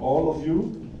you, all of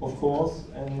you, of course,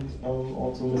 and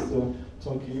also Mr.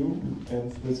 Tsounkeu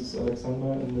and Mrs.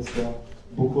 Alexander and Mr.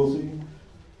 Bokosi.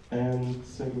 And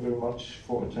thank you very much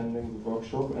for attending the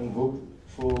workshop, and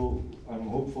I'm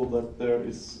hopeful that there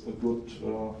is a good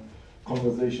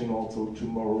conversation also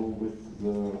tomorrow with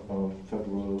the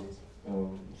federal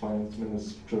finance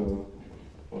minister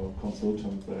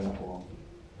consultant there, or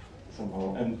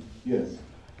somehow. And yes,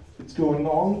 it's going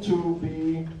on to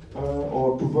be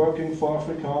or to working for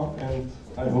Africa, and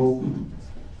I hope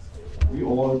we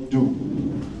all do.